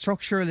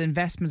infrastructural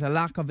investment, a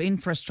lack of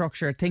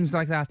infrastructure, things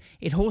like that.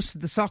 It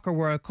hosted the Soccer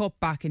World Cup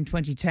back in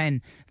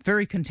 2010,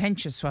 very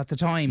contentious at the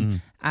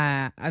time,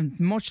 and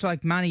much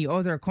like many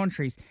other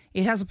countries.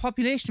 It has a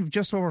population of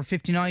just over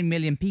 59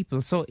 million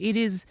people, so it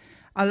is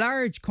a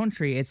large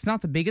country. It's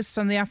not the biggest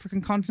on the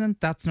African continent.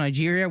 That's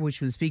Nigeria,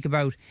 which we'll speak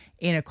about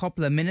in a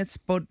couple of minutes.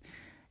 But,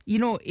 you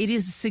know, it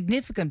is a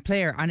significant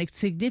player and it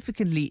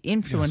significantly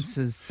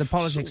influences the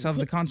politics of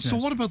the continent. So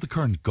what about the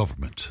current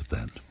government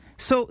then?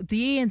 So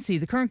the ANC,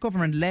 the current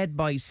government led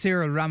by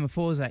Cyril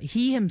Ramaphosa,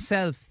 he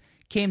himself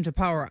came to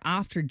power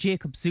after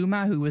Jacob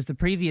Zuma, who was the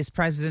previous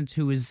president,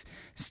 who was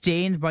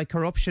stained by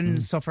corruption,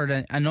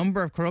 suffered a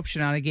number of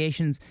corruption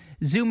allegations.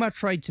 Zuma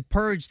tried to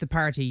purge the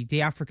party,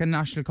 the African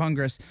National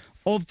Congress,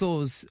 of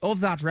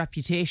that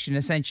reputation,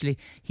 essentially.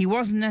 He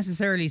wasn't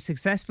necessarily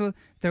successful.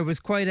 There was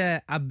quite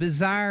a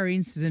bizarre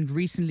incident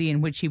recently in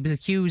which he was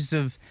accused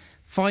of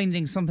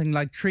finding something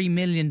like $3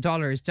 million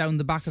down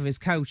the back of his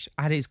couch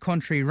at his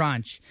country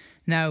ranch.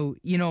 Now,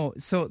 you know,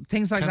 so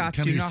things like that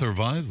can do he not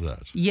survive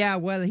that? Yeah,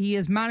 well, he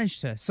has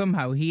managed to.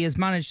 Somehow, he has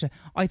managed to.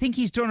 I think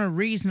he's done a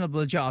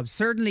reasonable job.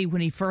 Certainly,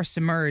 when he first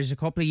emerged a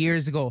couple of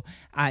years ago,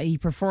 he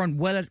performed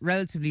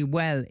relatively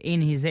well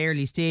in his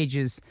early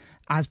stages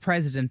as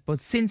president. But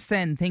since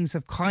then, things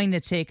have kind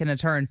of taken a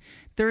turn.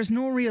 There is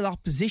no real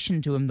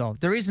opposition to him, though.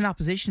 There is an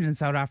opposition in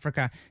South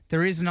Africa.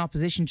 There is an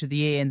opposition to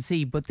the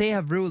ANC, but they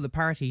have ruled the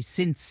party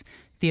since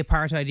the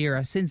apartheid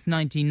era, since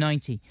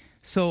 1990.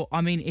 So,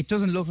 I mean, it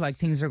doesn't look like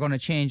things are going to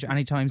change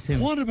anytime soon.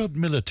 What about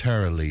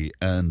militarily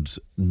and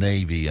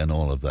Navy and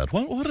all of that?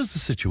 What is the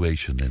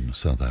situation in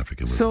South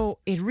Africa? So,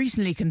 it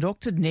recently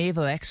conducted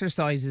naval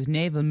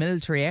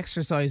military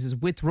exercises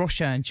with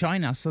Russia and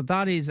China. So,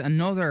 that is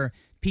another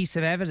piece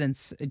of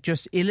evidence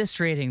just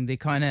illustrating the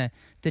kind of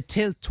the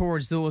tilt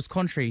towards those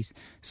countries.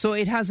 So,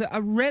 it has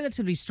a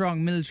relatively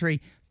strong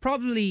military.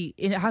 Probably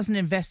it hasn't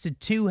invested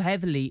too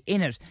heavily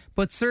in it,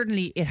 but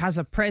certainly it has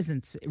a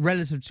presence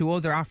relative to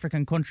other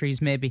African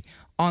countries maybe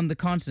on the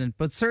continent.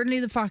 But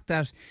certainly the fact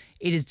that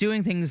it is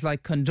doing things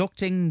like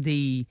conducting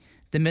the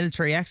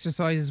military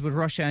exercises with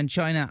Russia and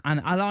China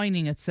and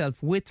aligning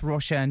itself with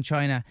Russia and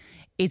China,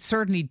 it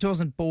certainly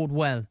doesn't bode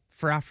well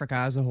for Africa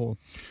as a whole.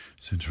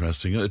 It's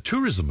interesting.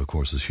 Tourism, of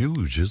course, is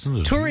huge, isn't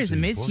it?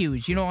 Tourism is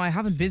huge. You know, I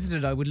haven't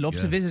visited. I would love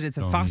to visit. It's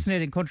a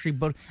fascinating country,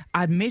 but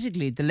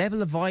admittedly, the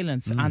level of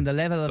violence and the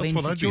level of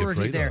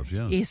insecurity there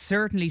is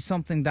certainly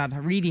something that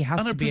really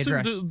has to be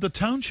addressed. The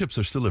townships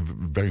are still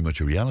very much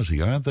a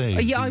reality, aren't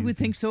they? I would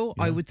think so.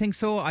 Yeah. I would think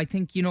so. I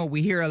think, you know,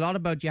 we hear a lot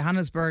about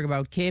Johannesburg,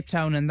 about Cape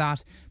Town and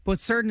that,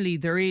 but certainly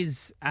there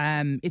is,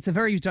 it's a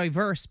very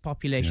diverse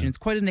population. Yeah. It's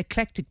quite an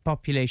eclectic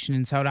population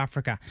in South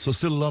Africa. So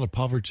still a lot of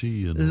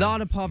poverty. A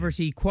lot of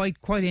poverty,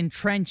 quite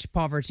entrenched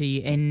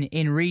poverty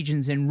in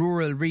regions, in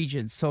rural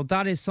regions. So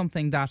that is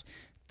something that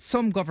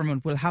some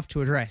government will have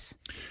to address.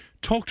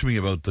 Talk to me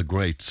about the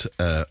great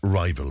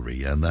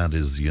rivalry, and that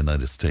is the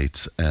United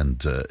States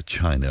and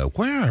China.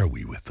 Where are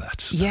we with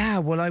that? Yeah,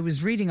 well, I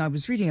was reading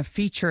a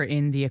feature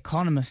in The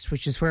Economist,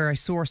 which is where I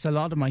source a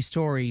lot of my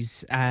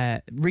stories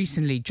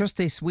recently, just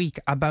this week,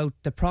 about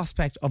the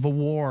prospect of a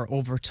war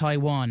over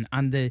Taiwan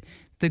and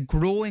the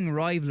growing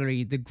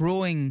rivalry, the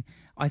growing,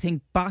 I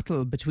think,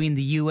 battle between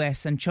the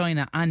US and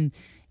China. And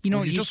you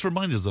know, you just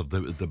remind us of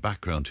the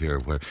background here,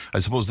 where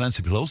I suppose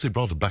Nancy Pelosi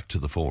brought it back to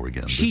the fore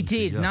again. She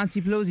did. Yeah.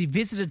 Nancy Pelosi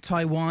visited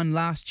Taiwan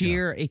last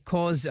year. Yeah. It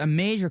caused a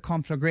major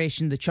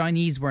conflagration. The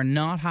Chinese were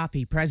not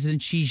happy.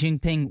 President Xi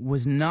Jinping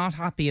was not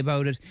happy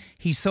about it.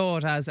 He saw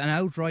it as an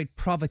outright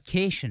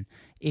provocation,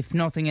 if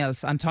nothing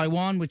else. And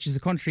Taiwan, which is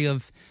a country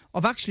of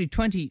actually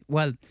 20,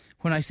 well,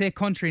 when I say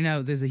country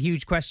now, there's a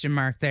huge question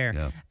mark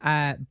there.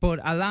 Yeah.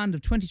 But a land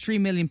of 23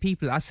 million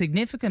people, a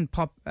significant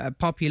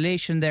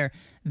population there.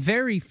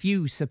 Very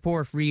few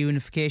support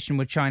reunification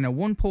with China.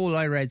 One poll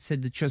I read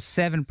said that just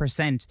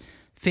 7%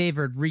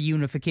 favoured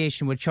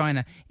reunification with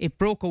China. It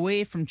broke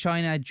away from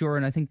China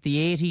during, I think, the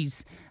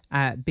 80s,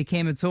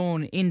 became its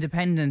own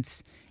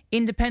independent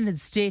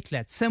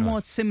statelet,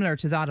 somewhat similar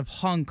to that of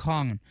Hong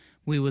Kong,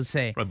 we will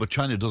say. Right, but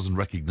China doesn't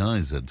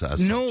recognise it as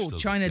no,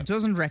 such, China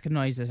doesn't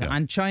recognise it. Yeah.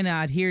 And China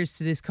adheres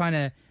to this kind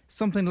of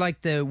something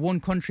like the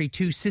one country,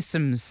 two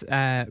systems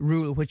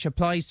rule, which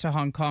applies to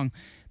Hong Kong.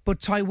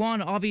 But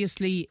Taiwan,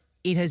 obviously,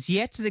 it has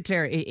yet to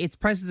declare, its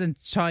President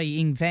Tsai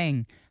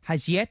Ing-wen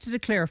has yet to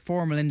declare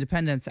formal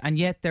independence, and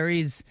yet there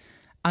is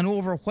an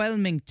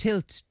overwhelming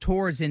tilt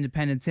towards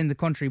independence in the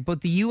country.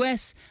 But the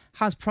US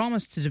has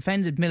promised to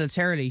defend it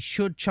militarily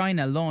should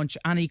China launch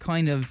any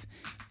kind of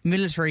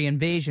military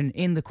invasion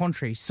in the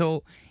country.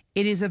 So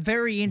it is a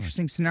very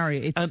interesting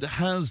scenario. And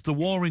has the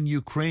war in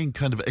Ukraine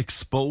kind of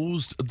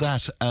exposed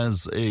that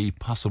as a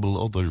possible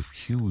other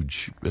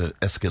huge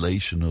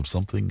escalation of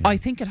something? I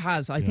think it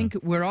has. I think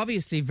we're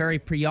obviously very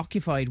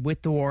preoccupied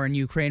with the war in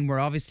Ukraine.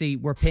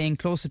 We're paying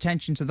close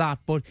attention to that.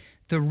 But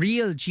the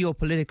real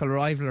geopolitical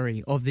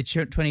rivalry of the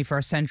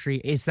 21st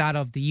century is that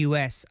of the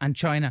US and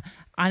China.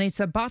 And it's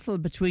a battle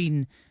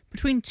between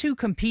two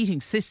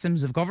competing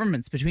systems of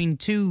governments, between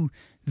two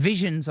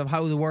visions of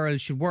how the world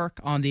should work.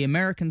 On the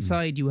American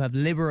side, you have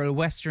liberal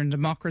Western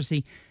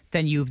democracy.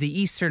 Then you have the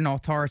Eastern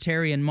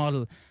authoritarian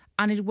model.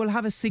 And it will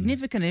have a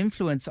significant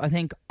influence, I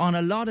think, on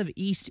a lot of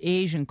East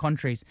Asian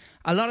countries,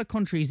 a lot of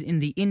countries in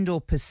the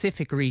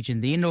Indo-Pacific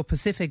region, the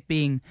Indo-Pacific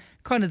being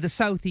kind of the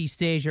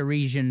Southeast Asia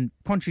region,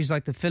 countries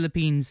like the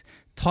Philippines,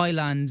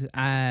 Thailand,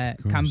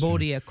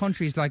 Cambodia,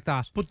 countries like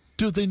that. But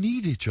do they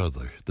need each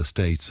other, the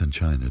States and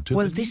China?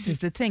 Well, this is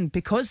the thing.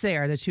 Because they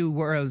are the two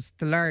worlds,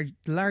 the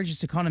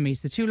largest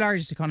economies, the two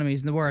largest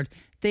economies in the world,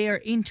 they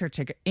are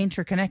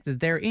interconnected.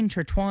 They're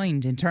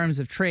intertwined in terms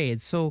of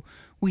trade. So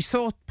we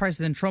saw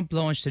President Trump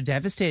launch a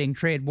devastating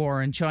trade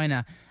war in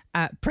China.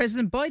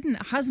 President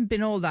Biden hasn't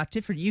been all that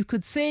different. You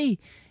could say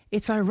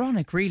it's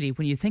ironic, really,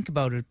 when you think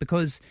about it,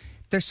 because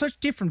they're such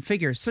different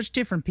figures, such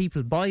different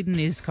people. Biden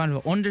is kind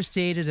of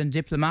understated and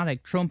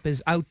diplomatic. Trump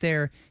is out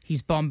there,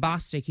 he's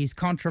bombastic, he's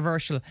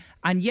controversial.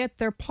 And yet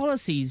their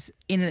policies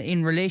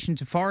in relation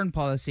to foreign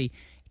policy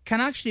can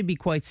actually be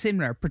quite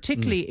similar,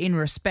 particularly in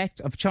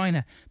respect of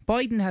China.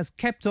 Biden has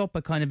kept up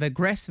a kind of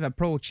aggressive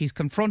approach. He's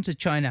confronted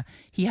China.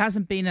 He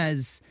hasn't been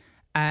as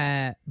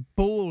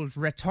bold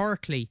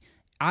rhetorically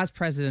as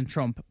President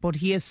Trump, but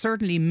he has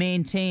certainly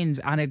maintained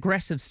an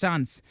aggressive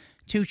stance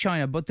to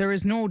China. But there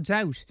is no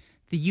doubt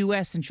the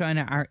US and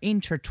China are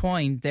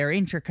intertwined. They're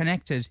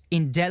interconnected,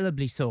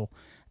 indelibly so.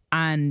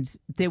 And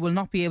they will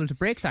not be able to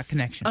break that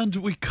connection. And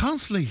we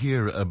constantly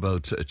hear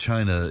about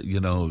China,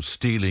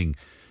 stealing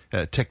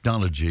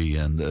technology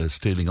and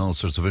stealing all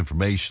sorts of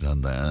information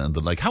and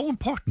the like. How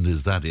important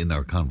is that in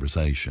our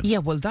conversation? Yeah,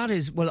 well,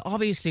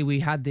 obviously we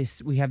have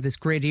this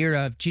great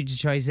era of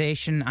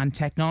digitization, and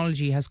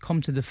technology has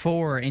come to the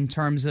fore in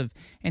terms of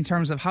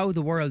how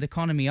the world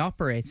economy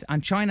operates.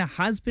 And China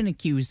has been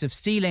accused of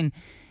stealing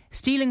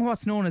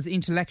what's known as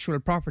intellectual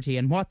property,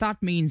 and what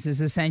that means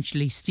is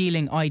essentially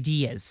stealing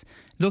ideas,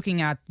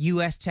 looking at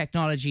US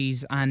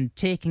technologies and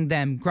taking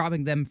them,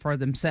 grabbing them for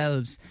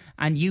themselves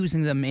and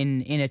using them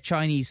in a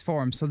Chinese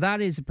form. So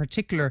that is a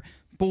particular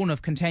bone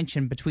of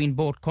contention between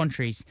both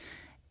countries.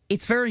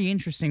 It's very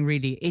interesting,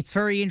 really. It's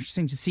very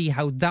interesting to see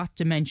how that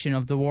dimension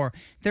of the war,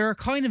 there are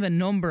kind of a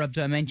number of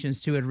dimensions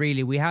to it,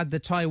 really. We had the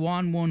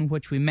Taiwan one,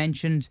 which we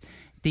mentioned,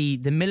 the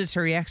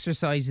military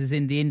exercises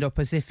in the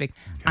Indo-Pacific,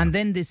 and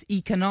then this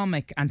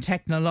economic and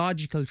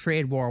technological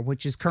trade war,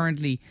 which is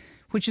currently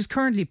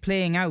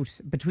playing out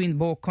between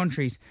both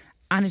countries.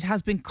 And it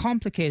has been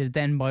complicated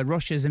then by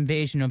Russia's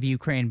invasion of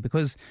Ukraine,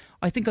 because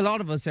I think a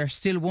lot of us are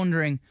still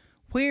wondering,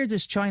 where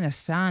does China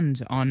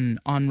stand on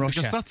Russia?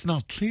 Because that's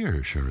not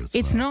clear, sure.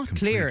 It's not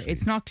clear.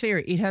 It's not clear.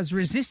 It has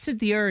resisted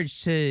the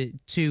urge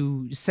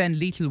to send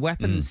lethal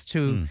weapons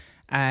to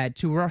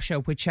Russia,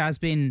 which has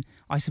been,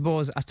 I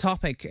suppose, a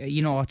topic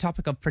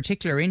of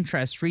particular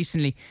interest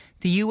recently.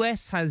 The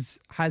US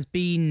has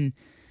been,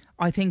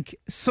 I think,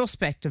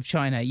 suspect of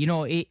China.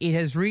 It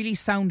has really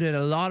sounded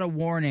a lot of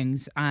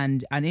warnings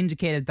and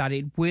indicated that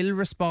it will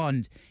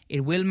respond.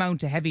 It will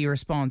mount a heavy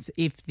response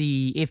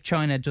if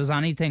China does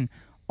anything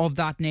of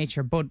that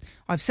nature. But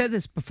I've said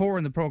this before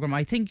in the programme.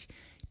 I think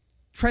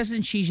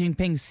President Xi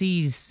Jinping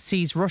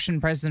sees Russian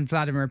President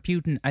Vladimir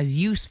Putin as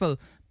useful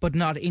but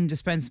not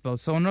indispensable.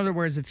 So in other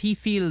words, if he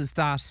feels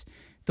that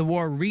the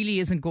war really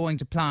isn't going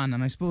to plan,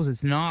 and I suppose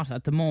it's not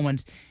at the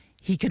moment,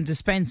 he can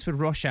dispense with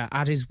Russia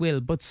at his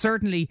will. But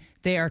certainly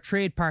they are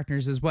trade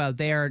partners as well.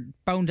 They are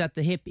bound at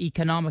the hip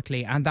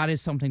economically, and that is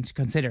something to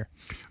consider.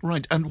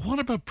 Right. And what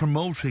about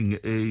promoting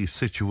a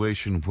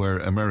situation where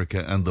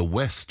America and the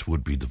West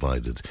would be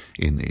divided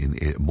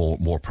in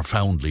more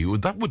profoundly?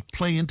 That would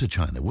play into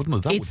China,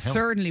 wouldn't it? It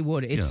certainly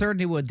would. It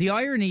certainly would. The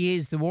irony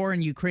is the war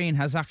in Ukraine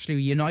has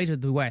actually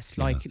united the West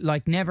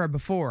like never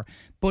before.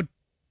 But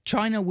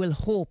China will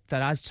hope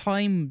that as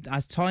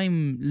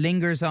time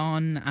lingers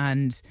on,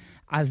 and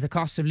as the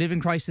cost of living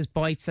crisis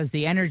bites, as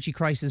the energy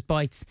crisis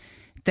bites,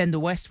 then the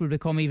West will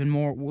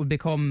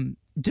become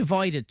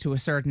divided to a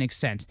certain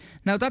extent.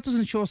 Now, that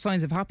doesn't show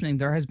signs of happening.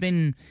 There has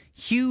been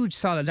huge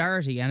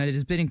solidarity, and it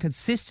has been a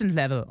consistent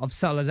level of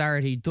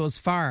solidarity thus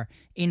far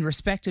in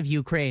respect of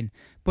Ukraine.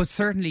 But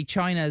certainly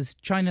China's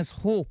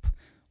hope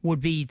would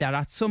be that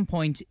at some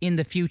point in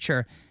the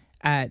future,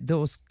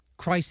 those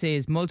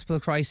multiple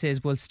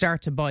crises will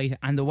start to bite,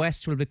 and the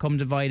West will become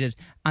divided,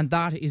 and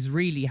that is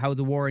really how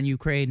the war in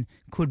Ukraine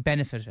could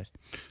benefit it.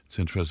 It's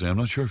interesting. I'm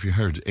not sure if you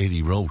heard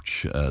Eddie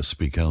Roach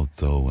speak out,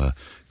 though, a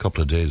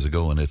couple of days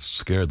ago, and it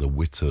scared the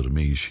wits out of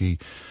me. She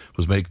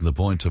was making the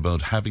point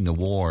about having a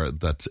war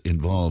that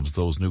involves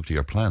those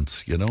nuclear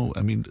plants,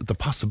 I mean, the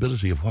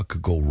possibility of what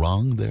could go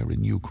wrong there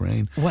in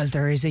Ukraine. Well,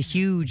 there is a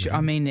huge,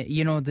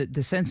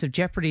 the sense of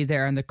jeopardy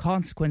there, and the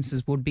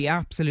consequences would be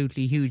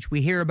absolutely huge.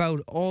 We hear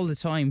about all the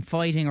time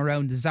fighting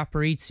around the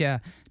Zaporizhzhia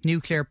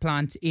nuclear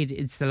plant.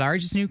 It's the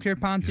largest nuclear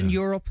plant in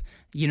Europe.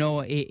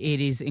 It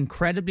is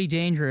incredibly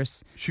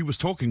dangerous. She was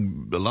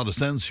talking a lot of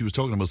sense. She was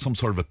talking about some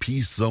sort of a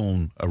peace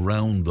zone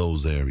around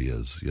those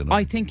areas.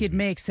 I think it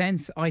makes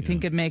sense. I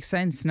think it makes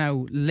sense.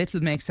 Now, little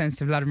makes sense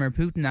to Vladimir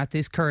Putin at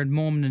this current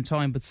moment in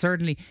time, but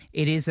certainly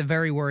it is a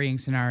very worrying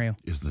scenario.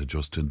 Isn't it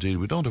just indeed?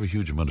 We don't have a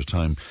huge amount of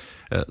time.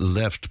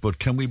 left. But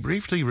can we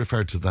briefly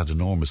refer to that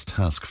enormous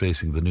task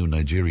facing the new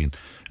Nigerian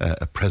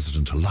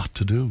president? A lot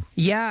to do.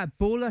 Yeah,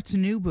 Bola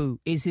Tinubu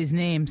is his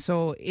name.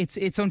 So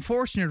it's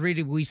unfortunate,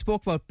 really. We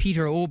spoke about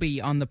Peter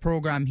Obi on the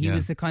programme. He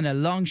was the kind of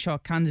long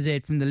shot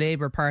candidate from the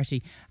Labour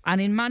Party.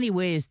 And in many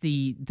ways,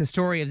 the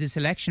story of this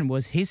election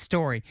was his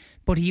story.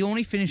 But he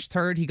only finished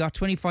third. He got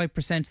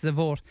 25% of the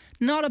vote.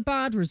 Not a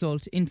bad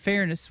result, in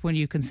fairness, when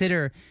you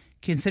consider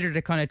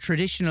the kind of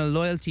traditional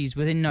loyalties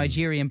within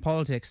Nigerian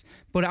politics.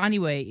 But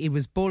anyway, it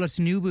was Bola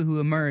Tinubu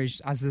who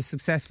emerged as the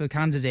successful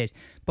candidate.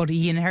 But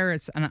he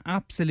inherits an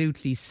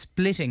absolutely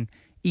splitting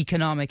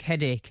economic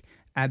headache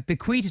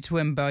bequeathed to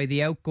him by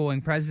the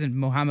outgoing president,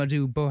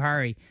 Muhammadu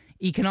Buhari.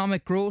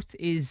 Economic growth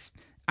is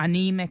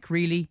anemic,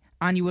 really.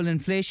 Annual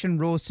inflation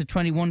rose to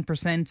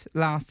 21%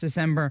 last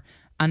December,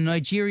 and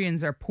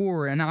Nigerians are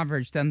poorer on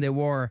average than they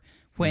were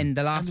when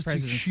the last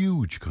president... It's a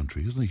huge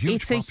country, isn't it?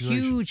 It's a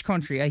huge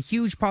country, a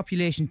huge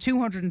population,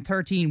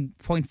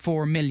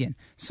 213.4 million.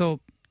 So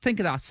think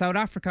of that. South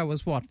Africa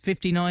was what?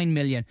 59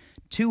 million.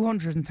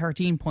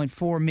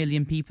 213.4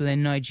 million people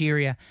in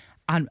Nigeria.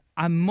 And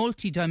a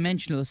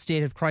multi-dimensional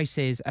state of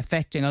crisis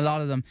affecting a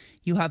lot of them.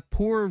 You have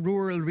poor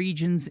rural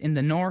regions in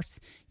the north.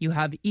 You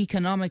have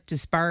economic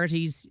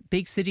disparities.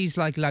 Big cities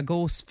like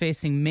Lagos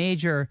facing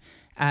major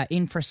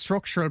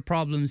infrastructural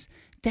problems.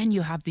 Then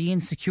you have the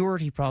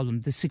insecurity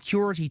problem, the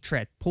security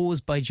threat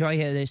posed by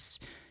jihadist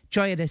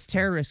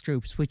terrorist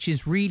groups, which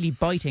is really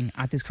biting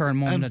at this current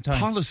moment in time.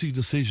 Policy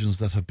decisions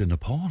that have been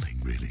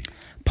appalling, really.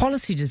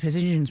 Policy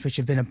decisions which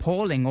have been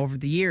appalling over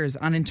the years.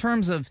 And in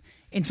terms of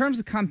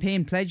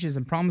campaign pledges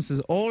and promises,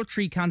 all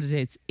three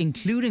candidates,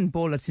 including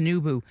Bola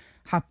Tinubu,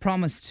 have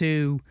promised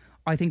to,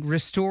 I think,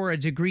 restore a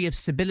degree of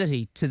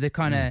stability to the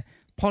kind of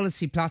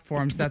policy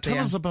platforms that they have.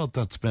 Tell us about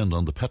that spend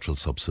on the petrol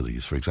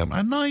subsidies, for example.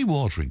 An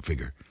eye-watering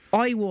figure.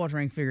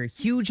 Eye-watering figure.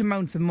 Huge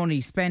amounts of money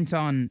spent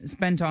on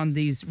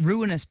these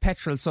ruinous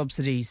petrol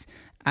subsidies,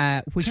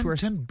 which were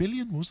 10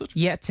 billion, was it?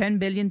 Yeah, 10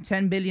 billion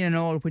in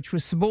all, which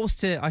was supposed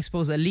to, I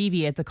suppose,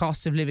 alleviate the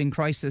cost of living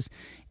crisis.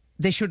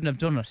 They shouldn't have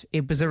done it.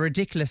 It was a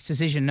ridiculous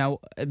decision. Now,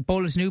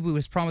 Bola Tinubu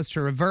was promised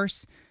to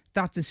reverse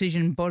that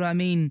decision, but I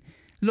mean,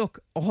 look,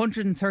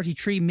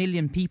 133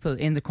 million people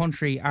in the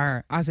country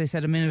are, as I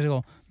said a minute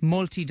ago,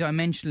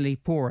 multi-dimensionally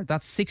poor.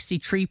 That's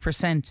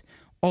 63%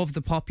 of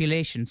the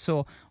population.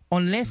 So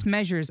unless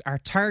measures are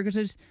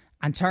targeted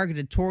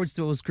towards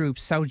those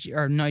groups,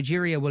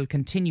 Nigeria will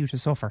continue to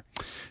suffer.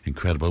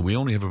 Incredible. We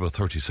only have about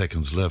 30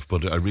 seconds left,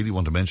 but I really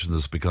want to mention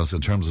this because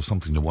in terms of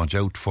something to watch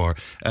out for,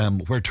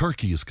 where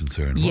Turkey is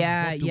concerned,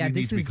 what do we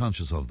need to be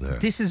conscious of there?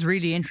 This is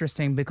really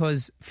interesting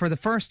because for the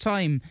first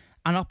time,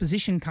 an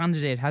opposition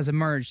candidate has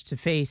emerged to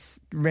face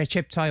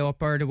Recep Tayyip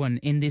Erdogan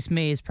in this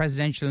May's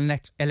presidential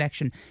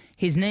election.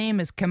 His name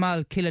is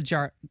Kemal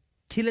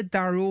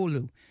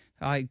Kılıçdaroğlu.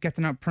 I get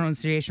the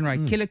pronunciation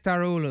right.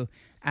 Kılıçdaroğlu.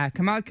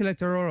 Kemal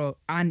Kılıçdaroğlu,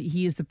 and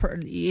he is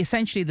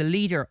essentially the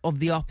leader of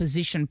the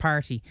opposition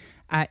party.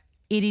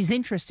 It is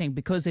interesting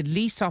because at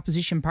least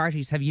opposition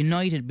parties have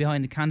united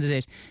behind the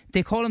candidate.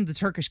 They call him the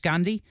Turkish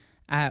Gandhi,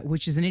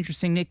 which is an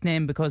interesting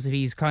nickname because of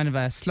his kind of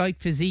a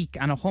slight physique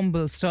and a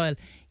humble style.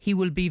 He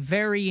will be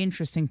very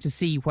interesting to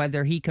see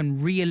whether he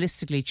can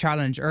realistically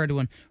challenge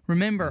Erdogan.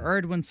 Remember,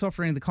 Erdogan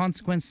suffering the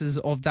consequences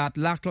of that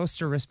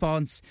lacklustre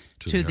response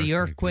to the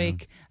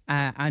earthquake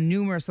and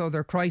numerous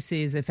other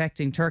crises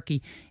affecting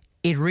Turkey.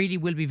 It really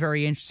will be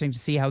very interesting to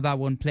see how that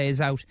one plays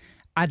out.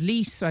 At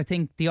least I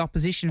think the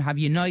opposition have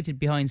united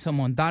behind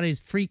someone. That is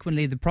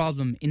frequently the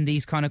problem in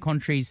these kind of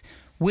countries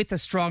with a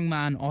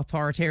strongman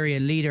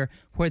authoritarian leader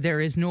where there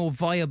is no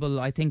viable,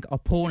 I think,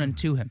 opponent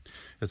to him.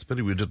 It's a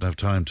pity we didn't have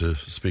time to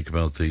speak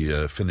about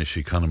the Finnish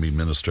economy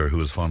minister who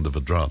is fond of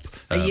a drop.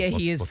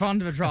 He is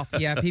fond of a drop.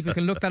 Yeah, people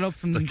can look that up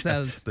from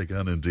themselves. They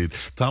can indeed.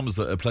 Thomas,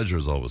 a pleasure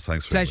as always.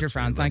 Thanks very much. Pleasure,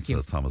 Fran. Thank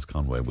you. Thomas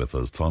Conway with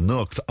us. Tá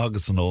nuacht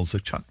agus an ól sa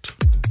teacht.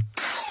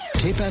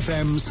 Tip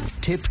FM's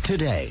Tip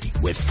Today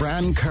with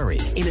Fran Curry.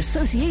 In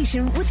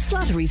association with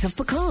Slattery's of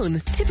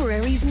Pecan,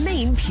 Tipperary's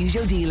main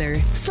Peugeot dealer.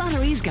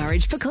 Slattery's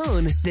Garage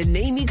Pecan, the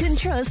name you can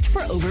trust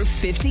for over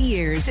 50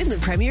 years in the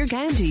Premier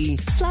County.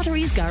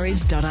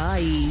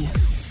 Slattery'sGarage.ie.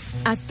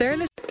 At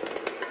Thurles.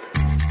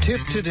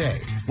 Tip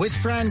Today with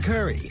Fran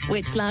Curry.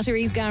 With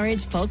Slattery's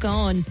Garage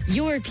Pecan,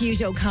 your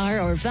Peugeot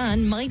car or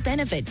van might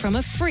benefit from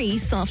a free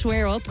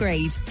software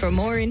upgrade. For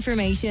more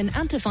information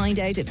and to find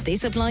out if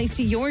this applies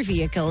to your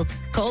vehicle,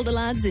 call the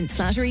lads in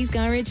Slattery's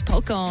Garage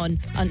Pecan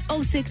on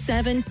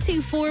 067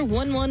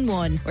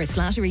 24111 or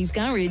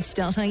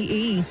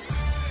slatterysgarage.ie.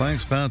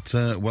 Thanks, Pat.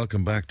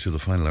 Welcome back to the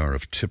final hour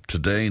of Tip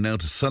Today. Now,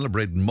 to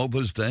celebrate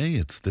Mother's Day,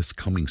 it's this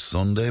coming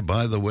Sunday.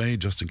 By the way,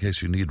 just in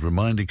case you need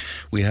reminding,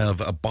 we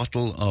have a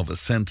bottle of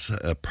Ascent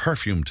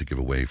perfume to give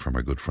away from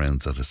our good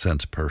friends at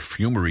Ascent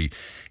Perfumery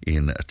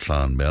in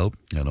Clonmel.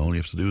 And all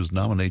you have to do is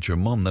nominate your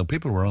mum. Now,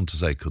 people were on to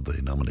say, could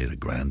they nominate a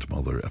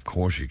grandmother? Of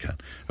course you can.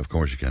 Of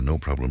course you can. No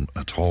problem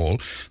at all.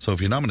 So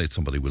if you nominate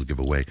somebody, we'll give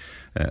away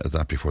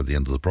that before the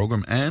end of the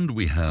programme. And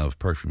we have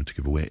perfume to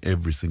give away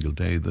every single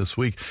day this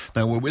week.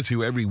 Now, we're with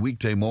you every every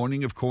weekday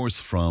morning, of course,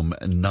 from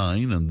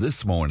 9. And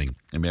this morning,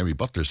 Mary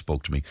Butler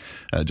spoke to me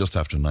just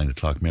after 9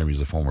 o'clock. Mary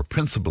is a former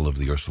principal of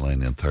the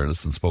Ursuline in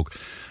Thurles and spoke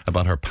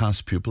about her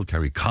past pupil,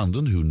 Kerry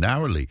Condon, who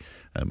narrowly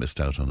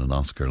missed out on an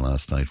Oscar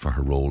last night for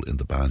her role in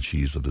The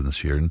Banshees of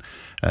Inisherin.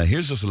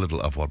 Here's just a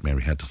little of what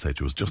Mary had to say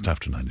to us just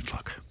after 9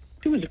 o'clock.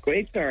 She was a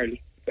great girl,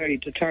 very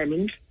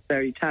determined,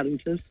 very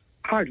talented,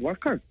 hard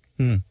worker.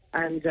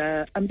 And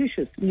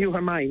ambitious, knew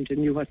her mind and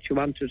knew what she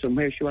wanted and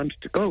where she wanted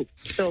to go.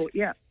 So,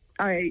 yeah,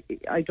 I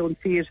don't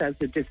see it as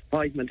a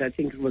disappointment. I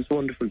think it was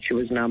wonderful she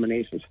was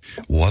nominated.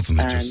 Wasn't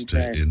it just,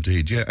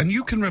 indeed, yeah. And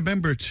you can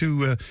remember,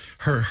 too,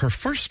 her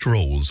first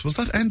roles. Was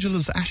that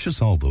Angela's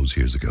Ashes all those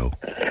years ago?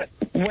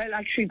 Well,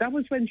 actually, that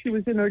was when she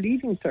was in her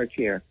Leaving Cert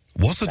year.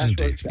 Was it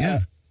indeed?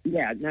 Yeah.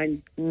 Yeah,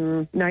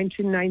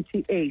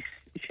 1998.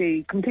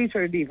 She completed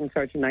her Leaving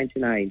Cert in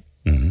 99.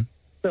 Mm-hmm.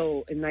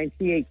 So, in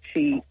 98,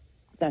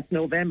 that's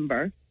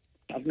November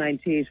of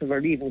 98 of her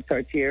Leaving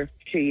Cert year,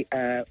 she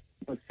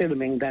was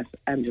filming that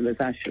Angela's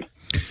Ashes.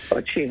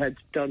 But she had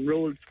done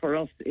roles for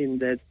us in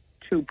the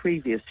 2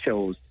 previous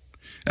shows.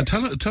 And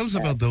tell us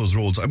about those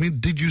roles. I mean,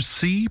 did you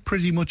see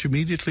pretty much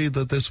immediately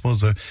that this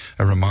was a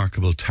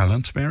remarkable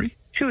talent, Mary?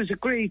 She was a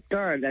great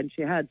girl, and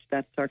she had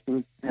that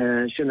certain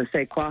je ne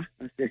sais quoi,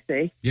 as they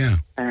say. Yeah.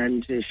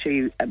 And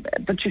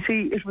but you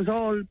see, it was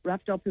all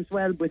wrapped up as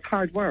well with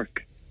hard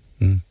work.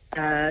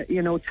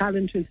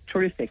 Talent is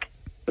terrific,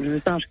 but it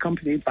is not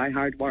accompanied by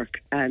hard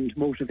work and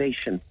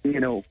motivation,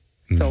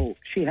 So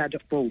she had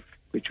both,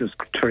 which was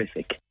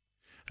terrific.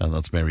 And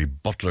that's Mary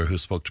Butler, who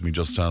spoke to me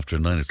just after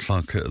 9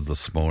 o'clock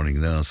this morning.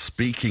 Now,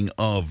 speaking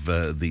of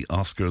the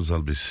Oscars,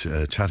 I'll be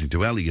chatting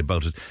to Ellie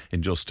about it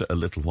in just a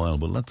little while,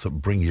 but let's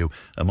bring you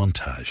a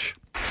montage.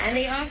 And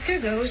the Oscar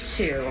goes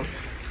to...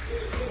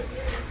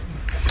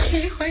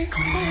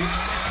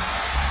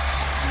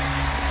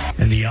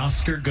 And the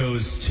Oscar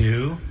goes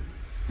to...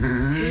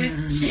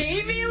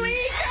 Jamie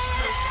Lee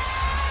Curtis!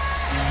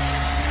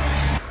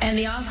 And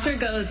the Oscar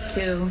goes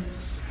to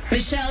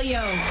Michelle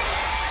Yeoh.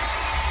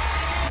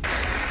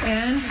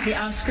 And the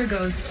Oscar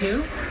goes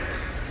to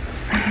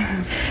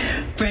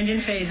Brendan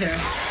Fraser.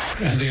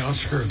 And the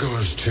Oscar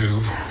goes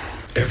to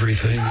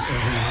Everything,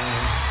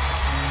 Everywhere,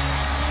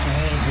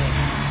 All at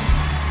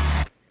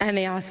Once. And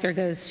the Oscar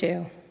goes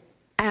to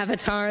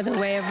Avatar, The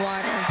Way of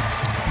Water,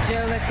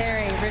 Joe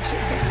Letteri,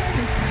 Richard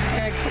Bacon,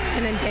 Eric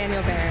Clapton, and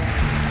Daniel Barrett.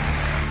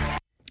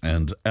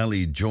 And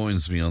Ellie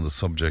joins me on the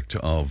subject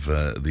of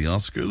the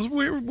Oscars.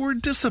 We're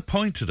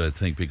disappointed, I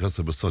think, because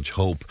there was such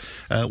hope.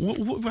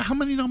 How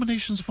many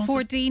nominations was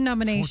 14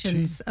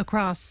 nominations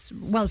across,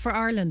 well, for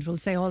Ireland, we'll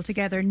say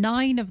altogether.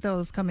 9 of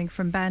those coming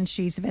from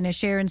Banshees of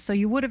Inisherin, so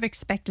you would have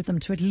expected them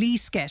to at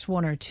least get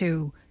 1 or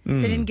 2.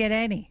 They didn't get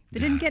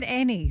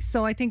any.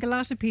 So I think a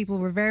lot of people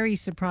were very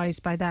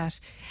surprised by that.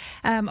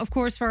 Of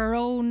course, for our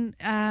own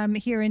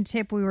here in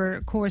Tip, we were,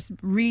 of course,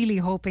 really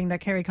hoping that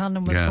Kerry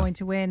Condon was going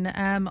to win.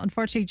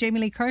 Unfortunately,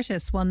 Jamie Lee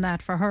Curtis won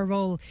that for her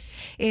role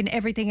in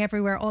Everything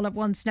Everywhere All at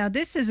Once. Now,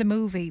 this is a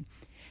movie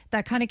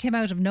that kind of came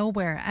out of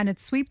nowhere, and it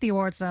swept the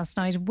awards last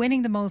night,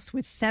 winning the most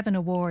with 7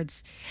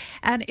 awards.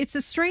 And it's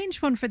a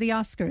strange one for the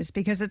Oscars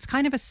because it's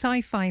kind of a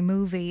sci-fi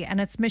movie,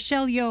 and it's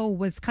Michelle Yeoh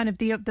was kind of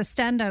the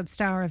standout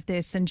star of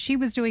this, and she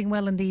was doing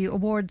well in the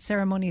award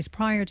ceremonies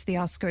prior to the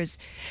Oscars.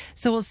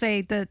 So we'll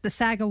say the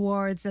SAG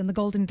Awards and the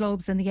Golden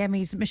Globes and the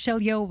Emmys, Michelle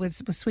Yeoh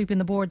was sweeping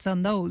the boards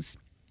on those.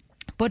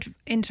 But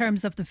in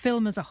terms of the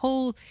film as a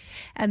whole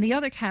and the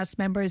other cast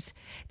members,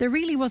 there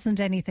really wasn't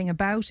anything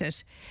about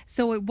it.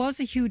 So it was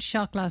a huge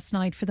shock last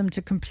night for them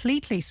to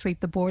completely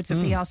sweep the boards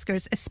at the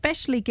Oscars,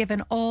 especially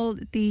given all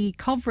the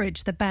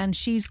coverage the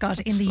Banshees got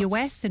in the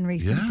US in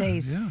recent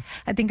days. Yeah.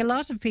 I think a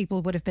lot of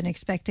people would have been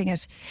expecting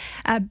it.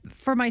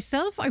 For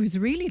myself, I was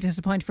really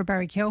disappointed for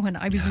Barry Keoghan.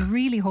 I was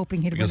really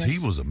hoping he'd win it. Because he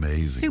was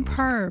amazing.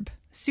 Superb.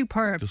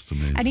 Just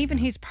amazing. And even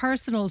his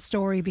personal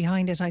story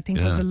behind it, I think,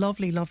 was a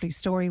lovely, lovely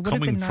story. Would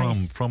Coming have been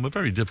nice. from a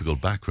very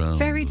difficult background.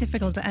 Very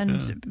difficult.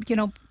 And,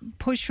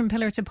 pushed from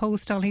pillar to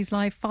post all his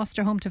life,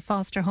 foster home to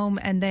foster home,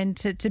 and then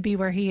to be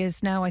where he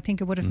is now, I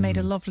think it would have made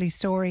a lovely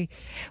story.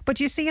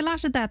 But you see a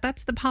lot of that.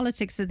 That's the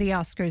politics of the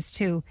Oscars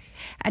too.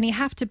 And you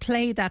have to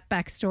play that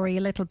backstory a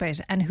little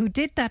bit. And who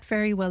did that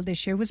very well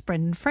this year was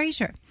Brendan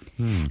Fraser.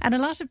 And a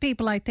lot of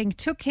people, I think,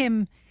 took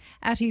him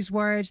at his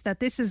word that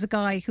this is a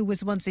guy who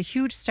was once a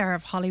huge star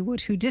of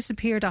Hollywood, who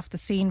disappeared off the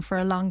scene for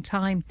a long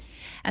time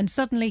and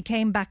suddenly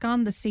came back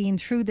on the scene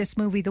through this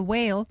movie, The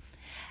Whale,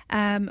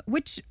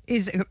 which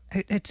is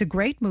it's a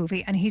great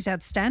movie and he's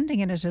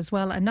outstanding in it as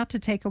well, and not to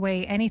take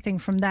away anything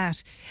from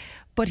that,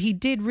 but he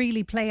did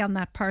really play on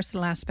that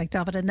personal aspect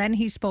of it. And then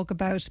he spoke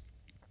about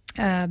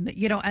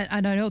You know,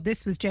 and I know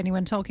this was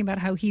genuine, talking about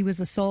how he was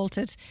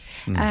assaulted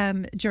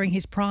during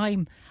his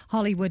prime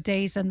Hollywood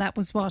days, and that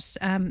was what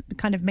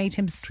kind of made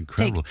him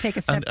take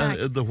a step back.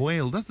 The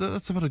Whale,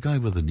 that's about a guy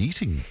with an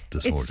eating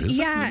disorder,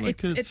 isn't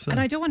it? It's and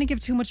I don't want to give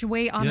too much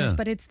away on it,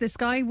 but it's this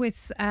guy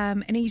with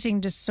an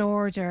eating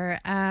disorder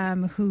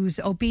who's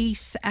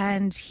obese,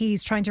 and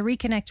he's trying to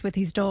reconnect with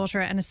his daughter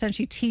and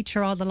essentially teach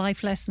her all the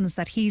life lessons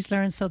that he's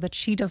learned so that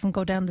she doesn't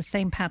go down the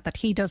same path that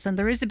he does. And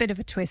there is a bit of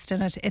a twist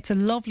in it. It's a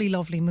lovely,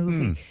 lovely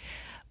movie.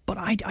 But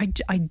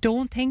I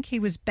don't think he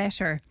was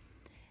better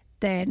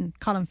than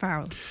Colin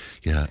Farrell.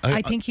 Yeah,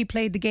 I think he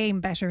played the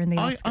game better in the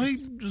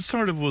Oscars. I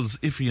sort of was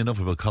iffy enough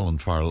about Colin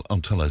Farrell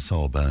until I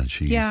saw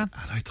Banshees. Yeah.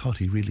 And I thought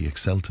he really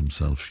excelled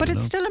himself. But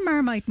it's still a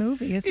Marmite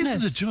movie, isn't it?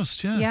 Isn't it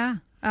just, yeah. Yeah.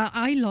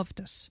 I loved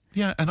it.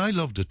 Yeah, and I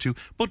loved it too.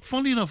 But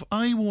funny enough,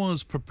 I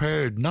was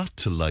prepared not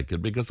to like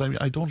it because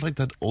I don't like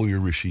that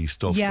Irishy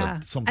stuff. Yeah,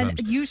 that sometimes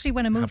and usually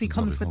when a movie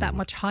comes with that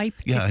much hype,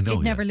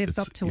 it never lives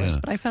up to it.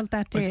 But I felt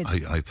that did.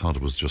 I thought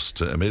it was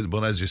just amazing.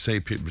 But as you say,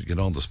 people, you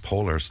know, this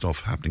polar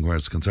stuff happening where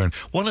it's concerned.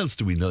 What else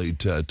do we need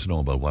to know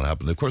about what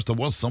happened? Of course, there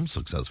was some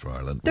success for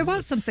Ireland. There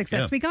was some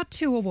success. Yeah. We got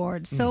 2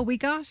 awards. So we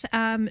got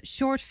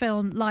short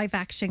film live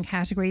action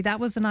category.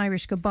 That was An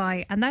Irish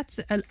Goodbye, and that's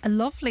a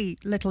lovely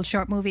little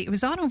short movie. It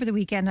was on over the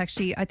weekend,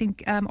 actually. I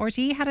think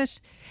RTE had it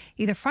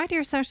either Friday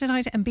or Saturday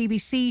night, and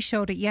BBC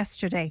showed it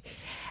yesterday.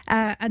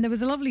 And there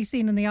was a lovely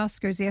scene in the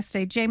Oscars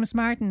yesterday. James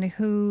Martin,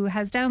 who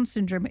has Down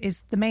syndrome,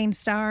 is the main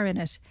star in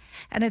it.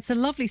 And it's a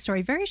lovely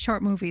story. Very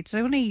short movie. It's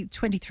only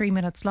 23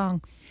 minutes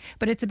long.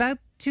 But it's about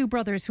 2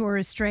 brothers who are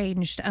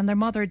estranged and their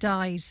mother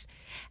dies.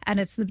 And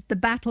it's the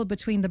battle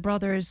between the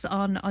brothers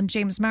on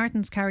James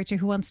Martin's character,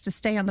 who wants to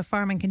stay on the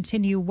farm and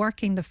continue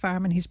working the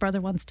farm, and his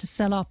brother wants to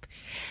sell up.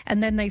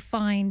 And then they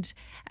find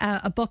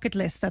a bucket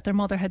list that their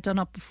mother had done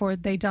up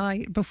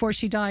before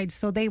she died.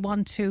 So they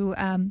want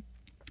to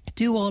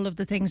do all of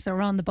the things that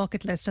are on the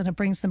bucket list, and it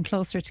brings them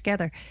closer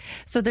together.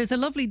 So there's a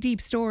lovely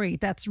deep story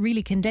that's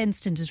really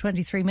condensed into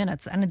 23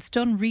 minutes, and it's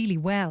done really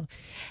well.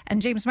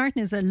 And James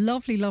Martin is a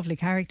lovely, lovely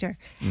character.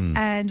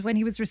 And when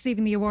he was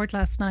receiving the award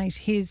last night,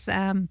 his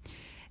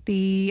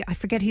I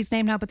forget his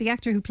name now, but the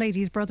actor who played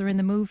his brother in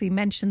the movie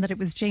mentioned that it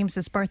was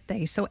James's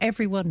birthday. So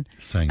everyone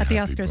at the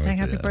Oscars sang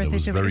happy birthday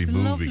to him. It was a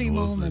lovely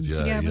moment.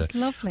 It was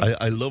lovely.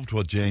 I loved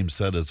what James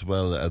said as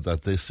well,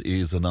 that this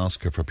is an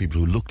Oscar for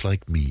people who look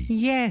like me.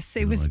 Yes,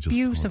 it was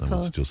beautiful.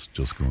 That was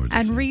just gorgeous.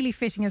 And really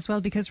fitting as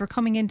well, because we're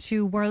coming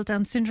into World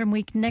Down Syndrome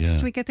Week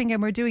next week, I think,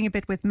 and we're doing a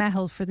bit with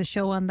Mehel for the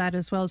show on that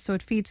as well. So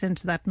it feeds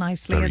into that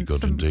nicely. Very and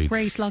good some indeed.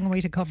 Great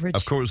long-awaited coverage.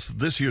 Of course,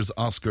 this year's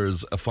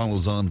Oscars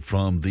follows on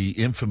from the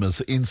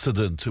infamous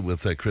incident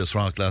with Chris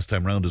Rock last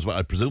time round as well.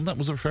 I presume that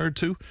was referred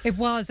to? It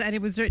was, and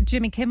it was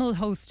Jimmy Kimmel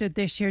hosted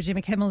this year.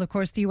 Jimmy Kimmel, of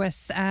course, the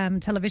US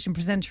television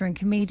presenter and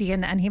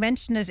comedian, and he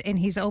mentioned it in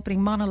his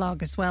opening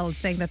monologue as well,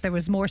 saying that there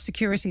was more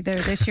security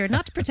there this year,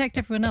 not to protect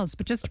everyone else,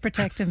 but just to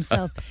protect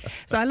himself.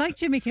 So I like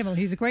Jimmy Kimmel.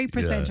 He's a great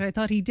presenter. I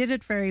thought he did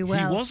it very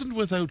well. He wasn't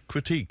without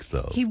critique,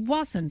 though. He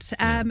wasn't.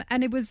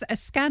 And it was a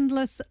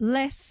scandalous,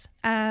 less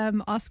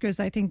Oscars,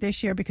 I think,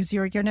 this year, because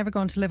you're never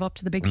going to live up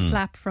to the big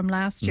slap from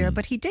last year.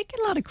 But he did get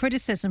a lot of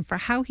criticism for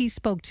how he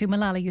spoke to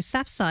Malala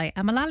Yousafzai.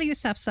 And Malala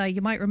Yousafzai,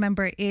 you might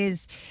remember,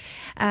 is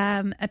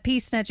a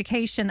peace and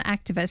education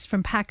activist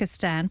from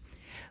Pakistan,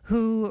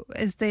 who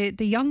is the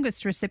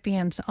youngest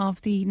recipient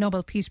of the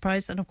Nobel Peace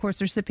Prize, and of course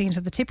the recipient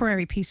of the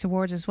Tipperary Peace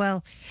Award as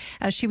well.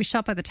 She was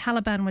shot by the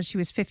Taliban when she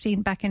was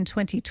 15 back in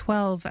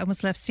 2012 and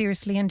was left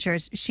seriously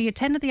injured. She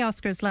attended the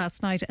Oscars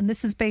last night, and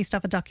this is based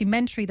off a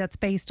documentary that's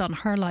based on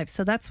her life,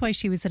 so that's why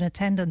she was in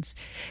attendance.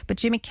 But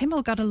Jimmy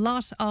Kimmel got a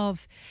lot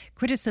of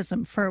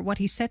criticism for what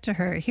he said to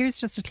her.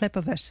 Here's just a clip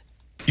of it.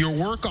 Your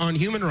work on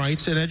human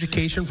rights and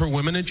education for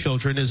women and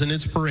children is an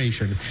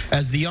inspiration.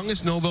 As the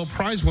youngest Nobel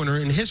Prize winner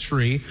in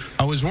history,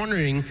 I was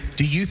wondering,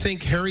 do you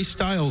think Harry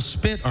Styles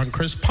spit on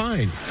Chris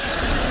Pine?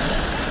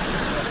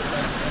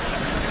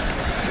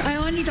 I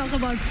only talk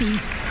about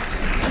peace.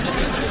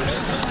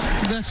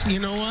 You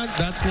know what?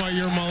 That's why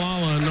you're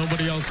Malala and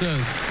nobody else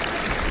is.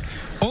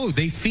 Oh,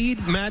 they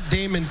feed Matt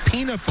Damon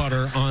peanut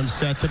butter on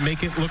set to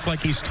make it look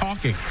like he's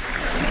talking.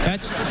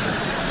 That's...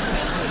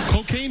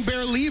 Cocaine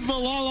Bear, leave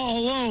Malala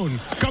alone.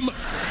 Come on.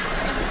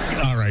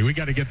 All right, we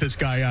got to get this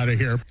guy out of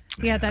here.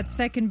 Yeah, that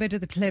second bit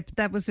of the clip,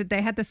 that was,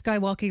 they had this guy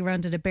walking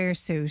around in a bear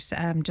suit,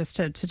 just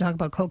to talk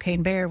about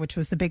Cocaine Bear, which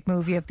was the big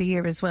movie of the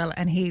year as well.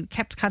 And he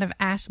kept kind of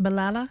at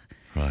Malala,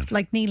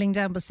 like kneeling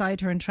down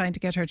beside her and trying to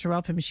get her to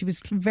rub him. She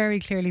was very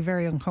clearly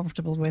very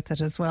uncomfortable with it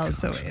as well. God,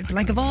 so,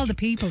 like, of all the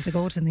people to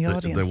go to in the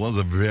audience. There was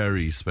a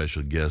very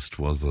special guest,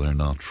 was there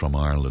not, from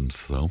Ireland,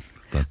 though?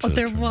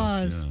 There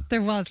was.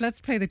 Let's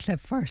play the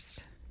clip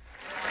first.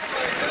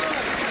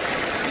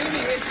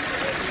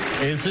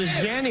 This is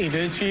Jenny.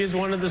 She is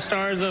one of the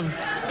stars of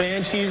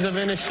Banshees of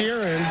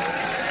Inisherin.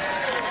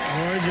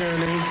 Poor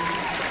Jenny.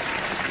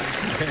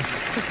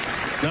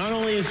 Not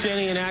only is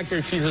Jenny an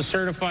actor, she's a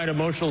certified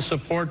emotional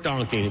support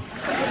donkey.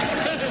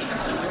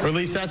 Or at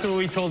least that's what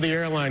we told the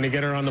airline to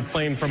get her on the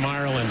plane from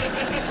Ireland.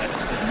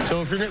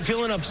 So if you're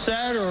feeling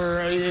upset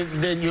or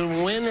that you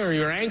win or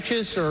you're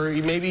anxious or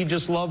maybe you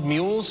just love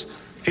mules,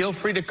 feel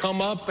free to come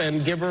up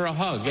and give her a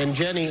hug. And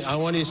Jenny, I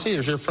want you to see,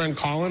 there's your friend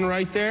Colin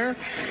right there.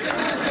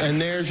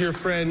 And there's your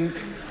friend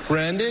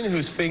Brandon,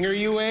 whose finger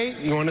you ate.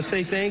 You want to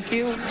say thank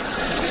you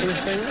for your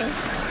finger?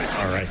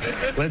 All right.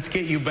 Let's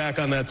get you back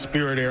on that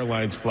Spirit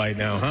Airlines flight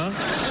now, huh?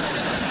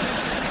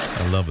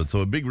 I love it. So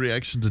a big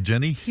reaction to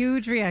Jenny.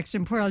 Huge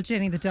reaction. Poor old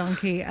Jenny the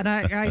donkey. And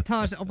I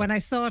thought, when I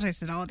saw it, I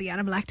said, oh, the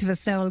animal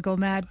activist now will go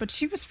mad. But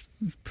she was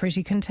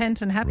pretty content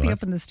and happy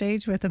up on the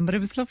stage with him. But it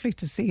was lovely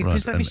to see.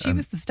 Because she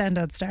was the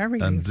standout star,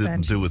 really. And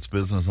didn't do its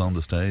business on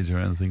the stage or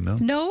anything, no?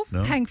 No,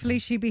 thankfully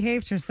she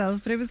behaved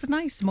herself. But it was a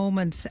nice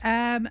moment.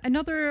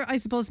 Another, I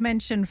suppose,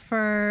 mention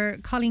for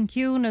Colleen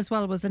Kuhn as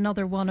well was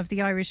another one of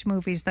the Irish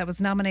movies that was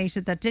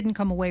nominated that didn't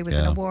come away with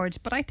an award.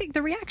 But I think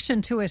the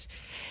reaction to it,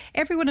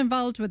 everyone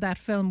involved with that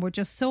film were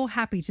just so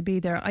happy to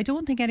be there. I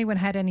don't think anyone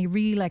had any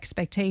real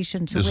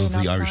expectation to win. This was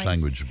the Irish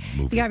language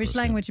movie. The Irish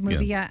language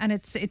movie, yeah. And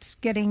it's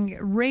getting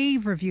rave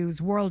reviews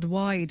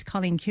worldwide,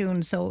 Colleen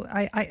Kuhn. So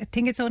I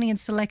think it's only in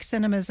select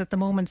cinemas at the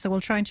moment. So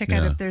we'll try and check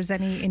out if there's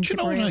any in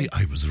Tipperary. Do you know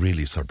what I was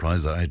really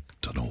surprised at? I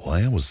don't know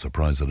why I was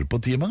surprised at it,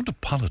 but the amount of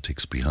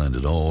politics behind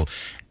it all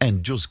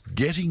and just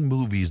getting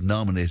movies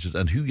nominated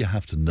and who you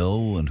have to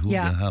know and who you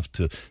have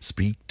to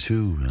speak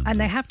to. And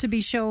they have to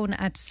be shown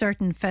at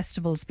certain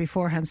festivals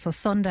beforehand. So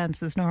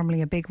Sundance is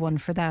normally a big one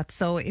for that.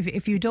 So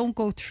if you don't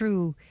go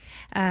through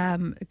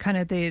kind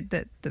of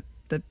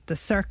the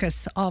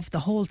circus of the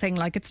whole thing,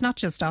 like it's not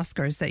just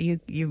Oscars that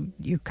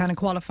you kind of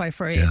qualify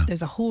for it.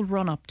 There's a whole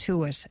run up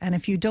to it, and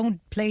if you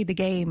don't play the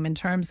game in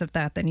terms of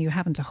that, then you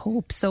haven't a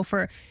hope. So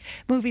for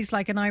movies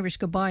like An Irish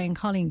Goodbye and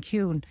Colleen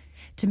Kuhn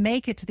to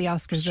make it to the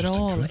Oscars at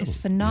all incredible. Is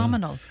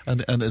phenomenal. Yeah.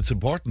 And it's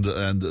important,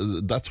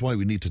 and that's why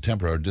we need to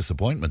temper our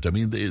disappointment. I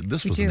mean,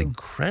 this was an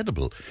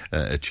incredible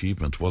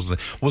achievement, wasn't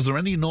it? Was there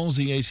any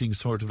nauseating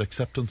sort of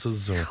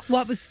acceptances? Or?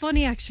 What was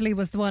funny actually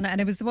was the one,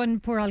 and it was the one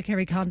poor old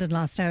Kerry Condon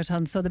lost out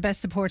on, so the Best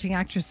Supporting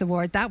Actress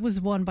Award, that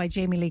was won by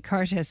Jamie Lee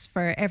Curtis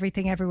for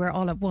Everything Everywhere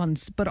All at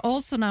Once, but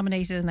also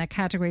nominated in that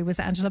category was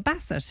Angela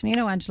Bassett. And you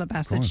know Angela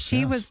Bassett, course,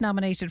 she was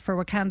nominated for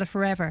Wakanda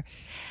Forever.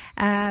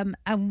 And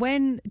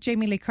when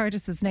Jamie Lee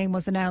Curtis's name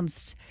was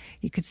announced,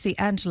 you could see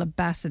Angela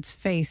Bassett's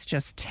face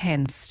just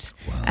tensed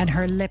and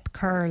her lip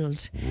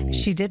curled. Ooh.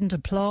 She didn't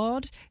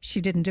applaud,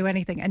 she didn't do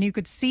anything, and you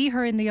could see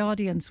her in the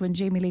audience when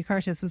Jamie Lee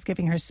Curtis was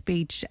giving her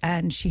speech,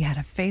 and she had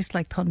a face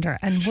like thunder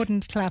and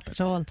wouldn't clap at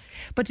all.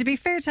 But to be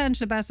fair to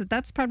Angela Bassett,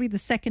 that's probably the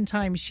second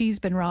time she's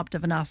been robbed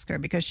of an Oscar,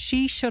 because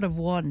she should have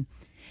won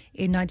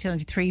in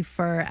 1993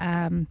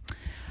 for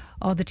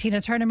the Tina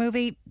Turner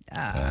movie.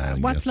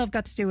 What's Love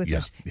Got to Do with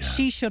It? Yeah.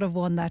 She should have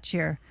won that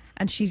year,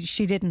 and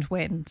she didn't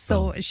win.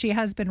 So she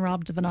has been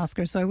robbed of an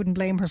Oscar, so I wouldn't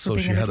blame her for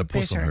being a little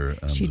bitter. So she had a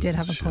puss in her. She did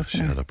have a puss in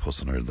her. She had a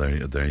puss in her.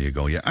 There you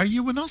go. Yeah. Are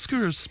you an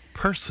Oscars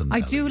person?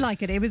 I do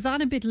like it. It was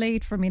on a bit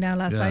late for me now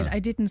last night. I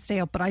didn't stay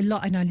up, but I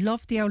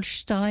love the old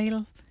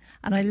style.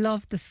 And I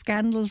love the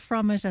scandal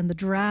from it and the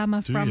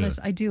drama from it.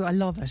 I do. I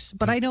love it.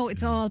 But I know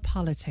it's all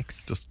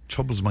politics. Just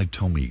troubles my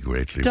tummy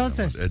greatly. Does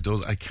it? It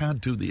does. I can't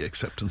do the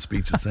acceptance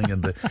speeches thing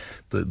and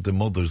the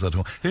mothers at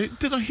home.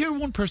 Did I hear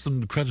one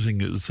person crediting,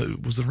 was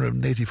there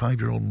an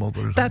 85-year-old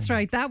mother at That's home?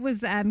 right. That was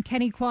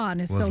Kenny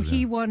Kwan. So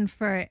he won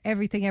for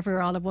Everything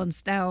Everywhere All at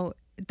Once. Now,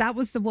 that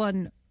was the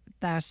one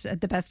that,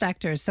 the best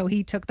actor. So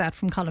he took that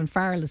from Colin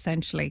Farrell,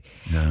 essentially.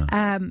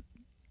 Yeah.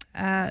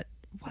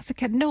 Was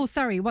it? No,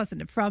 sorry,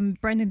 wasn't it? From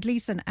Brendan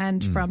Gleeson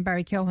and from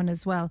Barry Keoghan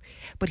as well.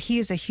 But he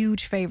is a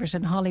huge favourite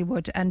in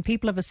Hollywood, and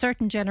people of a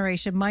certain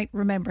generation might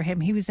remember him.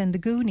 He was in The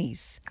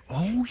Goonies.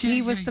 Oh, yeah.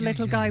 He was the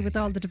little guy with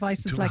all the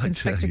devices like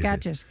Inspector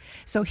Gadget.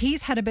 So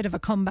he's had a bit of a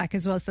comeback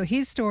as well. So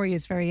his story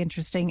is very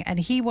interesting, and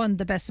he won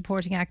the Best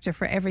Supporting Actor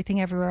for Everything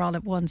Everywhere All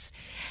at Once,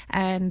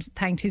 and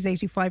thanked his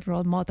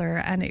 85-year-old mother.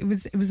 And it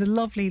was a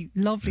lovely,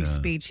 lovely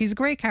speech. He's a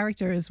great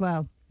character as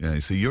well. Yeah,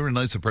 you see, you're a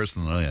nicer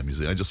person than I am, you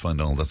see. I just find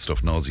all that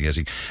stuff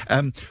nauseating.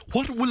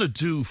 What will it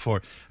do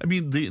for,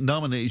 the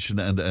nomination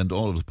and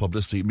all of the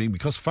publicity?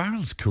 Because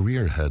Farrell's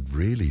career had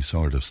really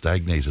sort of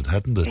stagnated,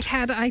 hadn't it? It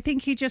had. I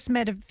think he just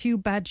made a few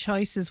bad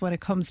choices when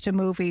it comes to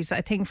movies.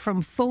 I think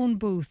from Phone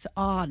Booth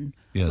on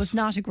was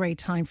not a great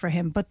time for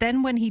him. But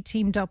then when he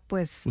teamed up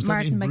with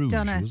Martin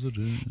McDonagh. Was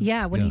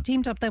it? When he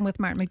teamed up then with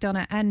Martin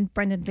McDonagh and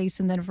Brendan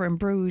Gleeson then for In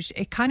Bruges,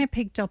 it kind of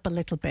picked up a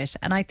little bit.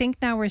 And I think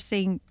now we're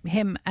seeing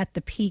him at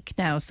the peak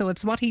now. So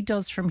it's what he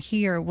does from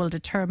here will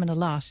determine a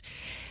lot.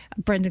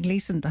 Brendan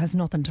Gleeson has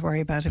nothing to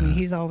worry about.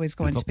 He's always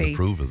going to be. To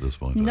prove at this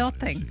point.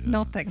 Nothing.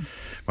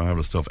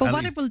 Marvellous stuff. But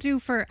what it will do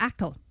for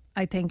ACL,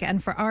 I think,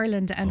 and for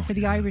Ireland and for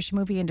the Irish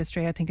movie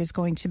industry, I think is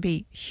going to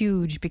be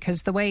huge,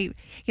 because the way,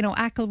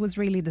 ACL was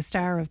really the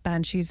star of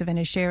Banshees of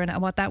Inisherin,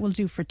 and what that will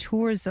do for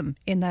tourism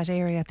in that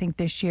area, I think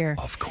this year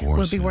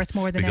will be worth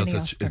more than any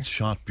Oscar. It's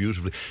shot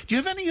beautifully. Do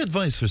you have any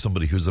advice for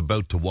somebody who's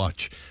about to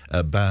watch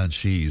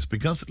Banshees?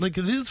 Because it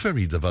is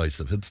very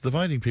divisive. It's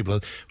dividing people.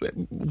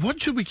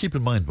 What should we keep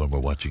in mind when we're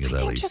watching it, Ellie?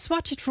 Don't just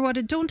watch it for what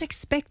it. Don't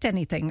expect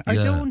anything, or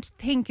don't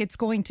think it's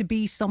going to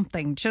be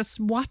something. Just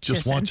watch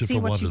it and see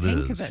what you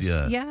think of it.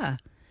 Yeah.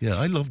 Yeah,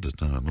 I loved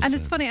it. Now, and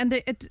it's funny,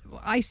 and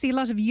I see a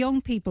lot of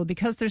young people,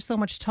 because there's so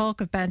much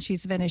talk of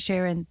Banshees of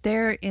Inisherin,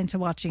 they're into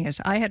watching it.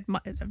 I had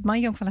my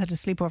young fella had a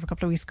sleepover a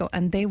couple of weeks ago,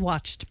 and they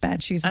watched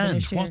Banshees of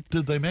Inisherin. And what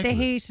did they make? They of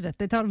it? hated it.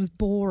 They thought it was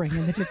boring,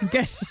 and they didn't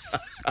get it.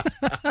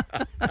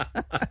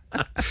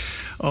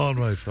 All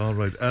right.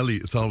 Ali,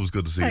 it's always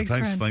good to see Thanks, you.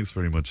 Fran. Thanks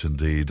very much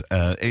indeed.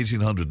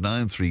 1800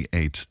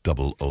 938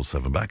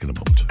 007. Back in a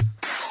moment.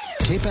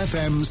 Tip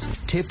FM's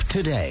Tip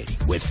Today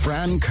with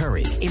Fran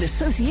Curry. In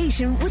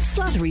association with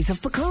Slattery's of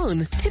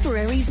Pecan,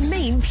 Tipperary's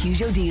main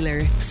Peugeot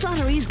dealer.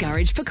 Slattery's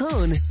Garage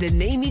Pecan, the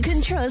name you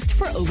can trust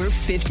for over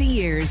 50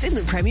 years in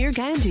the Premier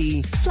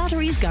County.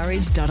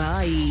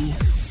 Slattery'sGarage.ie.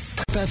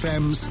 Tip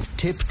FM's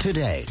Tip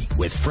Today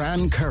with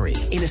Fran Curry.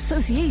 In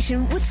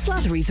association with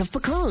Slattery's of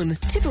Pecan,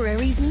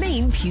 Tipperary's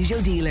main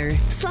Peugeot dealer.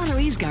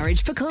 Slattery's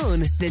Garage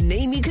Pecan, the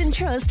name you can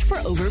trust for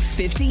over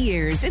 50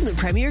 years in the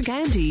Premier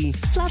County.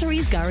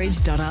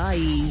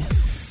 Slattery'sGarage.ie.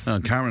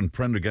 Karen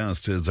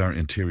Prendergast is our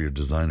interior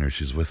designer.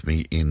 She's with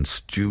me in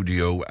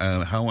studio.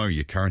 How are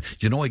you, Karen?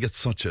 You know, I get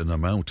such an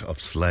amount of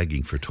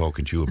slagging for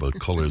talking to you about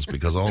colours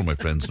because all my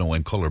friends know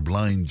I'm colour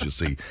blind, you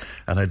see,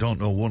 and I don't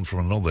know one from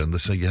another, and they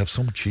say you have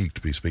some cheek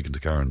to be speaking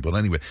to Karen. But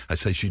anyway, I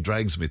say she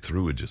drags me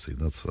through it, you see.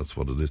 That's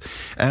what it is.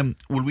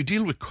 Will we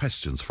deal with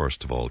questions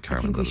first of all, Karen?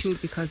 I think we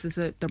should, because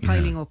they're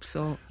piling up,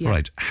 so yeah.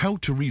 Right. How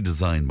to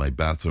redesign my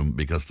bathroom,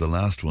 because the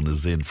last one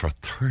is in for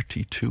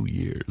 32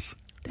 years.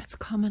 That's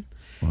common.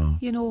 Wow.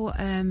 You know,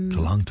 it's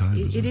a long time.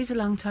 It is a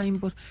long time,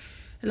 but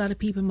a lot of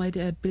people might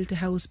have built a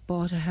house,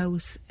 bought a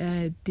house,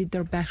 did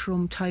their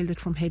bathroom, tiled it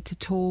from head to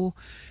toe.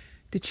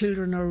 The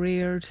children are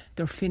reared,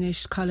 they're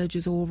finished, college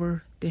is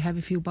over, they have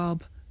a few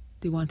bob,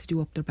 they want to do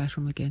up their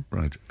bathroom again.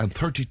 Right. And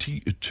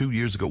 32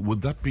 years ago,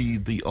 would that be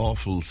the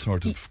awful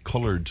sort of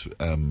coloured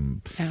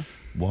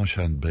wash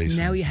hand basins?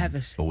 Now you have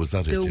it. Oh, was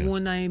that the it?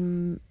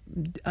 One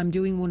I'm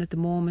doing one at the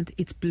moment.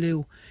 It's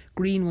blue.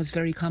 Green was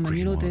very common.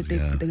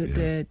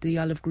 The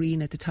olive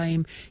green at the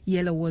time.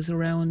 Yellow was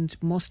around.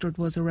 Mustard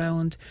was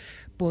around.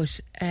 But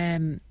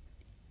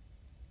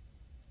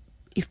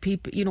if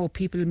people,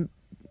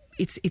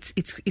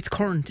 it's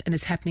current and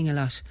it's happening a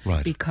lot,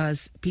 right?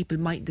 Because people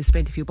might have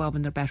spent a few bob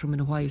in their bathroom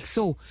in a while.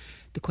 So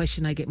the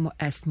question I get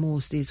asked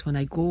most is, when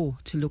I go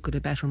to look at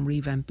a bathroom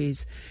revamp,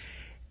 is,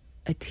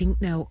 I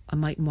think now I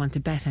mightn't want a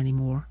bat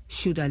anymore.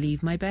 Should I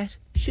leave my bat?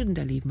 Shouldn't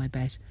I leave my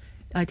bat?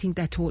 I think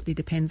that totally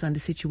depends on the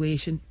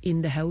situation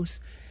in the house.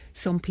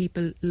 Some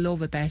people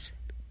love a bat,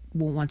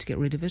 won't want to get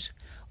rid of it.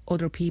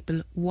 Other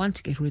people want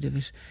to get rid of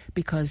it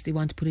because they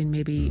want to put in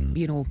maybe,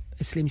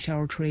 a slim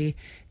shower tray,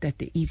 that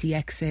the easy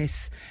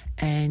access,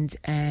 and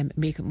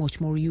make it much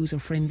more user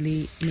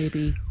friendly.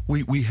 Maybe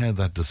we had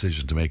that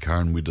decision to make,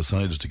 Karen. We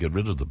decided to get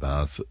rid of the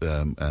bath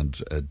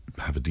and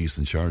have a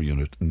decent shower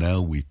unit. Now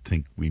we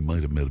think we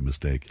might have made a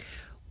mistake.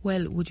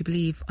 Well, would you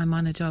believe I'm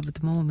on a job at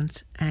the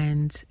moment,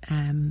 and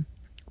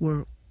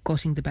we're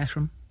gutting the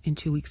bathroom in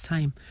 2 weeks'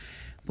 time.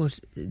 But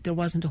there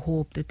wasn't a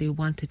hope that they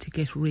wanted to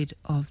get rid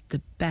of the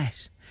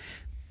bat.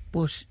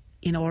 But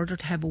in order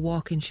to have a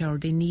walk-in shower,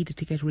 they needed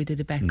to get rid of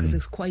the bat, because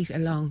it's quite a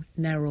long,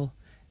 narrow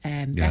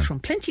bathroom.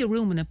 Plenty of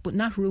room in it, but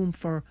not room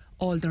for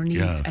all their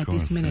needs at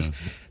this minute.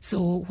 Yeah.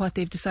 So what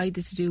they've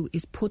decided to do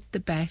is put the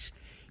bat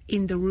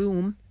in the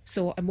room.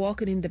 So I'm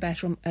walking in the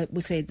bathroom,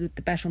 we'll say the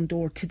bathroom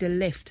door to the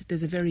left,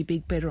 there's a very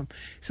big bedroom.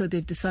 So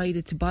they've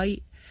decided to buy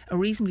a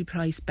reasonably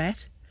priced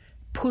bat,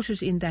 put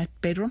it in that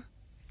bedroom.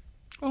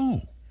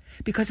 Oh.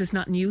 Because it's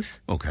not in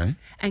use. Okay.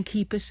 And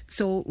keep it.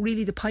 So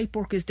really the pipe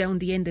work is down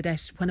the end of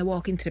that. When I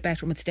walk into the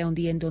bathroom, it's down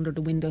the end under the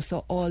window.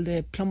 So all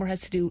the plumber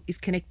has to do is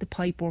connect the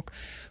pipe work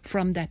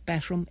from that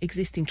bathroom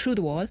existing through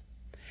the wall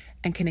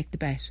and connect the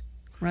bat.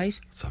 Right?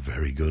 It's a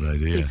very good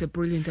idea. It's a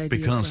brilliant idea.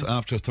 Because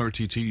after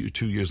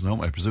 32 years in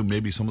home, I presume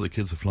maybe some of the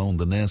kids have flown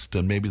the nest,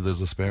 and maybe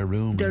there's a spare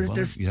room.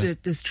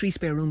 There's 3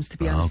 spare rooms, to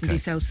be honest, in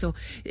this house. So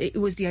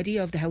it was the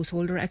idea of the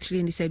householder, actually,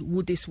 and they said,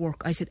 would this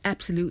work? I said,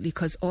 absolutely,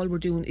 because all we're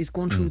doing is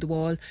going through the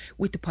wall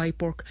with the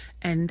pipework,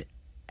 and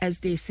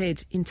as they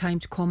said, in time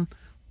to come,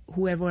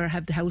 whoever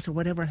have the house or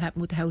whatever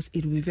happened with the house,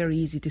 it will be very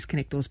easy to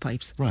disconnect those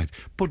pipes. Right.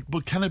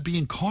 But can it be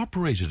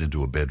incorporated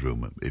into a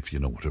bedroom, if you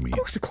know what I mean? Of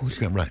course it could.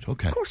 Okay, right,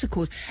 okay. Of course it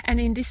could. And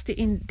in this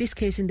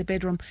case, in the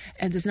bedroom,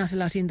 and there's not a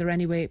lot in there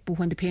anyway, but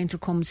when the painter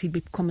comes, he'll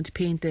be coming to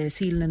paint the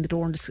ceiling and the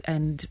door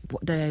and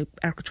the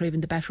architrave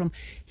in the bathroom.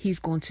 He's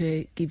going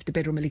to give the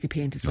bedroom a lick of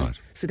paint as well. Right.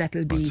 So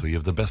that'll be... Right, so you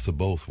have the best of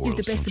both worlds. You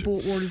have the best of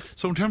both worlds.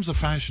 So in terms of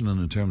fashion and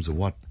in terms of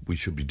what we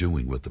should be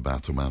doing with the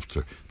bathroom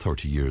after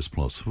 30 years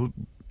plus,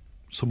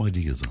 some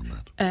ideas on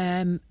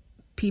that?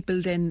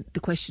 People then, the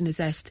question is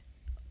asked,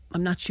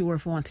 I'm not sure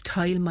if I want to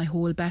tile my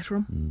whole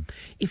bathroom,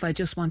 if I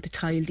just want to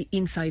tile the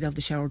inside of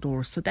the shower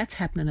door. So that's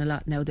happening a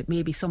lot now, that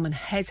maybe someone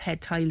has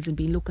had tiles and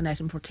been looking at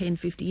them for 10,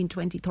 15,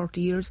 20,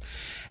 30 years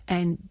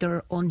and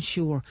they're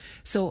unsure.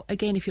 So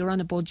again, if you're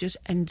on a budget,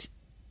 and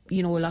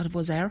a lot of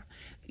us are,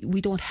 we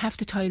don't have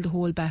to tile the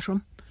whole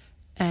bathroom.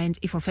 And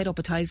if we're fed up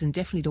with tiles and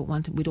definitely don't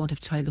want it, we don't have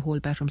to tile the whole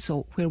bathroom.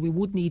 So where we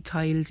would need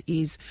tiled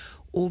is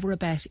over a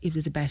bat, if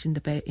there's a bat in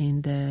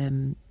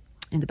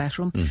the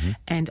bathroom,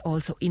 and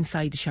also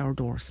inside the shower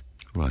doors.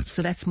 Right.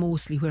 So that's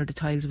mostly where the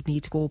tiles would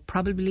need to go.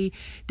 Probably,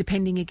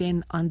 depending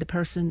again on the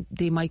person,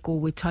 they might go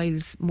with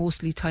tiles,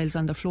 mostly tiles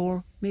on the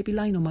floor. Maybe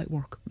lino might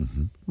work.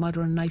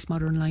 Nice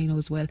modern lino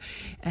as well.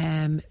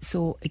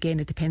 So again,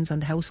 it depends on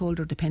the household,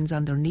 or depends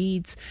on their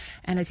needs.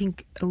 And I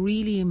think a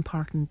really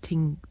important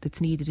thing that's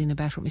needed in a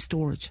bathroom is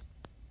storage,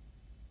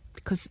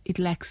 because it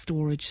lacks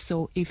storage.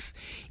 So if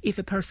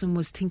a person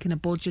was thinking a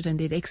budget and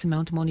they had X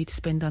amount of money to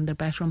spend on their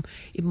bathroom,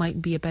 it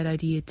mightn't be a bad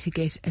idea to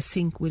get a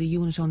sink with a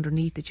unit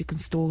underneath that you can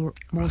store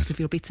most of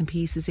your bits and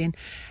pieces in,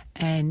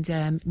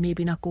 and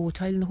maybe not go with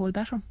tile in the whole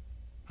bathroom.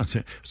 That's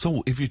it.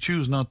 So if you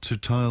choose not to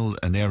tile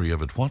an area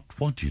of it, what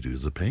do you do?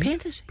 Is it paint?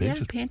 Paint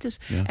it.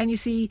 Yeah. And you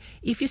see,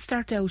 if you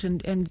start out,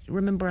 and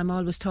remember, I'm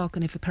always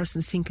talking, if a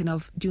person's thinking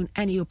of doing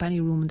any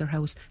room in their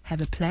house, have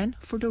a plan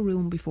for the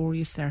room before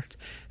you start.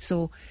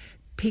 So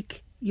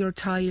pick your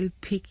tile,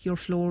 pick your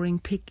flooring,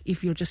 pick,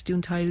 if you're just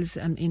doing tiles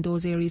in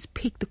those areas,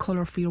 pick the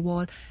colour for your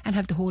wall, and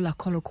have the whole lot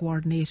colour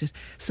coordinated,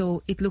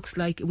 so it looks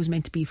like it was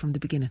meant to be from the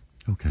beginning.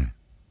 Okay.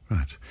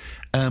 Right.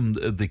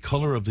 The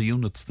colour of the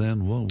units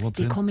then, what's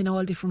they come in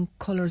all different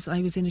colours.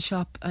 I was in a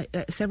shop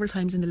several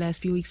times in the last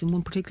few weeks, in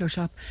one particular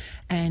shop,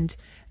 and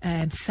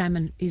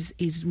salmon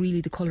is really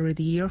the colour of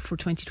the year for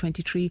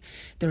 2023.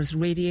 There's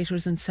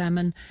radiators in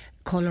salmon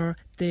colour.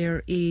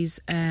 There is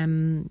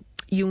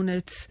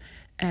units,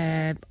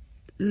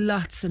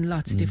 lots and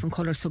lots of different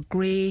colours. So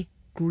grey,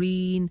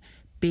 green,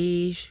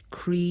 beige,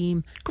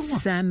 cream,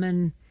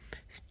 salmon,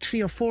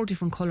 3 or 4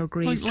 different colour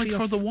greys. Like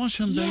for the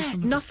washing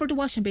basin? Not for the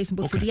washing basin,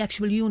 but for the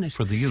actual unit.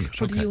 For the unit,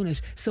 the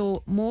unit.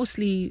 So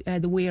mostly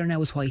the wear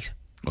now is white.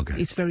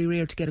 Okay. It's very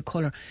rare to get a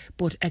colour,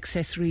 but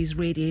accessories,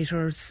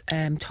 radiators,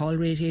 tall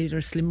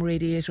radiators, slim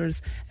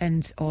radiators,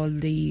 and all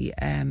the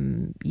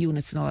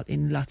units and all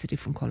in lots of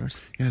different colours.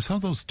 Yeah, so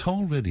those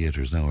tall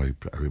radiators now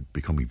are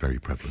becoming very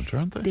prevalent,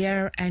 aren't they? They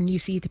are, and you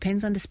see, it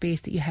depends on the space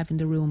that you have in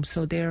the room.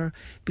 So they're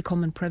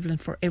becoming prevalent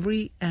for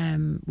every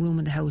room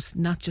in the house,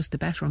 not just the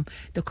bathroom.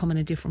 They're coming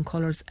in different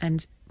colours,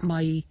 and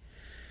I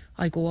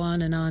go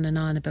on and on and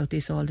on about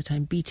this all the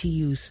time.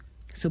 BTUs.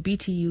 So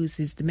BTUs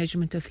is the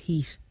measurement of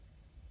heat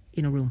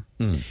in a room.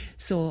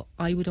 So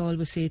I would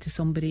always say to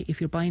somebody,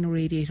 if you're buying a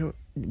radiator,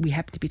 we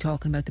happen to be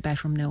talking about the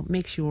bathroom now,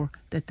 make sure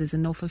that there's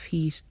enough of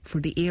heat for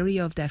the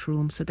area of that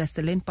room. So that's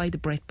the length by the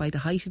breadth by the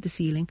height of the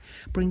ceiling.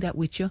 Bring that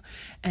with you.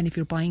 And if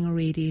you're buying a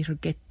radiator,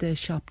 get the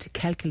shop to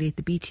calculate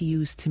the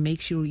BTUs to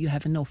make sure you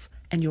have enough,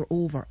 and you're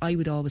over. I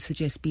would always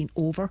suggest being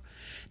over,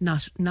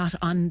 not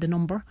on the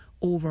number,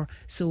 over,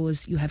 so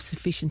as you have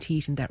sufficient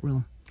heat in that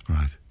room.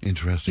 Right,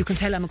 interesting. You can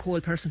tell I'm a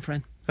cold person,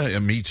 friend.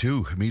 Me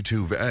too.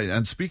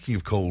 And speaking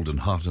of cold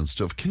and hot and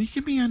stuff, can you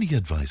give me any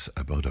advice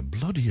about a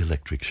bloody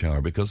electric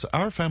shower? Because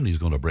our family's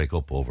going to break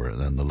up over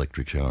an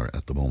electric shower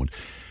at the moment.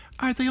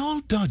 Are they all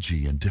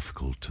dodgy and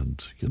difficult,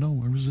 and,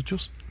 or is it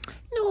just...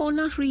 No,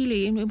 not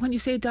really. I mean, when you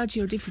say dodgy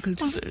or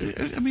difficult... Well,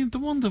 I mean, the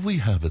one that we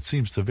have, it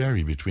seems to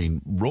vary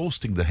between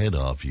roasting the head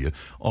off you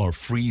or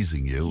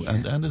freezing you,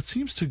 and it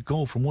seems to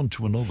go from one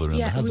to another, and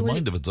it has a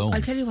mind of its own.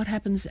 I'll tell you what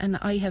happens, and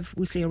I have,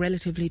 we say,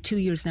 relatively 2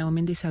 years now I'm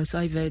in this house.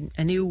 I've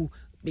a new...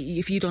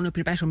 If you don't up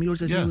your bathroom,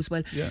 yours is new as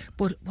well. Yeah.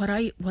 But what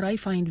I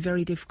find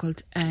very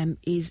difficult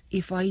is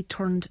if I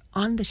turned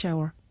on the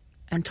shower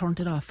and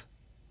turned it off.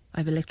 I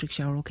have an electric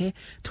shower, okay?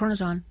 Turn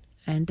it on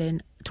and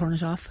then turn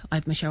it off. I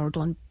have my shower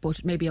done,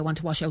 but maybe I want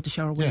to wash out the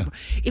shower, whatever.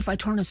 If I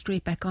turn it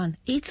straight back on,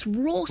 it's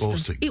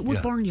roasting. It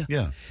would burn you.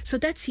 Yeah. So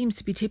that seems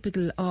to be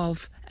typical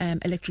of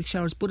electric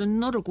showers. But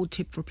another good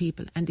tip for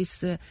people, and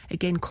this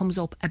again comes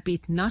up a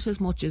bit, not as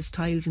much as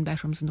tiles and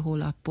bathrooms and the whole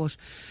lot, but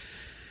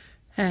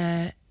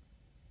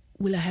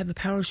will I have a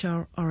power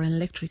shower or an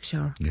electric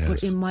shower? Yes.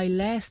 But in my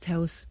last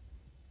house,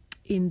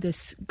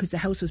 because the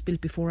house was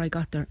built before I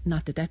got there,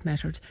 not that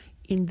mattered,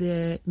 in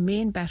the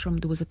main bathroom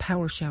there was a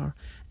power shower,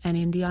 and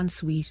in the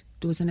ensuite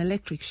there was an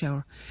electric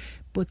shower.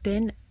 But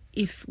then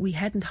if we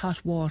hadn't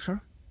hot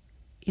water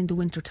in the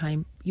winter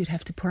time, you'd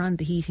have to put on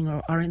the heating,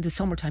 or in the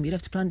summertime you'd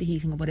have to put on the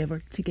heating or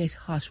whatever to get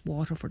hot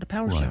water for the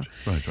power shower.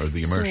 Right, or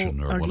the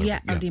immersion or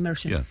whatever. Or the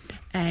immersion. Yeah.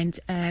 And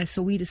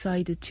so we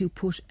decided to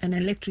put an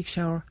electric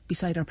shower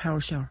beside our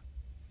power shower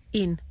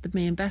in the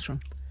main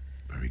bathroom.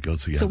 Very good.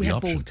 So you have we the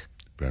had option. both.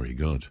 Very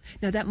good.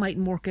 Now that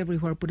mightn't work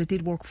everywhere, but it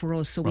did work for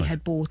us. So we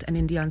had both, and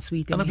in the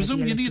ensuite. And I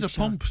presume you need a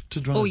pump to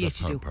drive. Oh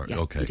yes, you do. Part. Yeah,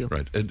 okay, you do.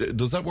 Right.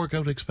 Does that work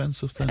out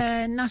expensive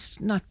then? Not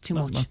too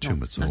much. Not too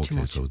much. Not too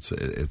much. So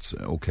it's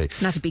okay.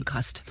 Not a big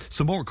cost.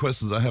 Some more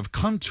questions. I have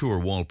contour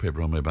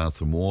wallpaper on my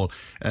bathroom wall.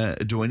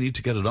 Do I need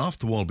to get it off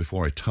the wall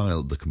before I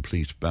tile the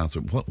complete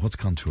bathroom? What's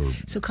contour?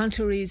 So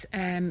contour is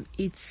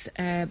it's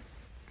a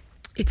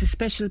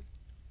special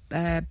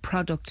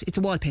product. It's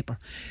a wallpaper,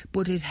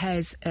 but it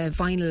has a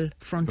vinyl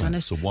front on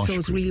it, so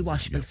it's really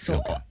washable.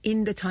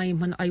 In the time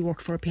when I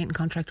worked for a painting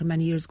contractor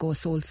many years ago, I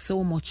sold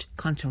so much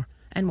contour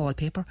and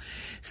wallpaper.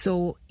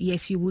 So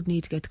yes, you would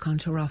need to get the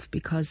contour off,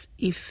 because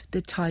if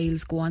the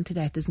tiles go onto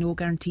that, there's no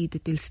guarantee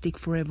that they'll stick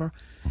forever.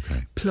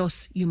 Okay.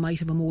 Plus you might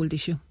have a mould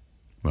issue.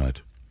 Right.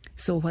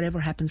 So whatever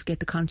happens, get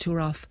the contour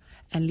off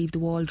and leave the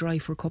wall dry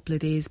for a couple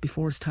of days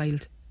before it's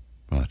tiled.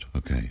 Right.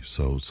 Okay.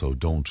 So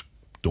don't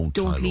Don't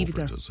tile leave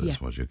over it there. That's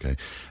what you okay.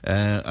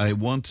 I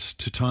want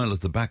to tile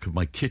at the back of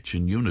my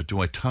kitchen unit. Do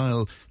I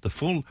tile the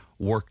full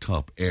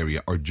worktop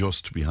area or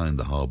just behind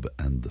the hob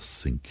and the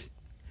sink?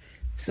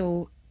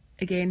 So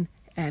again,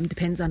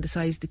 depends on the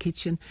size of the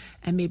kitchen,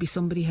 and maybe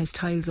somebody has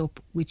tiles up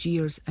with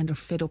years and they're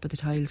fed up with the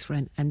tiles,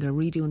 and they're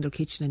redoing their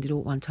kitchen and they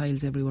don't want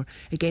tiles everywhere.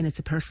 Again, it's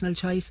a personal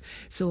choice.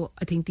 So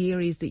I think the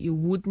areas that you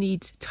would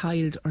need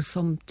tiled or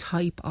some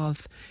type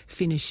of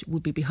finish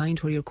would be behind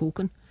where you're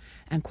cooking,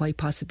 and quite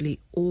possibly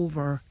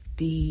over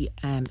the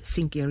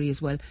sink area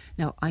as well.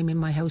 Now, I'm in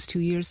my house 2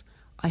 years.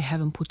 I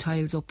haven't put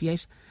tiles up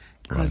yet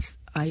because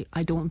I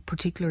don't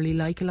particularly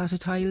like a lot of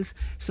tiles,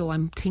 so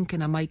I'm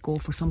thinking I might go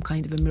for some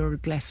kind of a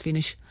mirrored glass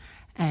finish.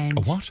 And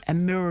a what? A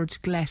mirrored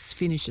glass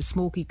finish, a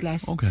smoky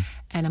glass. Okay.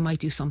 And I might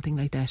do something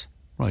like that.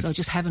 Right. So I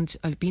just haven't,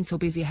 I've been so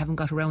busy I haven't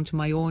got around to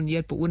my own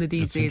yet, but one of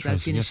these days I'll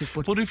finish it.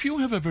 But if you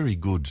have a very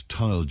good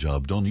tile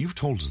job done, you've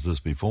told us this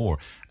before,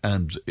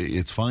 and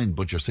it's fine,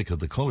 but you're sick of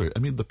the colour. I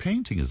mean, the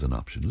painting is an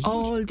option, isn't it?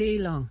 All day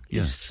long.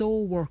 Yeah. It so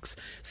works.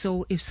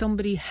 So if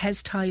somebody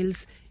has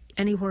tiles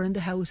anywhere in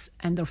the house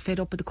and they're fed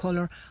up with the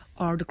colour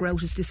or the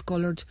grout is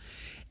discoloured,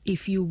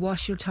 if you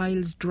wash your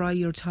tiles, dry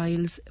your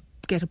tiles,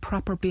 get a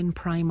proper bin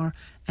primer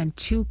and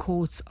 2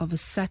 coats of a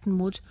satin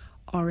mud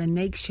or an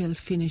eggshell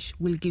finish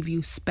will give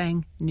you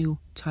spang new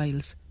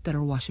tiles that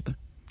are washable.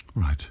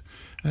 Right.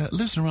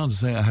 Listen around to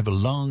say I have a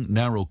long,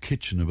 narrow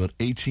kitchen, about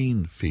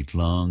 18 feet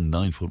long,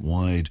 9 foot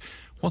wide.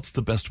 What's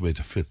the best way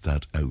to fit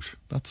that out?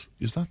 That's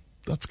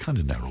kind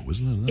of narrow,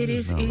 isn't it? It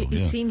is. Narrow,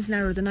 it seems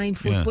narrow, the 9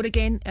 foot. Yeah. But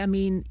again, I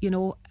mean, you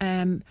know,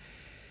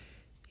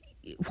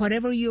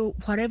 whatever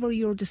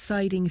you're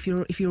deciding, if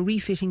you're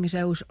refitting it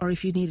out or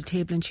if you need a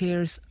table and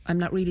chairs, I'm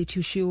not really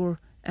too sure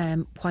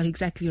what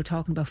exactly you're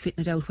talking about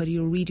fitting it out, whether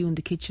you're redoing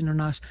the kitchen or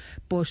not.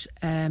 But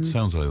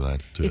sounds like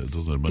that,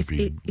 doesn't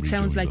it? It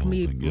sounds like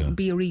me thing,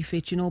 be a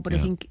refit, you know. But I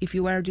think if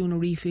you are doing a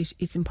refit,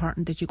 it's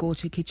important that you go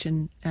to a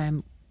kitchen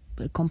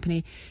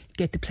company,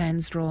 get the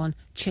plans drawn,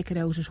 check it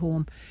out at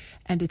home.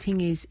 And the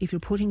thing is, if you're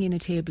putting in a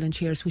table and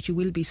chairs, which you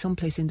will be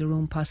someplace in the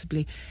room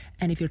possibly,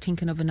 and if you're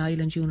thinking of an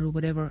island unit or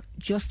whatever,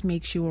 just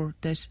make sure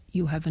that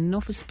you have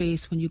enough of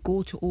space when you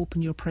go to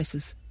open your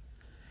presses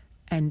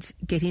and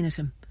get in at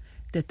them,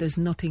 that there's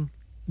nothing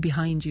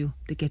behind you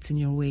that gets in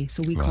your way.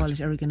 So we call it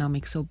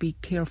ergonomics. So be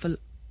careful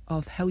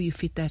of how you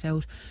fit that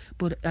out,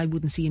 but I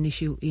wouldn't see an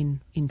issue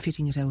in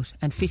fitting it out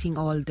and fitting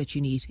all that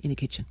you need in a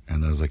kitchen.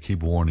 And as I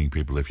keep warning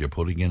people, if you're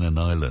putting in an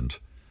island,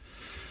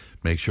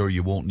 make sure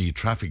you won't need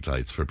traffic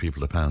lights for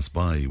people to pass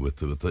by with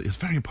the it's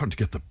very important to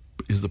get the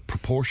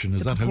proportion.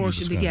 Is that how you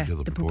describe it? Yeah,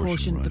 the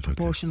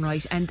proportion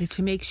right. And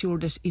to make sure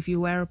that if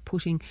you are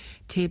putting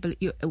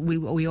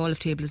we all have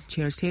tables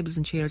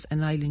and chairs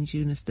and island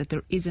units, that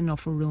there is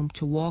enough room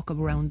to walk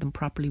around them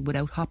properly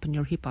without hopping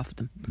your hip off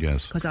them.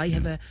 Yes. Because I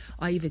have a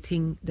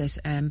thing that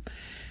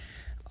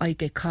I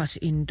get caught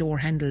in door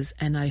handles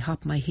and I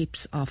hop my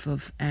hips off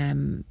of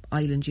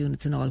island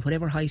units and all.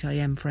 Whatever height I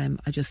am from,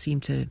 I just seem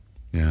to...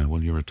 Yeah,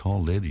 well, you're a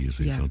tall lady, you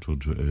see, Yeah. so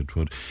it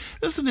would.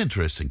 It's an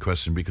interesting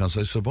question because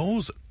I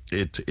suppose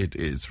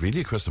it's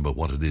really a question about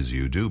what it is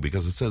you do,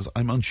 because it says,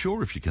 I'm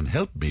unsure if you can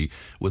help me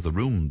with the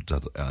room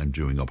that I'm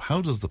doing up.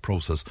 How does the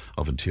process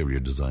of interior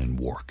design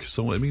work?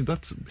 So, I mean,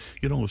 that's,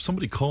 you know, if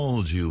somebody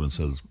calls you and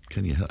says,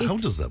 can you help? How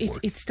does that work?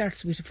 It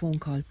starts with a phone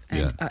call.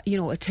 And, you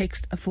know, a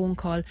text, a phone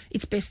call.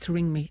 It's best to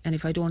ring me. And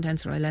if I don't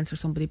answer, I'll answer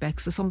somebody back.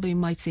 So somebody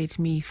might say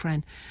to me,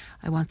 Fran,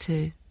 I want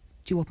to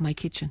do up my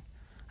kitchen.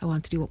 I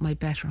want to do up my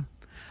bathroom.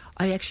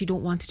 I actually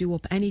don't want to do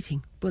up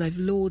anything, but I've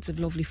loads of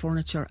lovely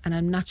furniture and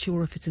I'm not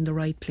sure if it's in the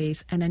right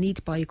place and I need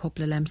to buy a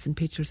couple of lamps and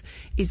pictures.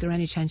 Is there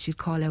any chance you'd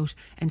call out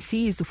and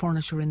see is the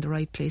furniture in the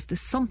right place? There's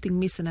something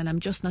missing and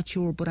I'm just not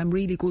sure, but I'm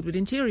really good with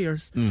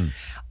interiors.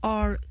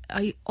 Or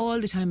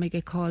all the time I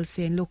get calls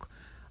saying, look,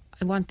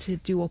 I want to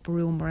do up a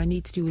room, or I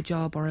need to do a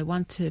job, or I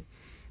want to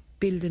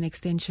build an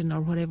extension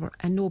or whatever,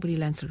 and nobody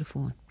will answer the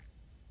phone.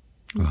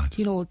 Right.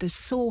 You know, they're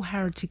so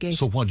hard to get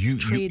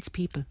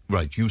tradespeople.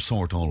 Right, you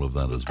sort all of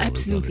that as well.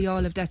 Absolutely,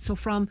 all of that. So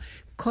from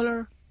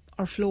colour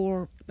or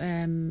floor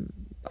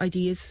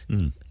ideas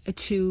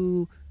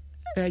to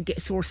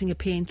sourcing a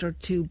painter,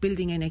 to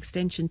building an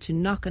extension, to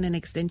knocking an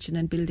extension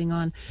and building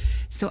on.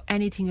 So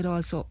anything at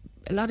all. So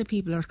a lot of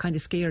people are kind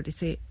of scared. They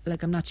say,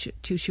 like, I'm not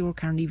too sure,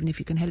 Karen, even if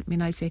you can help me.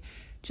 And I say,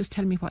 just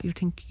tell me what you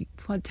think.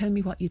 Tell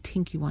me what you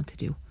think you want to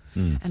do.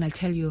 And I'll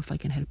tell you if I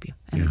can help you,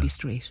 and it'll be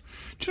straight.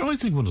 Do you know, I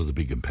think one of the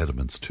big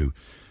impediments to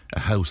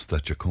a house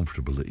that you're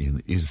comfortable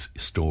in is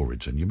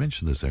storage, and you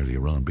mentioned this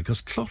earlier on,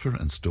 because clutter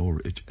and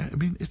storage, I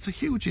mean, it's a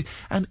huge...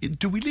 And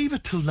do we leave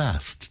it to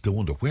last to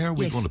wonder where are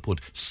we going to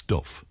put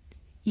stuff?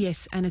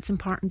 Yes, and it's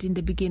important in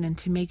the beginning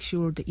to make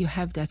sure that you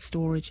have that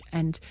storage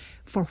and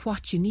for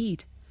what you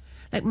need.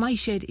 Like my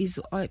shed is...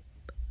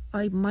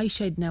 my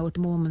shed now at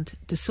the moment,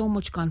 there's so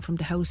much gone from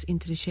the house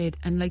into the shed,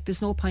 and like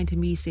there's no point in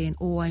me saying,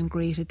 oh, I'm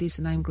great at this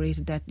and I'm great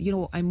at that. You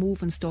know, I'm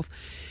moving stuff.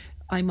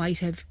 I might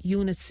have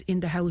units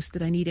in the house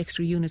that I need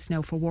extra units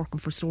now for working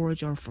for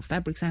storage or for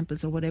fabric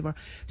samples or whatever.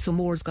 So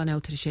more's gone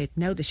out to the shed.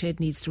 Now the shed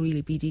needs to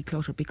really be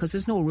decluttered because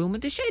there's no room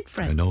in the shed,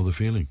 Fred. I know the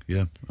feeling.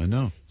 Yeah, I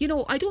know. You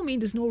know, I don't mean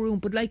there's no room,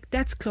 but like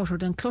that's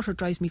cluttered, and clutter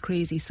drives me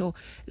crazy. So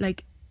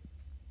like,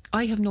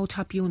 I have no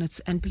top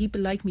units, and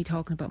people like me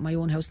talking about my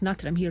own house. Not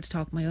that I'm here to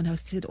talk my own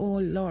house. They said, "Oh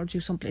Lord,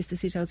 you've some place to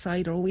sit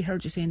outside," or "Oh, we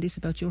heard you saying this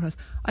about your house."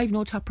 I have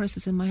no top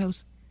presses in my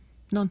house,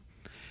 none,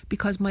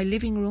 because my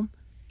living room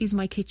is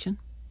my kitchen.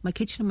 My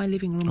kitchen and my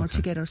living room are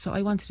together. So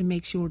I wanted to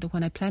make sure that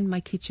when I planned my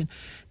kitchen,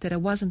 that I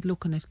wasn't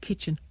looking at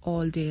kitchen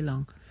all day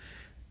long.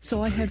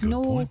 So I have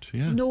no.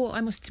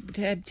 I must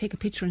take a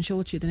picture and show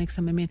it to you the next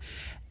time I'm in.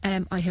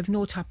 I have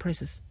no top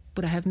presses,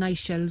 but I have nice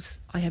shelves.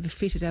 I have it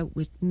fitted out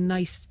with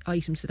nice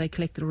items that I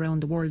collected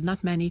around the world,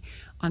 not many,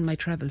 on my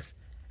travels,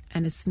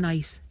 and it's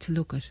nice to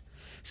look at.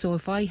 So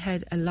if I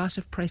had a lot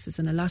of presses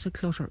and a lot of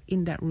clutter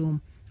in that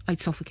room,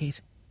 I'd suffocate.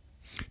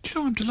 Do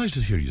you know, I'm delighted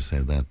to hear you say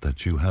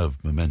that you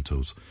have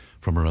mementos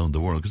from around the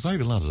world, because I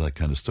have a lot of that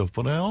kind of stuff,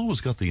 but I always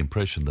got the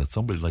impression that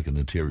somebody like an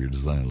interior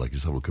designer like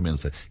yourself will come in and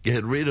say,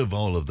 get rid of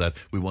all of that,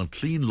 we want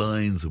clean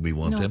lines and we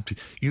want empty.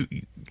 You're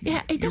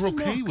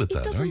okay with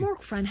that, it doesn't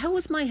work, Fran. How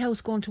is my house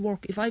going to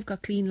work if I've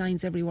got clean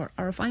lines everywhere,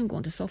 or if I'm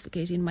going to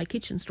suffocate in my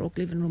kitchen stroke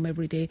living room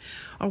every day,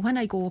 or when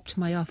I go up to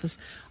my office,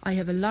 I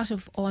have a lot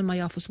of all my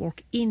office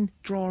work in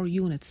drawer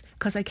units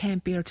because I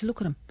can't bear to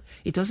look at them.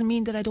 It doesn't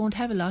mean that I don't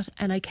have a lot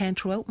and I can't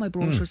throw out my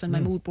brochures and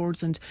my mood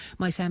boards and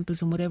my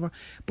samples and whatever.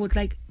 But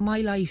like my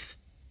life,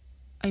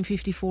 I'm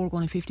 54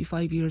 going on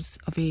 55 years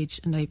of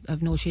age, and I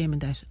have no shame in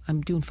that.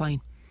 I'm doing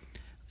fine.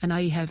 And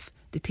I have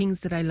the things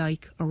that I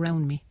like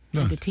around me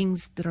and the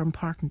things that are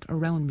important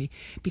around me,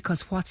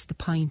 because what's the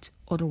point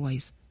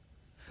otherwise?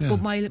 Yeah.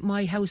 But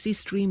my house is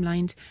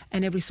streamlined,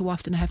 and every so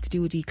often I have to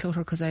do a declutter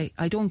because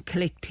I don't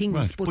collect things.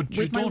 Right. But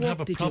you don't have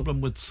a problem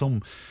with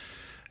some...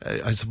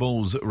 I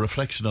suppose, a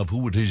reflection of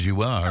who it is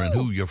you are and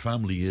who your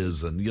family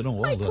is, and you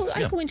know all that.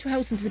 I go into a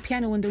house and there's a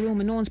piano in the room,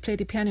 and no one's played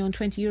the piano in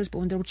 20 years, but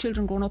when there were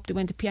children growing up, they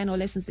went to piano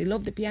lessons, they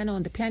loved the piano,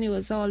 and the piano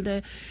is all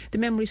the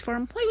memories for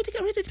them. Why would they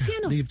get rid of the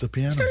piano? Leave the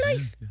piano. It's their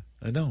life. Yeah.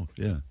 I know,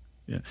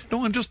 yeah.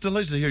 No, I'm just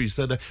delighted to hear you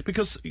said that,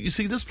 because you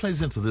see, this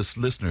plays into this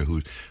listener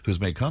who's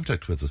made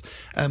contact with us.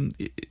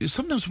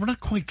 Sometimes we're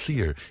not quite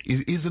clear.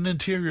 Is an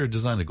interior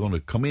designer going to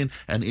come in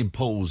and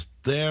impose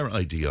their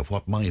idea of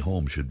what my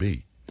home should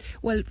be?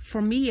 Well,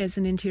 for me as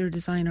an interior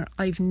designer,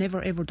 I've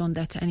never ever done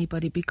that to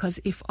anybody, because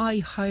if I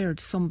hired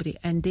somebody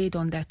and they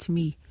done that to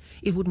me,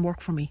 it wouldn't work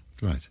for me.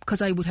 Right.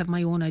 Because I would have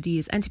my own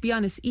ideas. And to be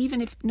honest,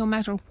 even if no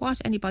matter what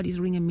anybody's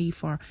ringing me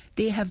for,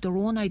 they have their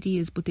own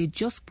ideas, but they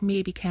just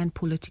maybe can't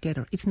pull it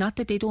together. It's not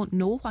that they don't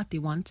know what they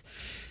want.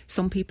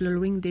 Some people will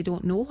ring, they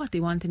don't know what they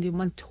want, and they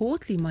want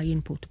totally my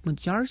input.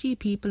 Majority of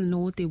people know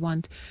what they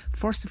want.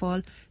 First of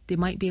all, they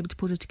might be able to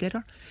put it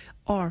together,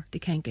 or they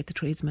can't get the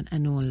tradesman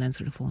and no one will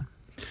answer the phone.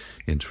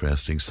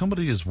 Interesting.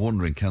 Somebody is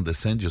wondering, can they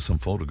send you some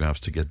photographs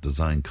to get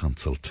design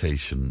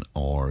consultation,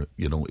 or,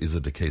 you know, is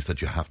it a case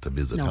that you have to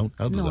visit? No,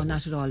 how does that work?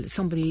 Not at all.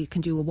 Somebody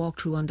can do a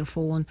walkthrough on their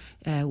phone.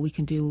 We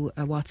can do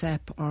a WhatsApp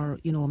or,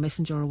 you know, a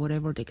Messenger or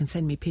whatever. They can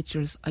send me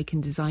pictures. I can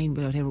design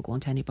without ever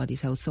going to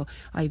anybody's house. So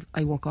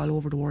I work all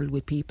over the world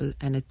with people,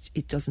 and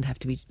it doesn't have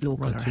to be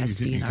local, right, or so has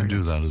to be in Ireland. You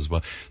can do that as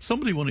well.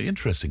 Somebody want an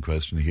interesting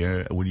question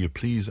here. Will you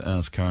please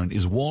ask Karen,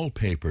 is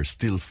wallpaper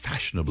still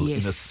fashionable in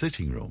a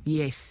sitting room?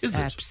 Yes, is it?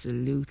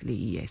 Absolutely,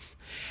 yes.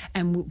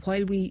 And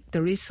while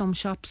there is some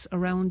shops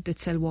around that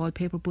sell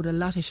wallpaper, but a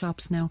lot of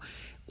shops now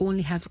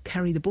only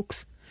carry the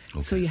books.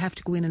 Okay. So you have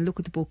to go in and look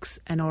at the books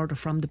and order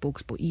from the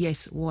books. But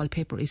yes,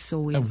 wallpaper is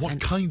so in. And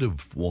what kind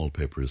of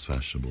wallpaper is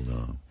fashionable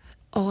now?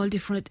 All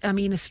different. I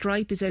mean, a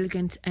stripe is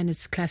elegant and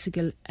it's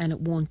classical and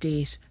it won't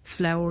date.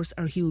 Flowers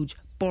are huge.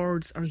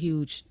 Birds are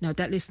huge. Now,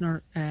 that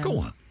listener... go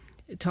on.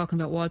 Talking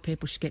about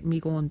wallpaper should get me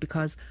going,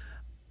 because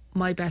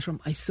my bedroom,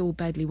 I so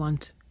badly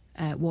want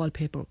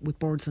wallpaper with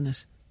birds in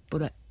it.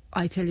 But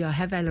I tell you, I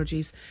have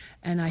allergies,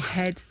 and I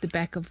had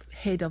the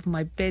head of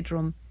my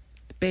bedroom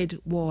bed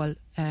wall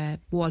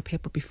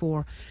wallpaper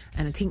before,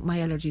 and I think my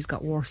allergies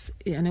got worse.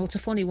 I know it's a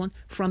funny one,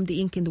 from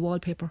the ink in the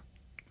wallpaper.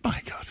 My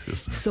God.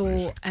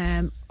 So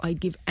I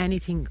give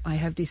anything. I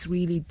have this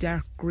really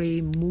dark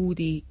grey,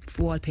 moody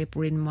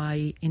wallpaper in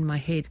my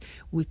head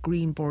with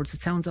green birds.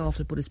 It sounds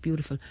awful, but it's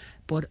beautiful.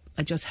 But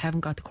I just haven't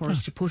got the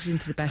courage to put it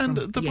into the bedroom.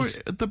 And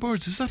the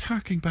birds, is that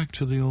harking back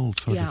to the old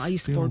sort of... Yeah, I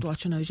used to bird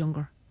watch when I was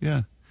younger.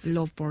 Yeah.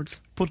 Love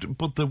birds.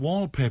 But the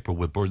wallpaper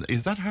with birds,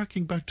 is that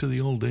harking back to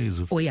the old days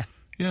of... Oh, yeah.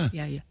 Yeah.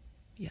 Yeah.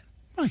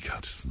 My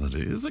God, isn't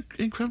it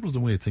incredible the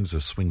way things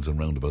are swings and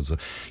roundabouts? So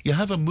you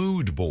have a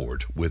mood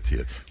board with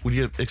you. Will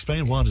you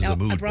explain what is a mood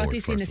board? I brought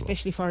this in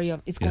especially for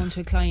you. It's going to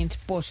a client,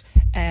 but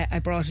I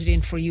brought it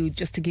in for you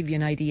just to give you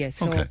an idea.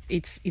 So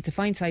it's a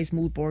fine size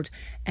mood board,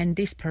 and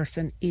this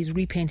person is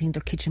repainting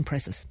their kitchen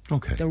presses.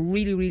 Okay. They're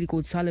really, really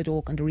good, solid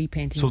oak, and they're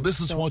repainting. So this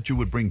is what you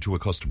would bring to a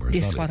customer.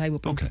 This is what I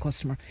would bring to a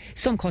customer.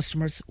 Some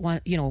customers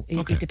want,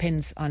 it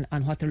depends on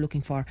what they're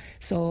looking for.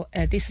 So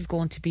this is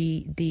going to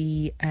be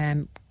the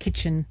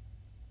kitchen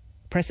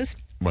presses.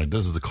 Right,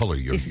 this is the colour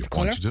you're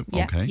pointing to.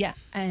 Yeah, okay. yeah.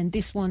 And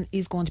this one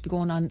is going to be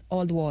going on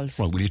all the walls.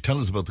 Right, will you tell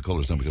us about the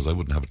colours now, because I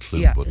wouldn't have a clue.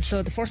 Yeah, but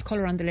so the first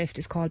colour on the left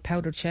is called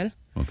powdered shell.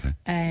 Okay.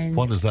 And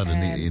what is that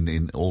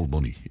in old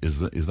money? Is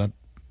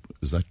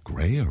that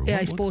grey or what? Yeah,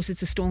 I suppose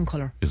it's a stone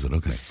colour. Is it?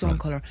 Okay. It's a stone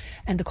colour.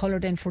 And the colour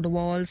then for the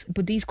walls,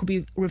 but these could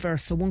be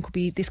reversed. So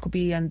this could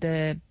be on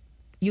the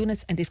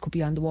units and this could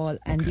be on the wall.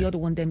 And the other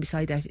one then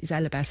beside that is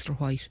alabaster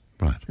white.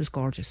 Right. It's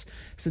gorgeous.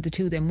 So the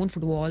two of them, one for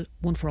the wall,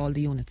 one for all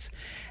the units.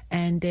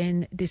 And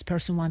then this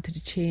person wanted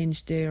to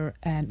change their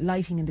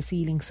lighting in the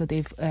ceiling. So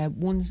they've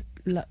one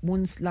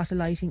lot of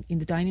lighting in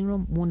the dining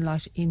room, one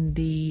lot in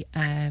the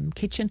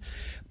kitchen,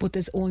 but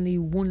there's only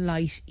one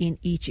light in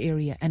each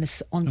area and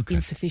it's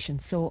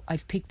insufficient. So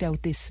I've picked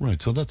out this right.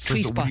 So that's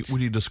three spots.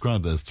 Will you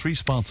describe that? 3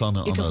 spots on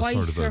a It's a white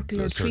sort of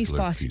circular, a 3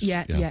 spot piece.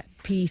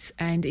 piece,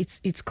 and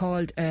it's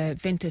called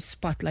Ventus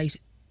Spotlight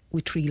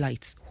with 3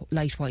 light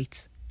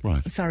whites.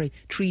 Right. Sorry,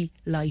 3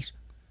 light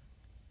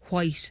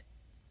white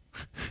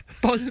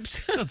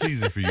bulbs. That's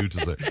easy for you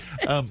to say.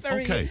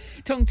 Very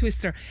tongue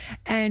twister.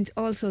 And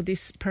also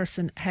this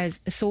person has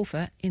a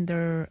sofa in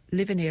their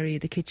living area,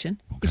 the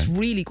kitchen. It's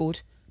really good,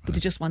 but they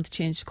just want to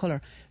change the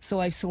colour. So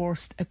I've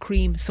sourced a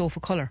cream sofa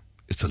colour.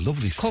 It's a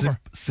lovely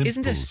cover, simple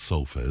isn't it?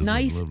 sofa.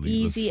 Nice, lovely,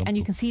 easy, and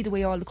you can see the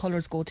way all the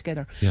colours go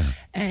together. Yeah.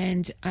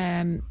 And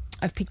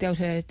I've picked out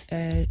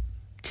a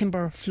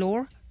timber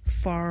floor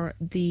for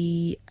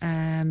the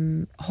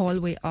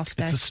hallway off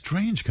that. It's a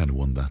strange kind of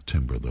one, that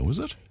timber, though, is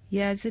it?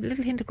 Yeah, it's a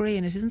little hint of grey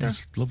in it, isn't there?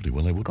 It's lovely.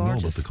 Well, I wouldn't know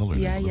about the colour.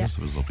 Yeah, but the rest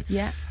of it is lovely.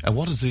 Yeah. And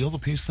what is the other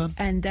piece then?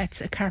 And that's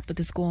a carpet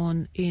that's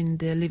gone in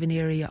the living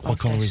area What of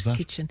colour is that?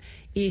 kitchen.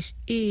 It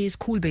is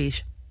cool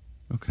beige.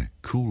 Okay,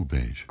 cool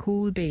beige.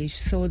 Cool beige.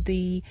 So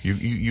the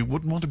you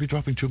wouldn't want to be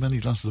dropping too many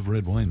glasses of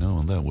red wine now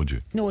on that, would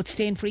you? No, it's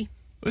stain free.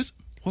 What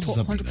does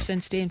that mean?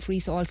 100% stain free,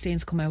 so all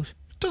stains come out.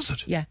 Does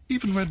it? Yeah.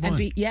 Even red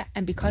wine?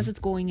 And because it's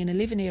going in a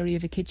living area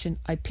of a kitchen,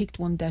 I picked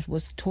one that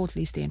was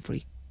totally stain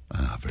free.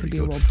 Ah, very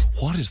good. Rubbed.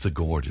 What is the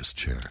gorgeous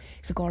chair?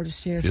 It's a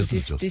gorgeous chair.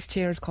 So this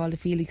chair is called a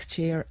Felix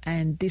chair,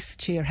 and this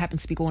chair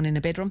happens to be going in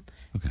a bedroom.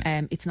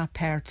 Okay. It's not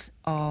part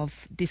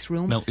of this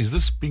room. Now, is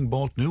this being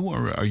bought new,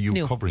 or are you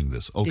new. covering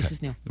this? Okay. This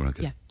is new.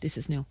 Okay. Yeah, this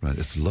is new. Right,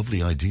 it's a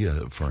lovely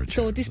idea for a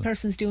chair. So this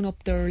person's doing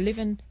up their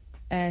living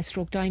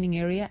stroke dining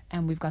area,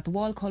 and we've got the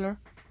wall colour,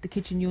 the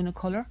kitchen unit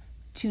colour,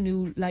 2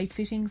 new light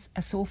fittings,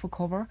 a sofa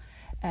cover,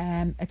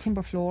 a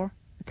timber floor,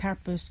 a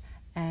carpet,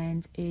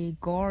 and a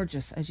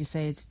gorgeous, as you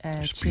said,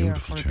 chair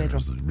for a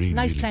bedroom. Really,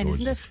 nice really plan,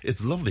 gorgeous. isn't it?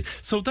 It's lovely.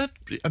 So that,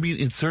 I mean,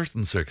 in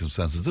certain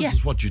circumstances, this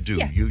is what you do.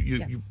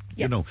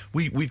 You know,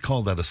 we'd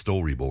call that a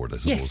storyboard, I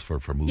suppose,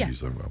 for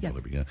movies or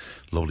whatever. Yeah,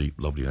 lovely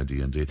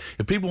idea indeed.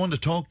 If people want to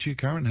talk to you,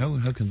 Karen, how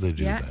can they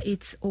do that? Yeah,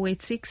 it's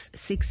 086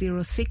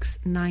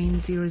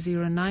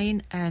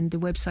 9009, and the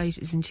website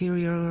is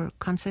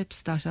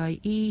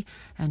interiorconcepts.ie,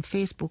 and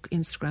Facebook,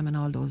 Instagram, and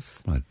all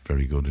those. Right,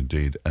 very good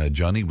indeed.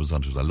 Johnny was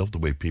on to, I love the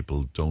way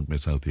people don't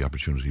miss out the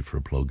opportunity for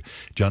a plug.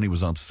 Johnny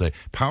was on to say,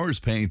 Powers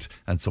Paint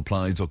and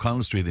Supplies,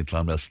 O'Connell Street in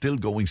Clonmel, still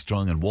going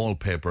strong in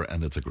wallpaper,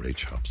 and it's a great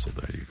shop. So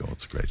there you go,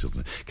 it's great,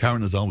 isn't it?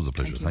 Karen, it's always a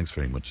pleasure. Thanks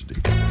very much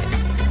indeed.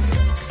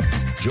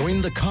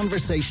 Join the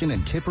conversation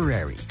in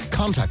Tipperary.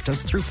 Contact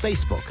us through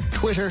Facebook,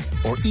 Twitter,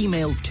 or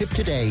email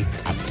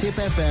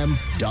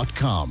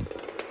tiptoday@tipfm.com.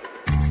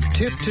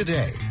 Tip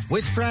Today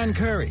with Fran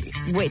Curry.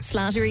 With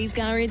Slattery's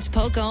Garage,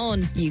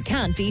 Puckane. You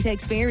can't beat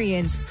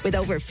experience. With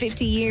over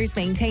 50 years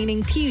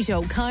maintaining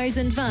Peugeot cars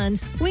and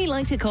vans, we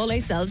like to call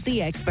ourselves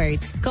the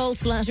experts. Call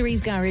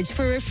Slattery's Garage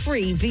for a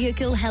free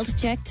vehicle health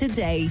check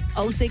today.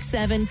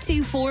 067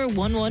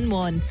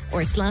 24111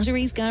 or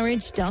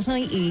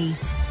slatterysgarage.ie.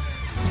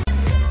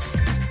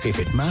 If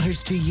it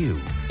matters to you,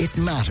 it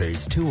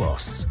matters to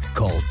us.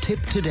 Call Tip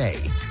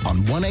Today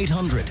on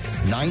 1800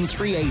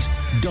 938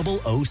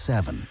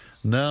 007.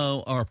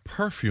 Now, our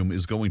perfume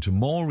is going to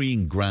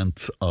Maureen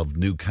Grant of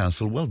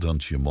Newcastle. Well done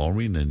to you,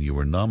 Maureen, and you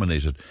were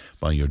nominated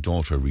by your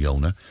daughter,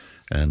 Riona.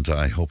 And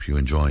I hope you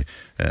enjoy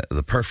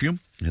the perfume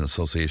in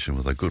association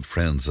with our good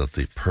friends at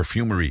the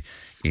Perfumery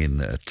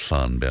in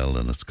Clonmel,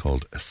 and it's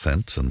called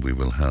Ascent, and we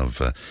will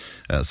have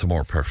some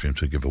more perfume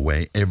to give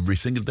away every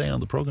single day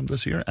on the programme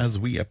this year as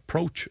we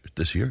approach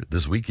this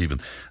week even,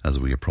 as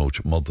we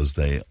approach Mother's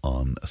Day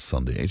on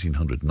Sunday.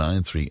 1800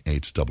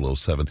 938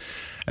 007.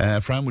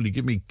 Fran, will you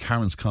give me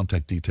Karen's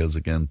contact details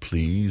again,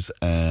 please?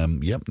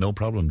 Yep, no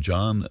problem,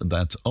 John.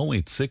 That's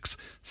 086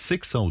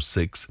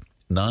 606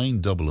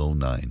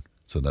 9009.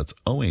 So that's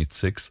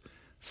 086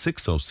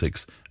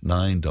 606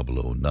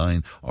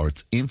 9009, or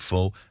it's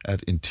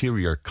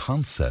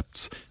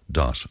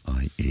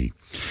info@interiorconcepts.ie.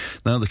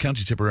 Now, the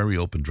County Tipperary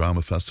Open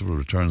Drama Festival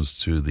returns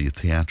to the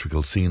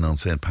theatrical scene on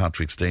St.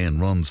 Patrick's Day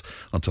and runs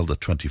until the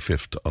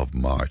 25th of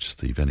March.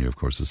 The venue, of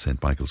course, is St.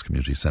 Michael's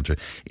Community Centre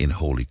in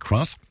Holy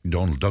Cross.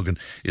 Donald Duggan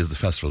is the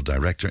festival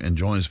director and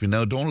joins me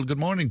now. Donald, good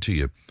morning to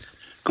you.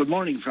 Good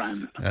morning,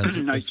 Fran.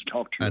 Nice to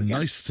talk to you. And again.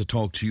 nice to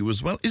talk to you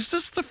as well. Is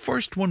this the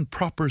first one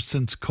proper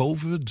since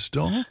COVID,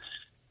 Donald?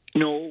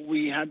 No,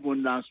 we had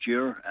one last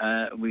year.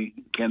 We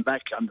came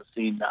back on the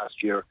scene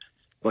last year,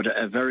 but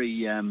a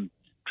very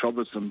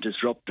troublesome,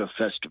 disruptive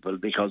festival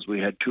because we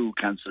had 2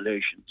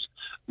 cancellations.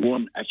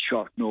 One at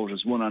short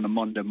notice, one on a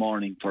Monday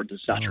morning for the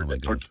Saturday,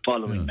 for the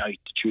following night,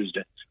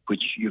 Tuesday,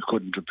 which you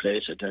couldn't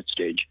replace at that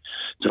stage.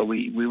 So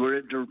we were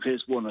able to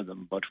replace one of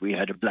them, but we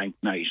had a blank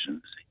night.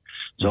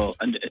 So,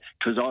 and it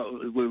was all,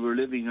 we were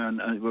living on,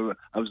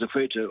 I was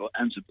afraid to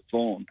answer the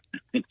phone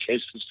in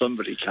case of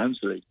somebody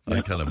cancelling.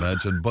 I can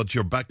imagine, but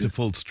you're back to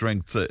full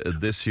strength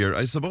this year.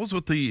 I suppose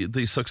with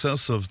the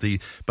success of the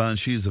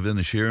Banshees of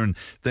Inisherin,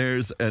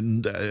 there's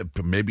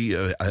maybe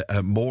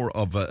a more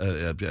of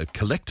a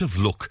collective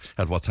look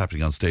at what's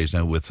happening on stage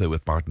now with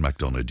Martin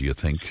McDonagh, do you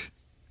think?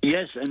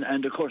 Yes,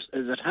 and of course,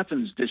 as it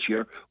happens this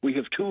year, we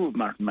have 2 of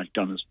Martin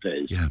McDonagh's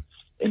plays. Yeah.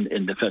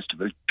 In the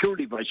festival,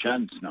 purely by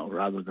chance now,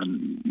 rather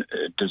than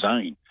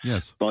design.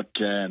 Yes. But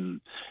so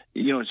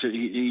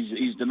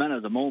he's the man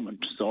of the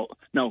moment. So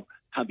now,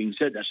 having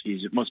said that,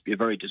 it must be a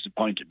very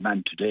disappointed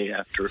man today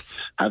after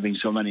having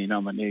so many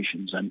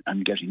nominations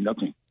and getting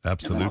nothing.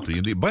 Absolutely,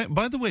 indeed.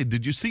 By the way,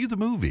 did you see the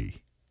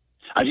movie?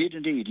 I did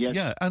indeed, yes.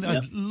 Yeah, and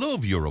I'd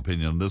love your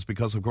opinion on this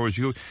because, of course,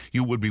 you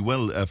would be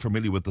well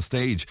familiar with the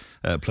stage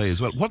play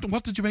as well.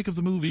 What did you make of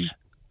the movie?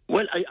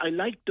 Well, I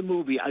liked the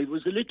movie. I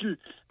was a little.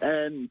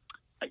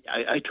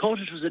 I thought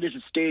it was a little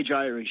stage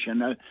Irish,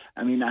 and I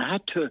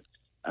had to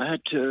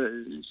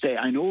say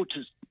I know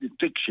it's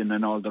fiction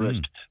and all the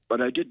rest,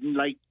 but I didn't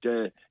like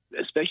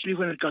especially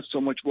when it got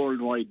so much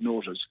worldwide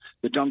notice,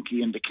 the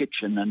donkey in the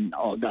kitchen and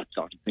all that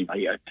sort of thing.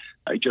 I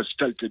just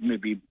felt it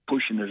maybe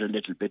pushing it a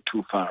little bit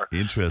too far.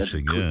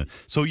 Interesting, yeah.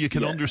 So you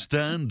can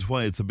understand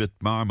why it's a bit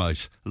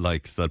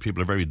Marmite-like, that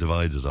people are very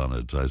divided on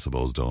it, I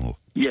suppose, Donald.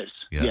 Yes,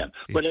 yeah.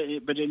 But I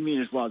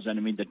mean, it was, and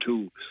I mean the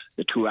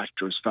two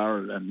actors,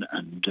 Farrell and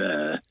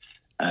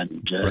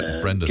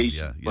Brendan, Keith,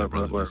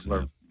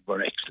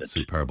 were excellent.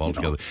 Superb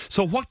altogether.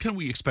 So what can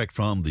we expect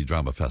from the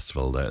Drama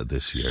Festival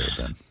this year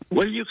then?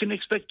 Well, you can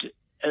expect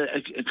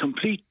a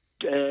complete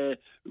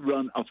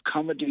run of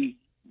comedy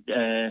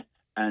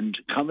and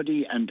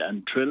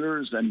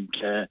thrillers and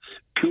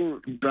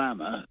pure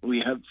drama.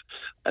 We have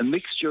a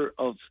mixture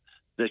of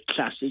the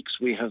classics.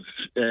 We have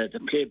the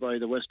Play by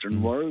the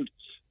Western World,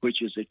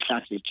 which is a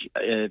classic,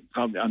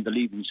 probably on the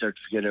leaving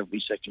certificate every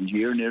second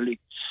year nearly.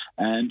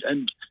 And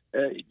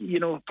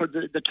for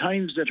the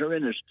times that are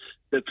in it,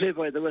 the Play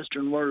by the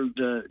Western World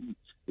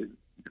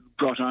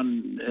brought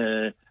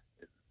on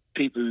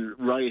people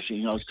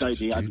rioting outside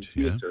the Abbey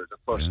Theatre the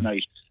first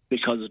night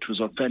because it was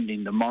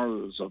offending the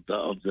morals of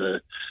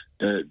the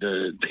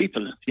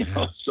people,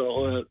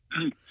 So,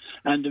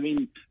 and I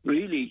mean,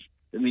 really,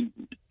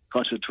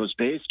 what it was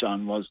based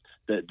on was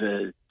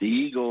the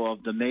ego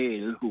of the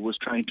male who was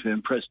trying to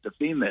impress the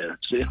female.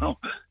 So,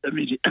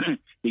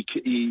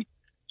 he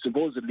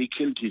supposedly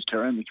killed his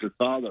tyrannical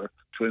father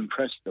to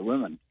impress the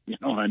women,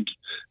 and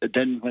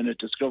then when it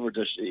discovered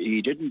that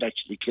he didn't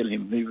actually kill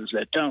him, he was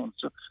let down.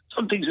 So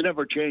some things have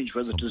never changed,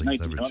 whether it was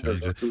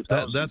 1900 or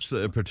 2000. That's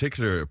a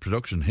particular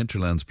production,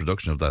 Hinterland's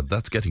production of that.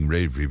 That's getting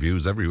rave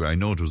reviews everywhere. I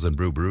know it was in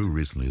Brew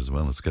recently as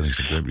well. It's getting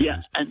some great reviews.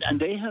 Yeah, and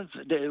they have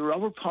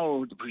Robert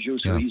Power, the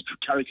producer. He's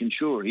Carrick and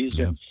Shore. He's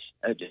a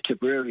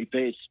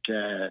Tipperary-based.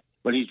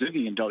 Well, he's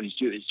living in Dublin.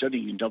 He's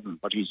studying in Dublin,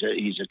 but he's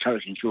a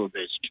Carrick and Shore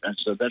based. And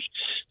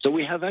so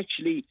we have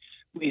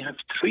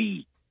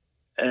 3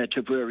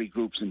 Tipperary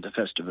groups in the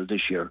festival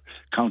this year,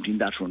 counting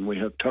that one. We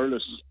have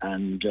Turles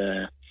and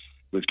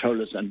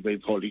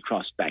we've Holy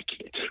Cross back.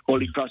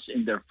 Holy Cross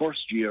in their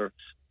first year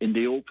in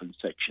the open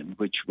section,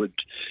 which would,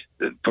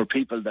 for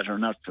people that are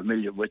not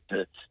familiar with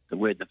the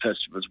way the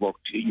festivals work,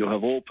 you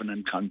have open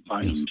and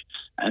confined,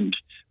 and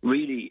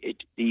really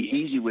the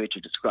easy way to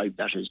describe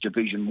that is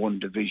Division 1,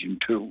 Division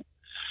 2,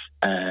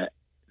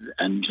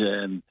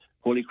 and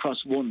Holy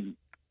Cross won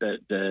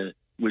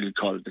we'll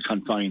call it the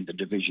confined, the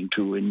Division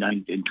 2 in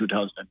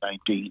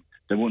 2019.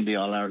 They won the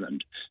All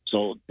Ireland,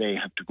 so they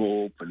have to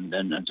go open.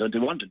 And so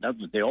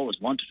they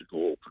always wanted to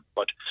go open,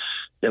 but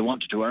they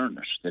wanted to earn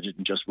it. They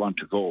didn't just want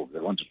to go;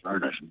 they wanted to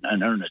earn it,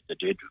 and earn it they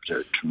did. It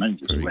was a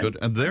tremendous. Very good.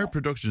 And their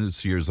production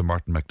this year is a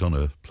Martin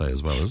McDonagh play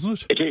as well,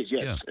 isn't it? It is,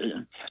 yes.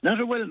 Yeah. Not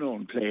a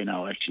well-known play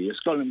now, actually. A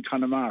Skull and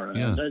Connemara.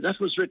 Yeah. That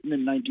was written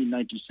in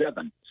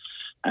 1997,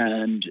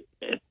 and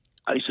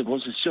I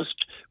suppose it's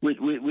just with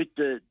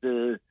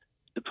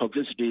the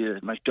publicity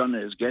that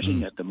McDonagh is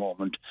getting at the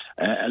moment,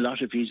 a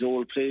lot of his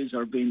old plays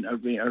are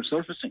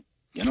surfacing.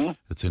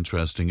 It's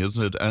interesting,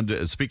 isn't it?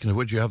 And speaking of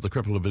which, you have the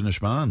Cripple of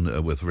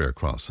Inishmaan with Rare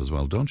Cross as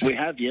well, don't you? We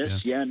have,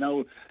 yes, yeah.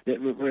 Now,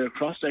 Rare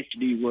Cross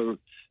actually were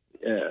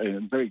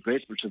very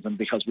grateful to them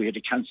because we had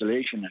a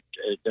cancellation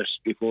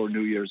just before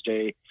New Year's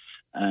Day,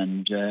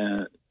 and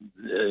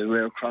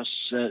Rare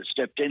Cross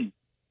stepped in.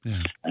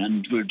 Yeah.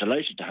 And we're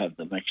delighted to have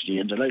them, actually,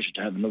 and delighted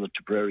to have another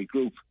Tipperary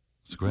group.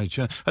 It's great,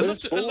 yeah. I'd love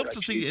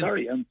to see.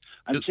 Sorry, I'm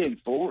saying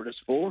 4.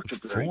 There's 4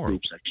 Tipperary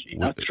groups, actually,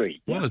 not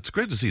 3. Well, it's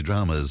great to see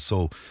drama is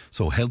so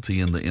healthy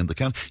in the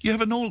camp. You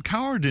have an old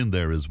coward in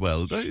there as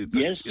well.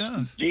 Yes,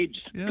 indeed.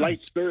 Yeah.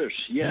 Light Spirit,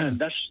 and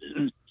that's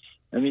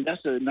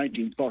a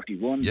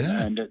 1941,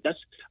 and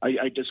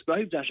I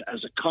describe that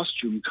as a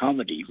costume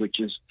comedy, which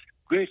is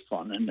great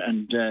fun,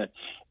 and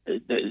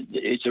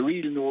it's a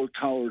real Noel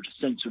Coward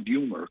sense of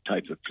humour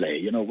type of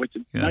play, with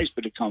a nice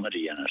bit of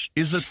comedy in it.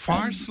 Is it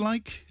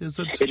farce-like? Is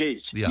it? It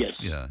is. Yeah, yes,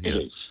 yeah. It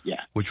is.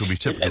 Yeah. Which would be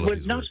typical of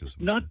his not, work,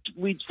 isn't it? Not,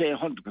 we'd say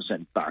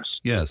 100% farce.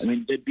 Yes. I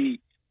mean, it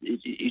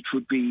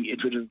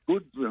would have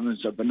good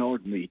elements of an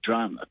ordinary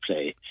drama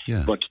play,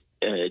 but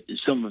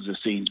some of the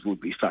scenes would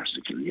be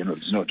farcical.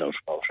 There's no doubt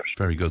about it.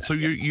 Very good. So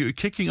you're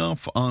kicking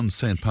off on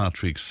St.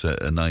 Patrick's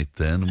night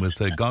then with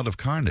God of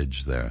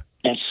Carnage there.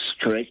 That's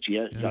correct,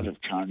 yeah. God of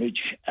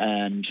Carnage.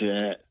 And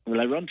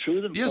will I run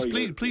through them? Yes,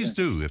 please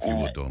do, if you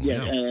would,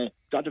 Donald.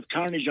 God of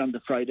Carnage on the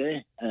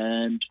Friday,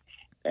 and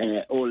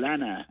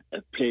Olana,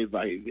 played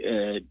by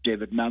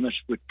David Mamet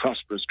with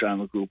Prosperous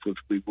Drama Group, which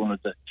will be one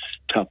of the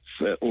top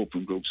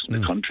open groups in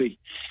the country.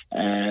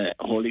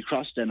 Holy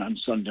Cross then on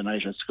Sunday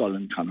night at Skull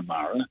and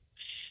Connemara.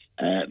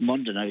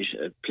 Monday night,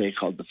 a play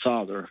called The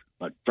Father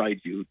at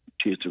Brideview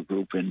Theatre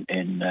Group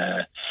in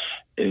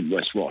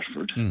West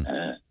Waterford.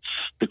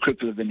 The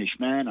Cripple of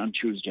Inishmaan on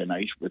Tuesday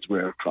night with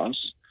Rare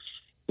Cross.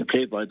 The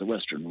play by The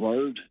Western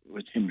World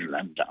with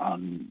Hinterland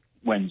on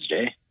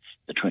Wednesday,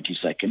 the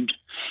 22nd.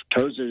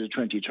 Thursday, the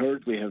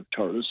 23rd, we have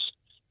Turles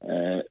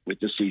with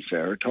The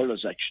Seafarer.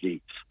 Turles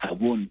actually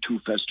have won 2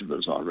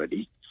 festivals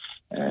already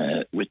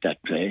with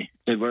that play.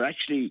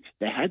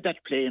 They had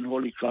that play in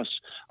Holy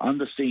Cross on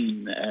the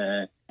scene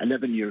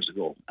 11 years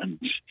ago, and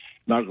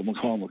Margaret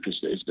McCormick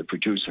is the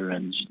producer,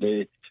 and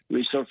they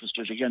resurfaced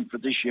it again for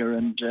this year.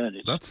 And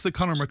that's the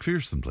Conor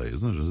McPherson play,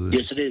 isn't it?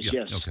 Yes, it is.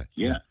 Yeah. Yes. Okay.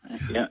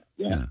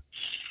 Yeah.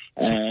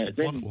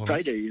 Then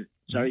Friday.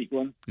 Sorry, go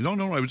on.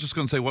 No, I was just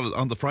going to say,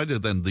 on the Friday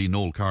then, the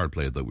Noel Card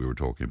play that we were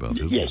talking about,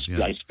 isn't yes, it?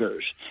 Blind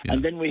Spirit. Yeah.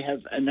 And then we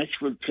have an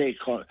actual play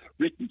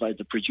written by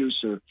the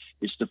producer.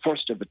 It's the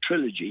first of a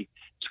trilogy.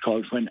 It's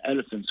called When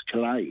Elephants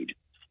Collide.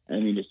 I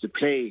mean, it's the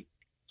play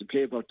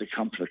about the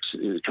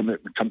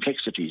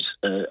complexities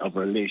of a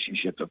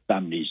relationship of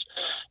families,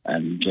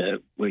 and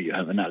where you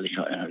have an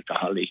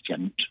alcoholic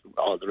and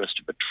all the rest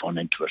of it thrown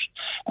into it.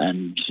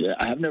 And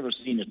I have never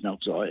seen it now,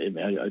 so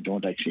I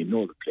don't actually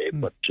know the play,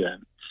 but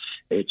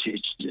it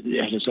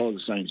has all the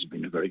signs of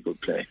being a very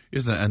good play.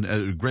 Isn't it?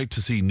 And great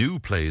to see new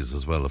plays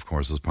as well, of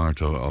course, as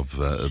part of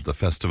the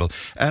festival.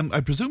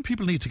 I presume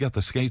people need to get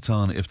their skates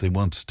on if they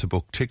want to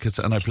book tickets,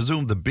 and I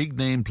presume the big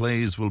name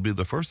plays will be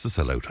the first to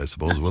sell out, I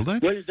suppose, will they?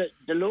 Well,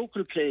 the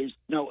local plays,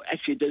 no,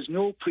 actually there's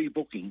no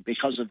pre-booking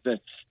because of the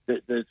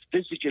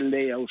physical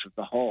layout of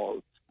the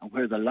hall and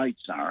where the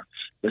lights are.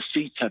 The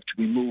seats have to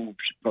be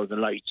moved for the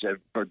lights,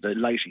 for the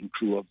lighting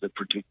crew of the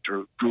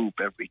particular group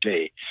every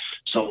day.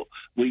 So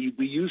we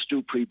used to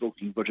do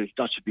pre-booking, but it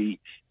got to be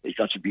a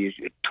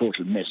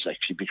total mess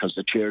actually, because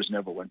the chairs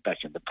never went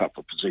back in the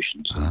proper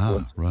positions.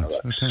 Right.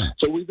 Okay.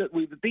 So we've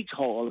a big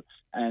hall,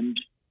 and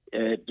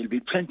there'll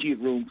be plenty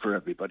of room for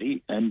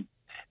everybody. And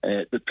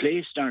the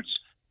play starts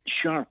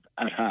sharp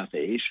at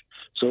 8:30.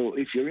 So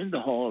if you're in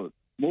the hall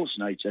most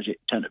nights at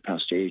 8:10,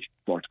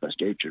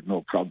 8:15, there's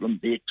no problem.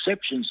 The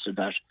exceptions to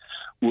that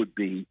would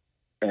be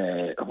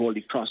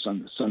Holy Cross on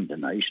the Sunday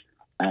night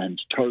and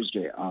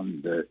Thursday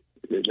on the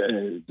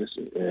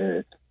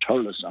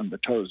Turles on the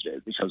Thursday,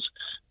 because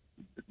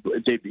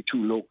they'd be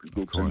 2 local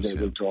groups and they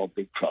will draw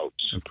big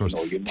crowds. Of course.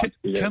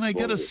 Can I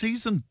get a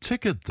season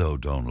ticket though,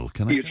 Donald?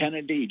 You can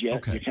indeed, yeah.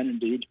 Okay. You can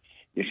indeed.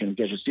 You can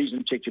get a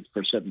season ticket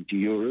for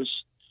 €70.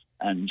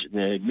 And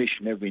the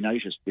admission every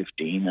night is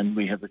 15, and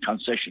we have a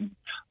concession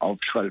of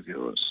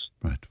 €12.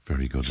 Right,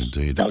 very good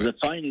indeed. Now, the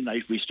final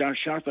night, we start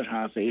sharp at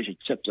 8:30,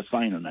 except the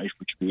final night,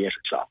 which will be 8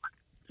 o'clock.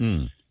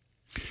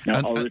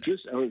 Now, our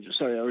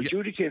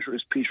adjudicator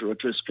is Peter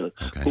O'Driscoll,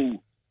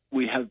 who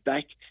we have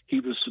back. He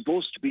was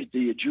supposed to be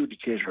the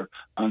adjudicator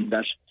on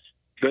that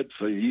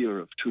dreadful year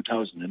of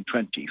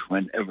 2020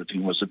 when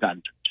everything was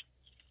abandoned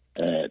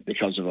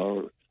because of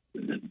our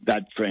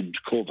bad friend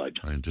COVID.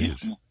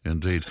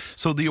 Indeed.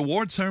 So the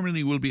award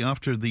ceremony will be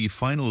after the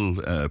final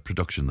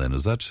production then,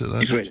 is that?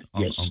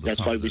 Yes, that's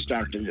why we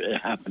started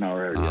half an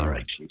hour earlier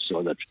actually,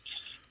 so that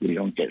we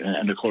don't get...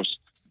 And of course,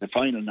 the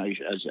final night,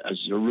 as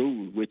a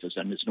rule with us,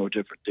 and it's no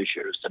different this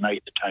year, is the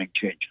night the time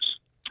changes.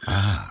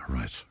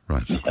 Right,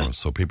 of course.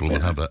 So people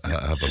will have a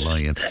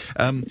lie-in.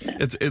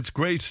 It's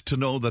great to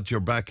know that you're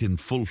back in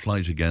full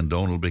flight again,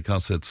 Donald,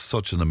 because it's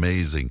such an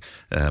amazing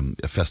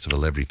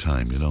festival every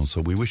time,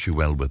 So we wish you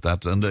well with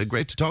that, and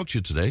great to talk to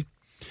you today.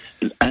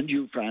 And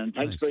you, Fran.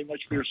 Thanks very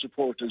much for your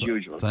support as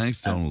usual.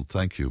 Thanks, Donald.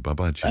 Thank you.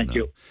 Bye-bye. Thank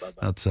you.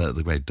 Bye-bye. That's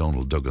the great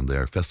Donald Duggan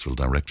there, Festival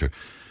Director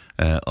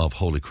of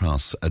Holy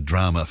Cross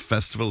Drama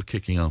Festival,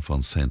 kicking off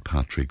on St.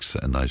 Patrick's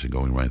night and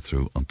going right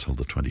through until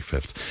the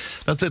 25th.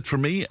 That's it for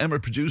me. Emma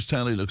produced,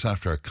 Tally looks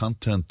after our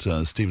content.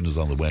 Stephen is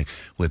on the way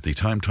with the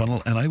Time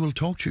Tunnel, and I will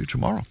talk to you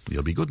tomorrow.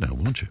 You'll be good now,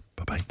 won't you?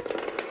 Bye-bye.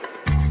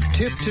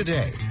 Tip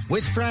today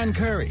with Fran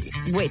Curry.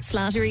 With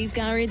Slattery's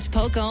Garage,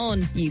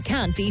 Puckane. You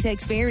can't beat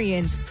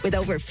experience. With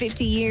over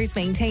 50 years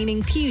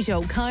maintaining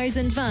Peugeot cars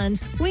and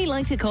vans, we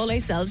like to call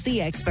ourselves the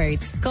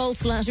experts. Call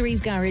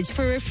Slattery's Garage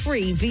for a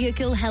free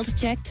vehicle health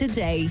check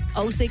today.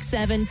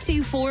 067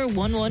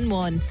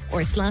 24111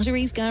 or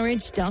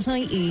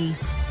slatterysgarage.ie.